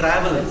have to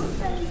travel.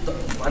 So,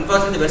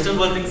 unfortunately, the Western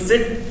world thinks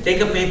sit,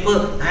 take a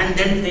paper, and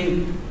then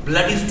think.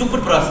 Bloody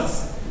stupid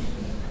process.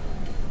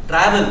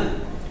 Travel.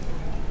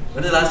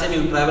 When is the last time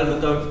you traveled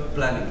without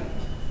planning?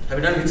 Have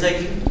you done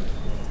hitchhiking?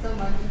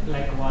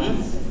 Like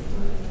once.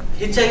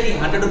 Hitchhiking.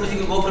 100 rupees you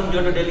can go from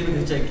here to Delhi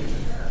with hitchhiking.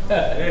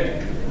 Really?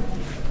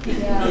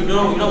 Yeah. You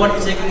know what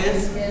hitchhiking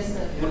is? Yes,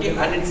 sir. And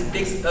it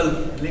takes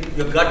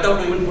your gut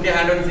out to even put your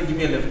hand out and say, give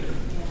me a lift.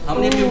 How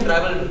many of you have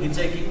traveled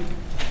hitchhiking?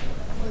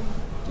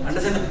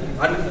 Understand?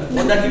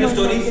 Won't that give you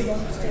stories?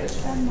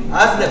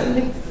 Ask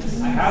them.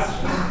 I have.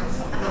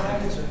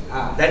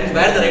 That is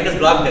where the writer's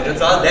block there.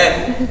 It's all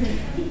there.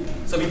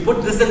 So we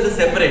put this and this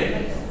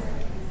separate.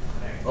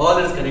 All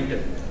is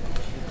connected.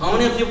 How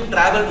many of you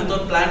travel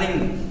without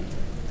planning?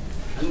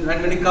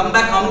 And when you come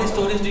back, how many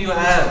stories do you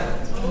have?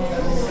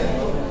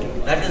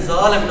 That is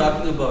all I'm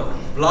talking about.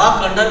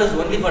 Block control is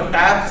only for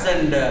taps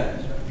and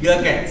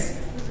beer cans,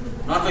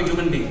 not for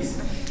human beings.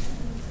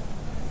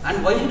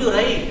 And why should you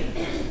write?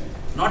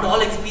 Not all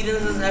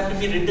experiences have to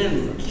be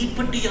written. Keep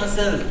it to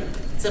yourself.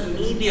 It's a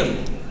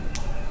medium.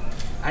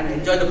 And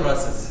enjoy the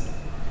process.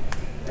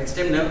 Next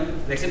time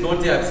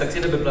don't say I've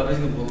succeeded by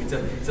publishing a book.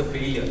 It's a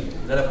failure.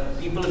 There are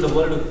people in the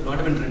world who have not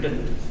even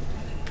written.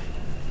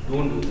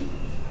 Don't do it.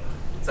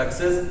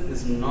 Success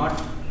is not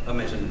a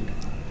measurement.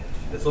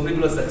 There's so many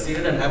people who have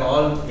succeeded and have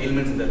all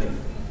ailments in their life.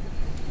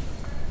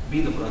 Be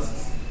in the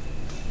process.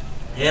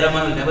 A.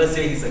 Raman will never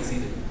say he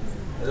succeeded.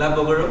 Ella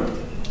Bogaru.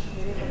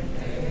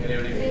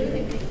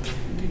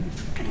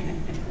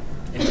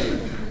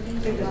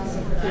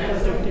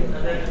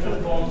 There are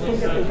different forms of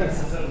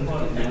self-criticism for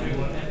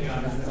everyone, and you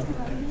understand.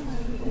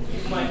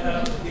 You might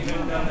have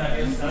even done that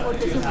yourself.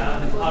 If you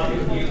have, how do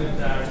you deal with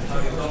that? How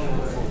do you come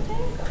over it?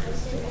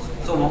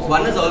 So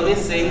one is always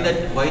saying that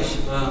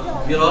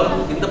we are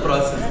all in the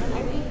process.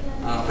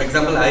 For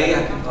example,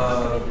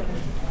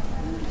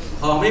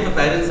 how many of your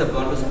parents have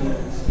gone to school?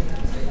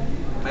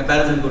 My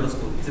parents didn't go to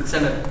school. 6th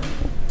standard,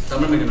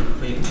 Tamil medium,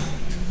 failed.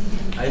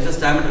 I used to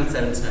stammer till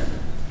 7th standard.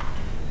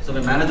 So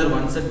my manager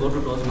once said, go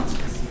to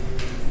Toastmasters.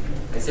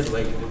 I said, why?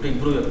 You have to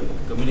improve your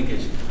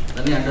communication.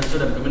 Then he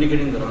understood I'm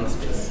communicating in the wrong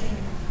space.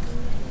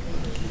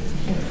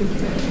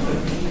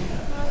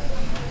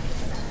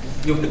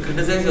 You have to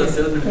criticize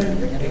yourself.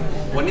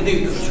 Only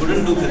thing you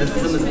shouldn't do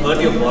criticism is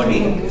hurt your body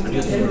and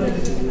your soul.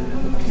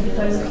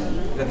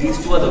 Because these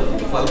two are the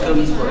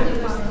fulcrums for it.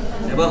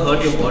 Never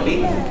hurt your body.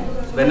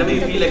 So whenever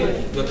you feel like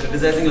you're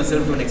criticizing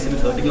yourself to an extent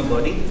it's hurting your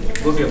body,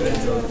 go to your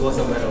friends house, go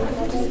somewhere out.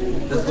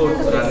 Just go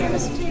running,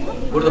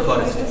 go to the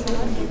forest.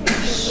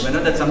 So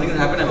whenever that something has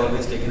happened, I've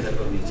always taken help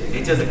of nature.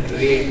 Nature is a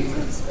great,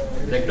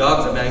 like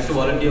dogs. I used to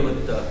volunteer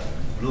with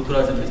Blue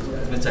Cross in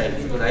my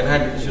childhood because I've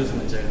had issues in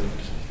my childhood.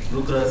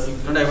 Blue Cross,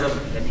 not I would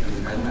have let you.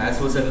 I'm as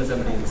suicidal as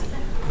somebody else.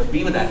 But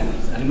be with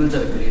animals. Animals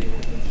are great.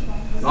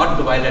 Not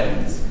the wild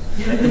animals.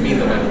 Let them be in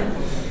the wild.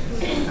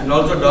 And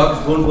also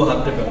dogs, don't go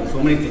hug the dog.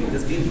 So many things.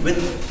 Just be with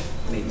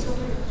nature.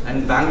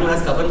 And Bangalore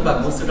has Kaban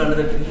Park. Go sit under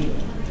the tree.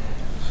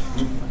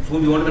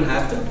 Soon you won't even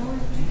have them.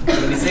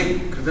 When you say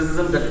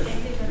criticism that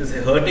is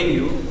hurting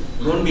you,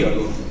 don't be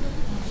alone.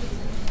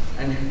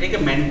 And take a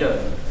mentor.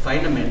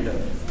 Find a mentor.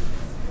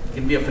 It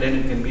can be a friend,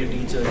 it can be a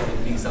teacher, it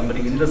can be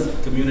somebody in this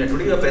community.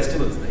 Today are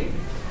festivals, right?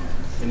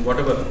 In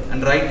whatever.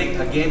 And writing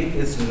again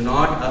is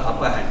not an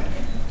upper hand.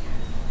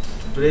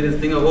 Today this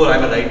thing of, oh,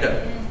 I'm a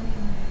writer.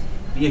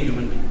 Be a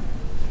human being.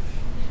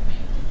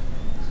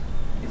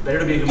 It's better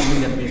to be a human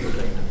being than be a good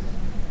writer.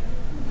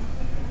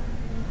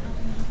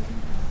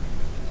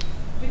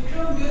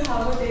 Vikram, do you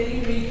have a daily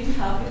reading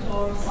habit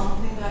or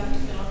something that you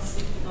cannot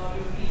stick without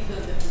you read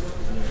and then go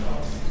to the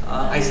shops?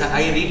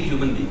 I read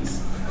human beings.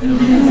 I don't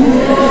know.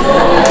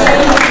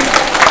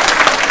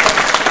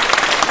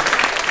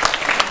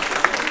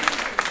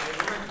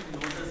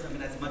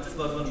 As much as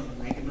possible,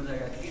 90 minutes, I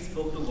at least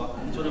spoke to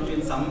each one of you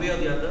in some way or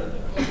the other,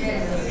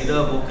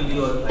 either vocally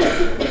or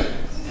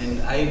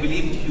and I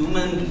believe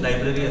human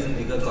library has a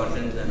bigger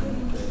content than a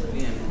book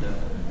library. And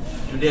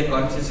today,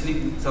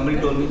 consciously, somebody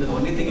told me the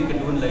only thing you can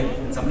do in life,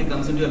 when somebody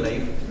comes into your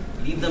life,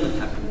 leave them with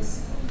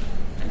happiness.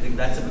 I think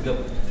that's a bigger.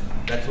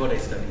 That's what I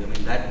study. I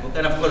mean, that book,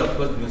 and of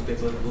course,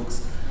 newspapers,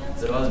 books.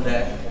 They're all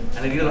there,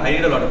 and I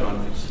read a lot of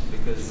non-fiction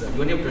because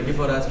you only have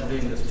 24 hours today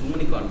and there's too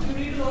many content. You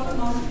read a lot of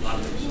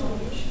non-fiction.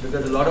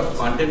 Because a lot of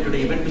content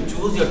today, even to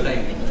choose your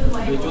time,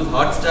 you choose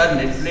Hotstar,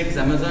 Netflix,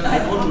 Amazon, I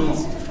don't know.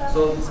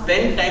 So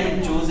spend time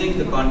in choosing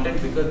the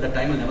content because the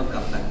time will never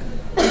come back.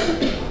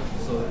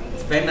 So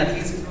spend at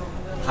least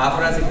half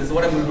an hour saying, this is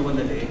what I'm going to do in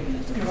the day.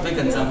 It's my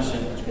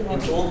consumption.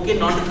 It's okay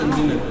not to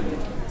consume everything.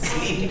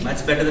 Sleep,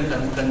 much better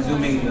than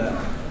consuming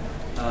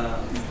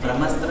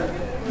Brahmastra.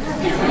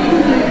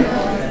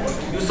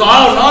 You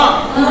saw, no?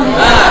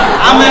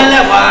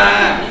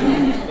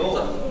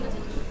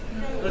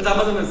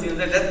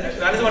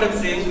 That is what I'm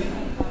saying.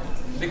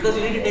 Because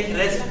you need to take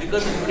rest.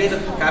 Because today the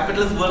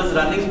capitalist world is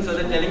running, so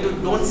they're telling you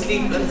don't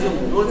sleep,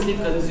 consume. Don't sleep,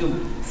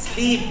 consume.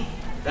 Sleep.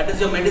 That is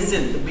your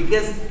medicine. The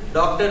biggest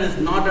doctor is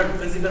not a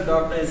physical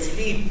doctor, is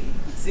sleep.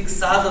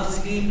 6 hours of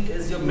sleep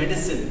is your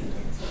medicine.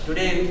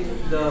 Today,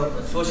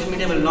 the social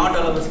media will not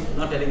allow us,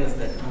 not telling us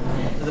that.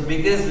 So the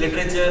biggest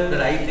literature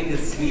that I think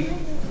is sleep.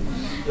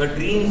 Your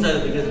dreams are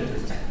the biggest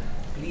literature.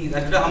 Please,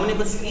 actually, how many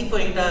people sleep for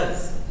 8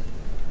 hours?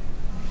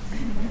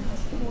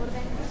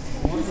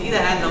 See the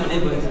hand, how many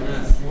people?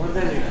 More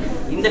than 8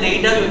 hours. In the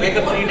 8 hours, you wake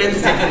up 3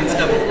 times, check your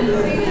Insta.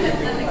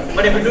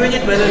 But if you're doing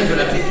it well, you'll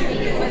actually.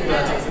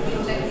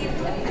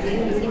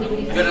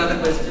 You got another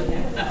question?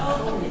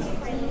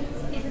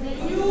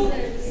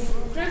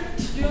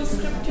 Do you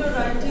script your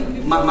writing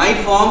before? My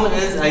form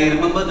is, I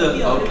remember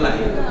the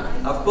outline.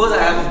 Of course, I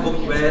have a book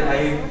where I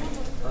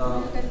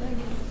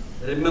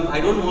remember, I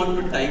don't want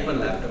to type on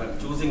laptop. I'm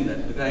choosing losing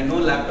that, because I know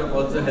laptop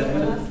also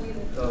helps me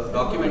to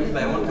document,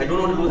 but I don't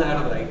want to lose the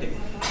habit of writing.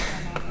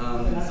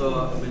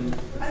 So I mean,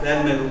 it's there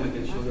in my room, I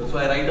can show you. So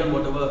I write down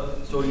whatever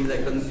stories I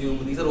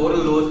consume. These are oral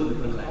laws from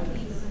different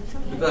languages.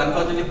 Because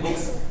unfortunately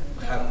books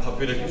have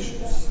copyright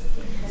issues.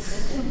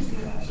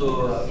 So,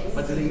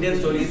 but the Indian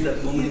stories, there are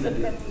so many that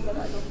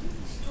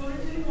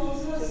Storytelling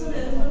also has an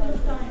element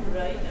of time,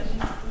 right? I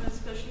mean,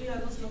 especially I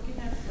was looking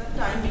at the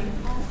timing.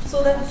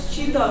 So that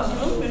cheetah,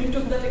 when you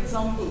took that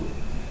example,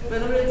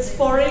 whether it's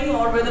pouring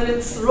or whether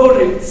it's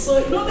roaring.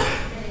 So, that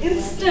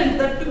instant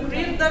that to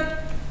create that,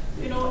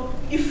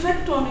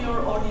 effect on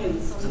your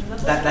audience. I mean,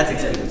 that's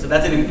experience. So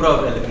that's an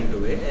improv element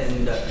to it.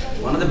 And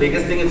one of the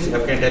biggest things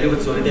I can tell you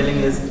with storytelling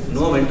is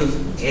know when to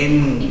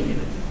end.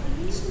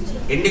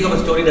 Ending of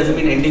a story doesn't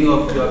mean ending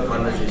of your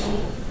conversation.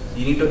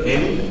 You need to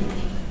end.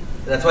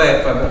 That's why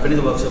I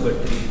finished the workshop at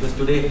 3, because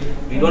today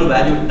we don't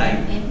value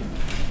time.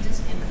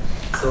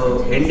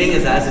 So ending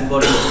is as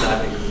important as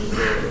starting.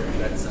 So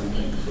that's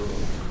something. So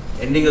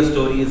ending a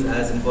story is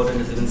as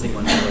important as even saying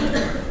one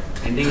word.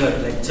 Ending a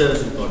lecture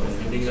is important.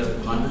 Ending a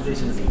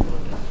conversation is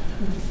important.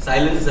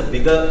 Silence is a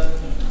bigger,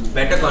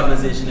 better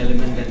conversation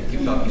element than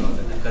keep talking all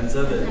the time.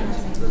 Conserve the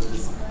energy. Because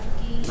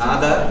this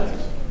nada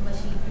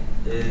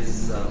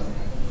is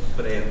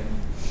prayer.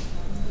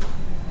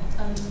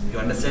 You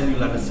understand,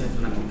 you'll understand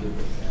when I'm okay with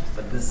it.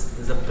 But this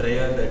is a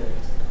prayer that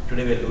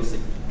today we're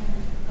losing.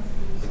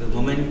 Because the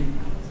moment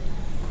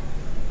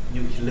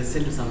you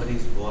listen to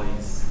somebody's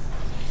voice,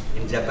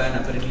 in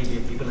Japan apparently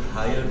people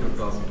hired to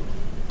talk to.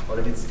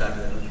 Already started,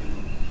 I don't know if you know.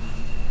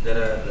 There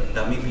are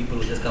dummy people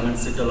who just come and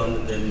sit along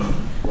with them.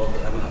 Walk.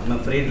 I'm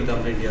afraid to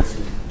come to India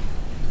soon.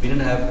 We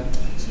didn't have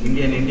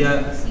India. In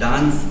India,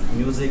 dance,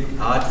 music,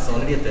 arts is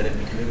already a therapy.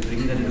 We're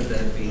bringing that into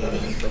therapy.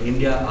 But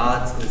India,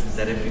 arts is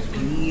therapy.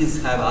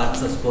 Please have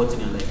arts or sports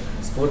in your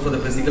life. Sport for the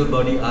physical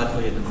body, art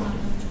for your body.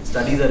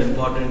 Studies are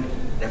important,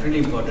 definitely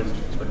important,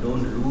 but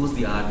don't lose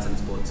the arts and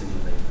sports in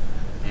your life.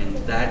 And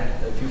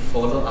that, if you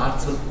follow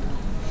arts, will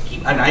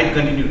keep. And I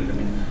continue. I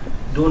mean,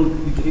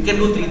 you can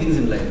do 3 things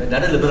in life. Right?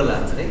 That is liberal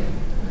arts, right?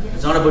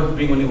 It's not about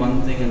doing only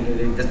one thing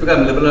and just because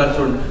I'm liberal arts,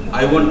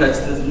 I won't touch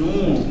this.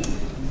 No,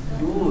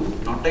 do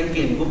not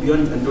again. Go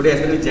beyond. And today,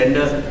 especially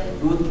gender,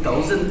 do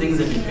 1,000 things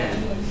that you can.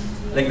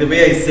 Like the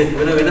way I sit.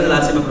 When was the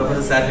last time a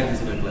professor sat like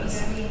this in a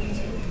class?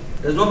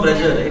 There's no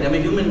pressure, right? I'm a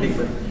human being,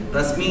 but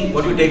trust me,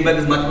 what you take back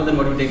is much more than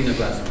what you take in a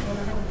classroom.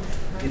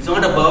 It's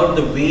not about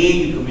the way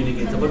you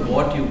communicate. It's about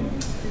what you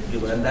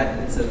give, and that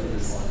itself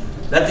is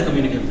that's the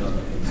communication talk.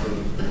 So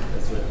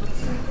that's what it is.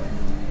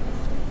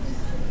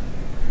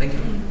 Thank you.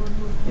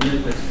 Any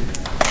other questions?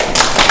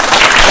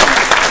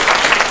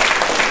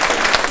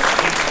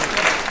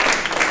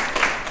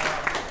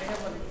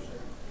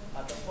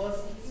 The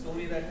first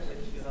story that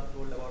you have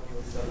told about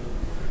yourself,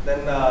 then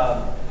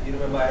you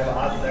remember I have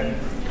asked that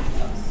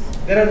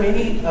there are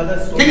many other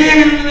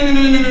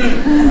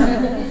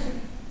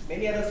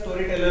many other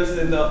storytellers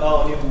in the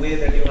way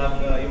that you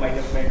have you might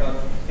have met or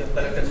you have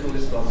collected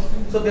stories from.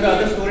 So there are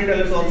other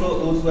storytellers also,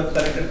 those who have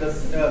collected the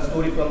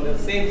story from the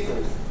same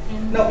source.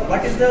 Now,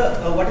 what is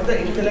the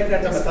intellect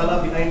and the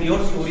masala behind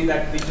your story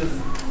that which is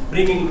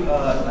bringing?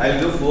 I'll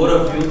give 4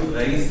 of you: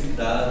 rice,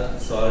 dal,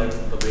 salt,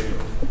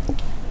 tomato.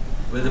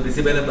 Will the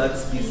bisibela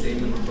buds be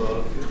same for all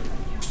of you?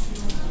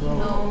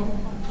 No.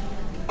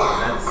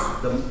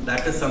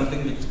 That is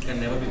something which can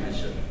never be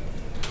measured.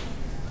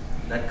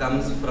 That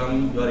comes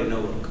from your inner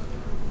work,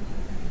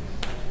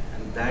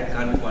 and that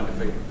can't be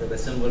quantified. The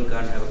Western world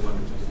can't have a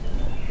quantification.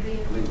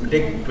 I mean, you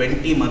take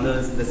 20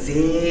 mothers, the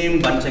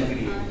same bunch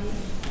ingredient,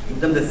 give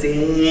them the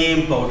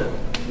same powder,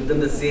 give them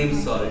the same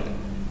salt,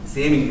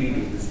 same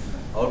ingredients.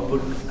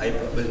 Output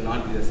will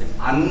not be the same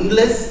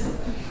unless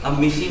a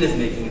machine is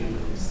making it.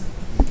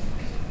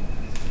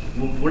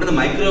 Put in the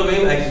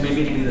microwave,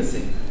 maybe it will be the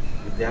same.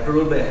 If they have to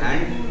do it by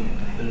hand,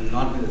 it will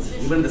not be the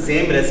same. Even the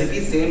same recipe,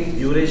 same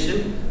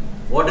duration.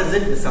 What is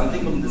it? It's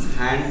something from this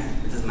hand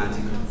which is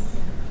magical.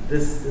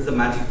 This is a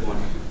magic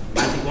wand.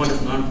 Magic wand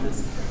is not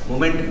this.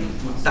 Moment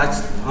you touch,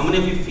 how many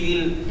of you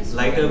feel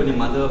lighter when your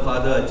mother,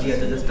 father, aji,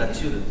 just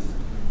touch you?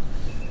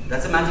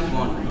 That's a magic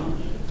wand, you know.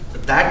 So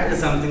that is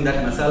something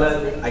that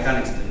masala I can't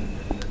explain.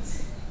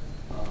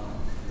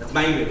 That's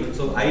my way.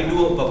 So I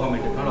do perform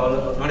it.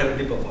 Not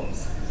everybody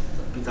performs.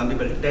 Some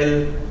people tell,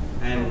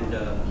 and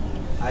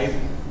I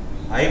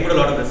put a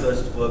lot of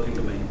research work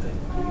into my thing.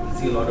 You'll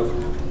see a lot of.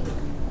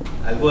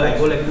 I go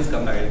like this,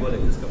 come back. I go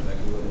like this, come back.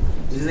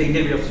 This is the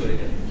Indian way of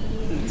storytelling.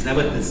 It's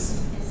never this.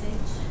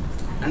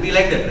 And we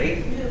like that,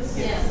 right?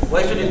 Yes.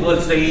 Why should you go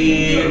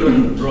straight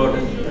on road?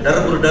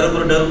 Darapur,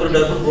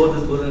 go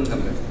this, and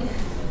come back.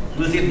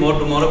 We'll see it more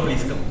tomorrow.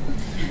 Please come.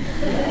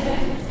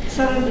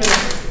 Sir,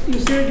 you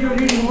said you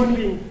read human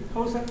being.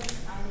 How, sir?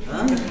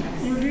 Huh?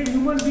 You read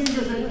human being,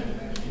 sir.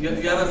 You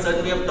have a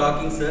certain way of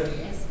talking, sir.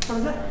 How,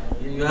 sir?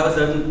 You have a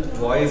certain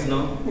voice,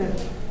 no?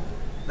 Yes.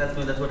 That's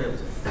what I have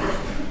said.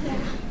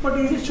 But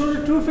is it shows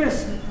a true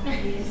face?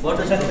 What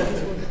is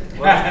true?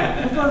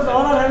 Because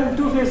all are having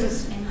 2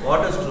 faces.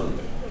 What is true?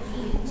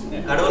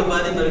 Kadavul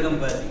Padi, Marigam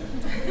Padi.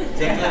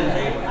 Check and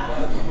right.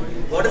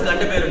 What is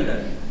Ganda Perunta?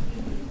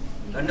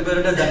 Rendu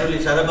peru that only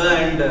Sharaba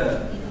and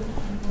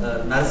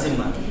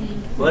Narasimha.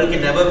 World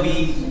can never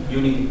be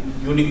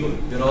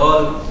unicorn. We're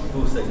all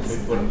two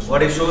sides.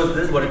 What I show is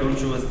this, what I don't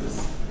show is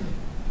this.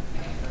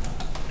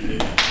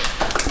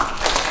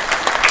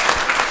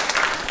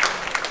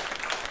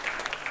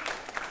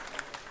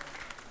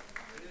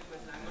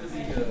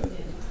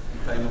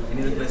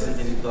 Any other questions,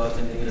 any thoughts,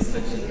 any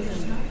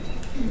reflections?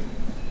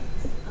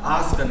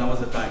 Ask and now is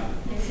the time.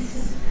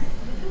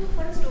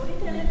 For a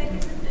storyteller, like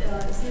is it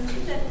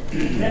essential that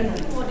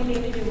you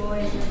modulated your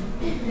voice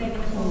and like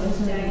a forward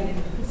style?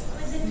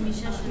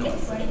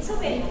 It's a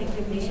very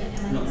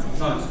recognition. No, it's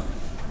not.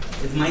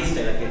 It's my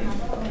style again.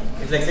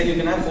 It's like saying you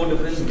can have 4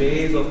 different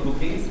ways of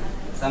cooking.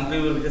 Some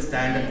people will just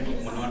stand and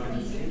cook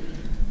monotonously.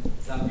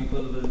 Some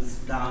people will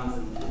dance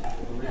and do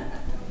it.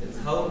 It's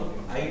how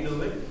I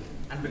do it.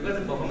 And because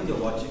the performance you're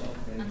watching.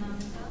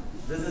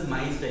 This is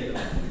my style.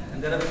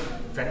 And there are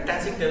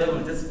fantastic tellers who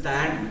will just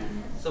stand.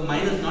 So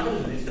mine is not a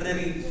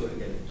literary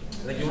storytelling.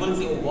 Like you will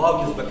say, oh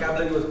wow, his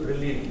vocabulary was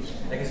brilliant.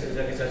 Like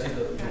Shashi.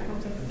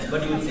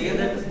 But you will say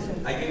that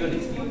I gave you an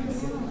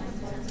experience.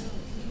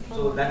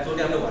 So that's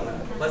only after 1 hour.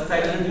 First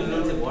 5 minutes you will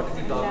not say, what is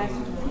he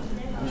talking?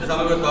 I'm sure some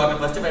of you thought,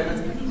 the first 5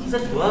 minutes, he's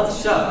at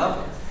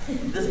workshop.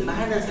 This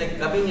man is like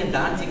coming and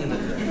dancing in the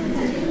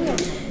club.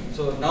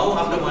 So now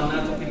after 1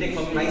 hour, so it takes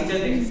from my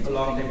style, it takes a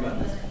long time to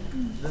understand.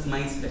 This is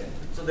my style.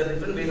 So there are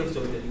different ways of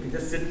storytelling. You can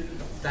just sit,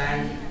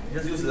 stand,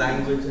 just use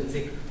language and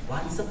say,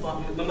 once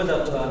upon, remember the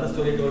other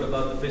story I told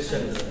about the fish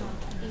and the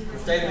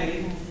style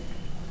very,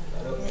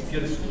 if you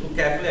look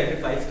carefully, I did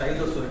 5 styles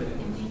of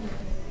storytelling.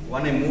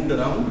 One I moved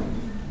around,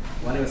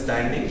 one I was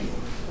standing,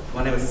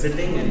 one I was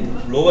sitting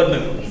and lowered my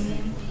voice.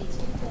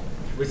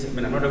 Which, I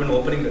mean, I'm not even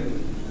opening the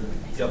thing.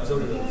 You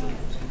observed it also.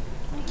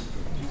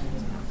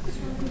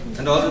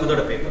 And also without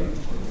a paper.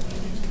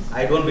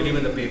 I don't believe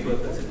in the paper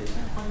presentation.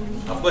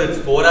 Of course, it's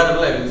 4 hours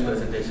I use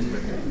presentation,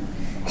 but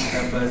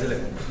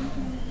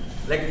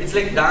like it's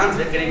like dance,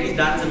 right? Can I teach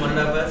dance in 1.5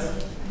 hours?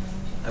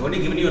 I've only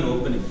given you an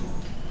opening.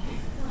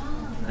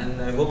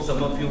 And I hope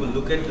some of you will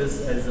look at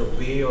this as a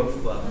way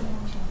of,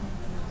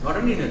 not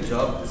only in a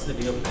job, this is a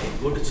way of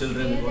life. Go to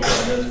children, go to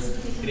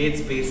others, create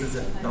spaces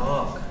and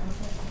talk.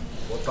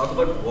 Talk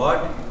about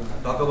what?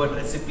 Talk about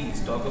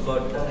recipes, talk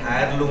about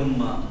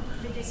heirloom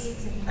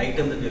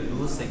item that you're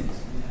losing.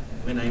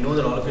 I mean, I know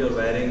that all of you are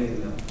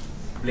wearing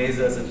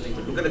blazers and things,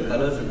 but look at the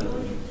colors in the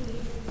world.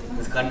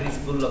 This country is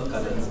full of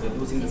colors. We're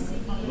losing this.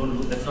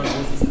 Let's not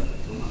lose this color.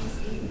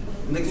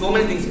 Like so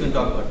many things you can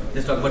talk about.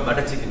 Just talk about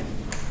butter chicken.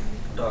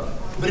 Talk.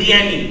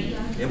 Biryani.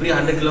 Every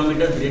 100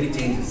 kilometers, biryani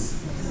changes.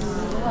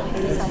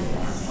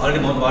 Already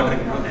mouth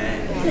watering.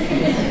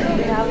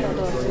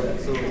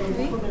 So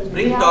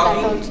bring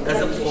talking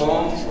as a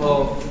form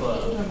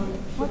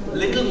of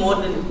little more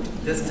than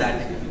just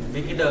chatting.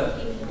 Make it a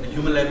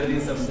human library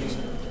something.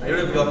 I don't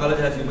know if your college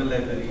has human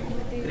library.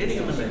 Create a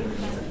human library.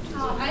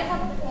 I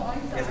have a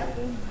point. Yes.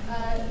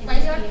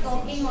 While you are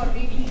talking or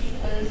reading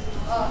people,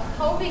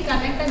 how we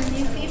connect and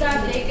we see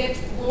that they get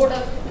bored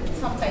up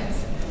sometimes.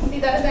 See,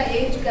 there is an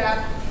age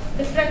gap,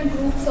 different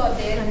groups are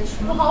there.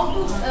 So how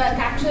to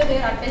capture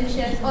their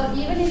attention, or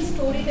even in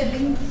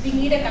storytelling, we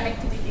need a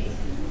connectivity.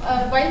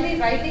 While they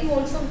writing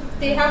also,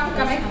 they have to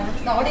connect,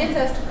 the audience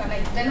has to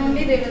connect, then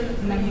only they will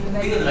connect.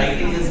 Because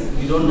writing is,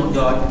 you don't know,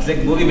 it's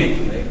like movie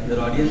making, right?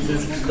 The audience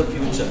is the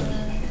future.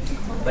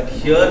 But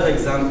here, for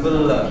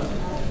example,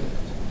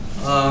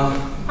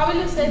 how will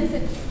you sense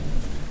it?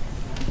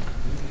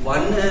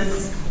 One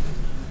is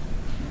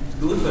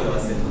do it for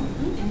yourself.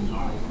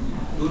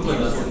 Do it for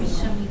yourself.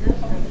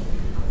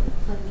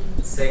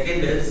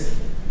 Second is,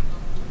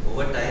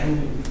 over time,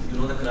 you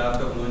know the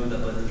craft of knowing the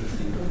person is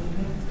listening.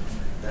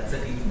 That's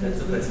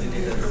a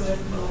facilitator.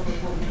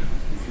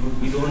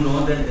 If we don't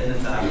know that, then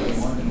it's hard.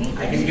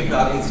 I can keep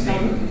talking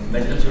straight,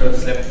 but I should have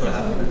slept for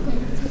half an hour.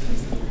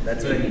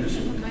 That's what I need to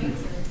shift.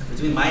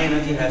 Which means my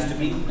energy has to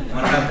be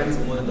 1.5 times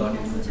more than the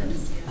audience.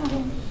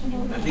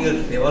 Nothing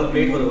else. They all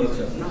paid for the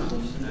workshop. No.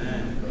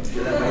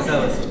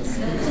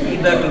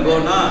 Feedback will go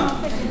now.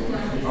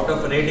 Out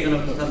of a rating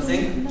of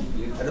something,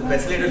 the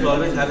facilitators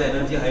always have the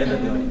energy higher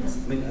than the audience.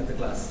 I mean, at the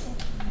class.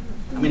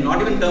 I mean,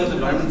 not even in terms of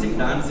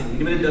dancing,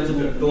 even in terms of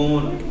your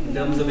tone, in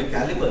terms of your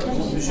caliber.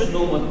 You should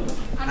know more.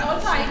 And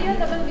also, idea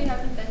level we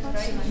have to test,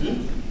 right?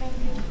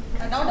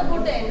 Not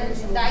about the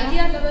energy. The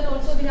idea level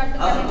also we have to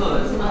Of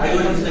course. Are you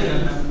on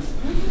Instagram?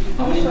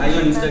 How many are you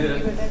on Instagram?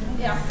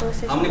 Yeah.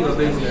 How many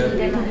profiles do you have?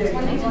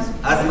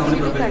 Ask them how many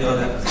profiles you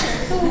have.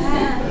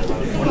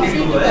 Only 2,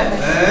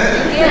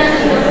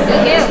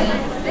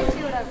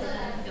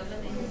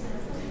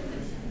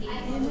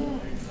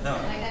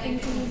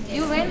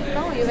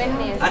 You went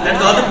near. And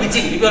that's all the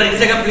pitching. If you are on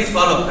Instagram, please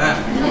follow.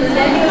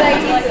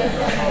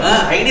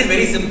 Idea is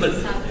very simple.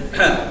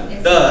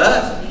 The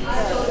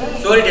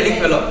storytelling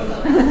fellow.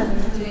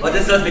 Or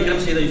just search Vikram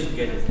Sridhar, you should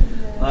get it.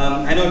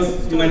 I know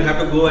you might have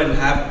to go and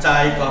have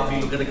chai,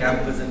 coffee, look at the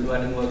campus and do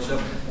an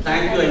workshop.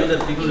 Thank you. I know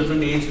that people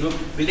different age group.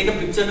 We'll take a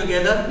picture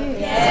together.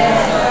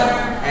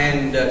 Yes.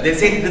 And they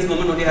say this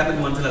moment only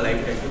happens once in a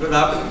lifetime. Because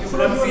after people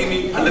don't see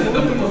me unless you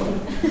come tomorrow.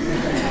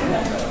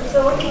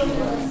 So what do you do?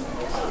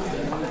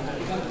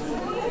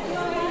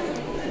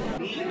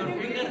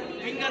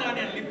 Finger on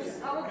your lips.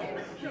 Okay,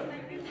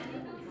 sure.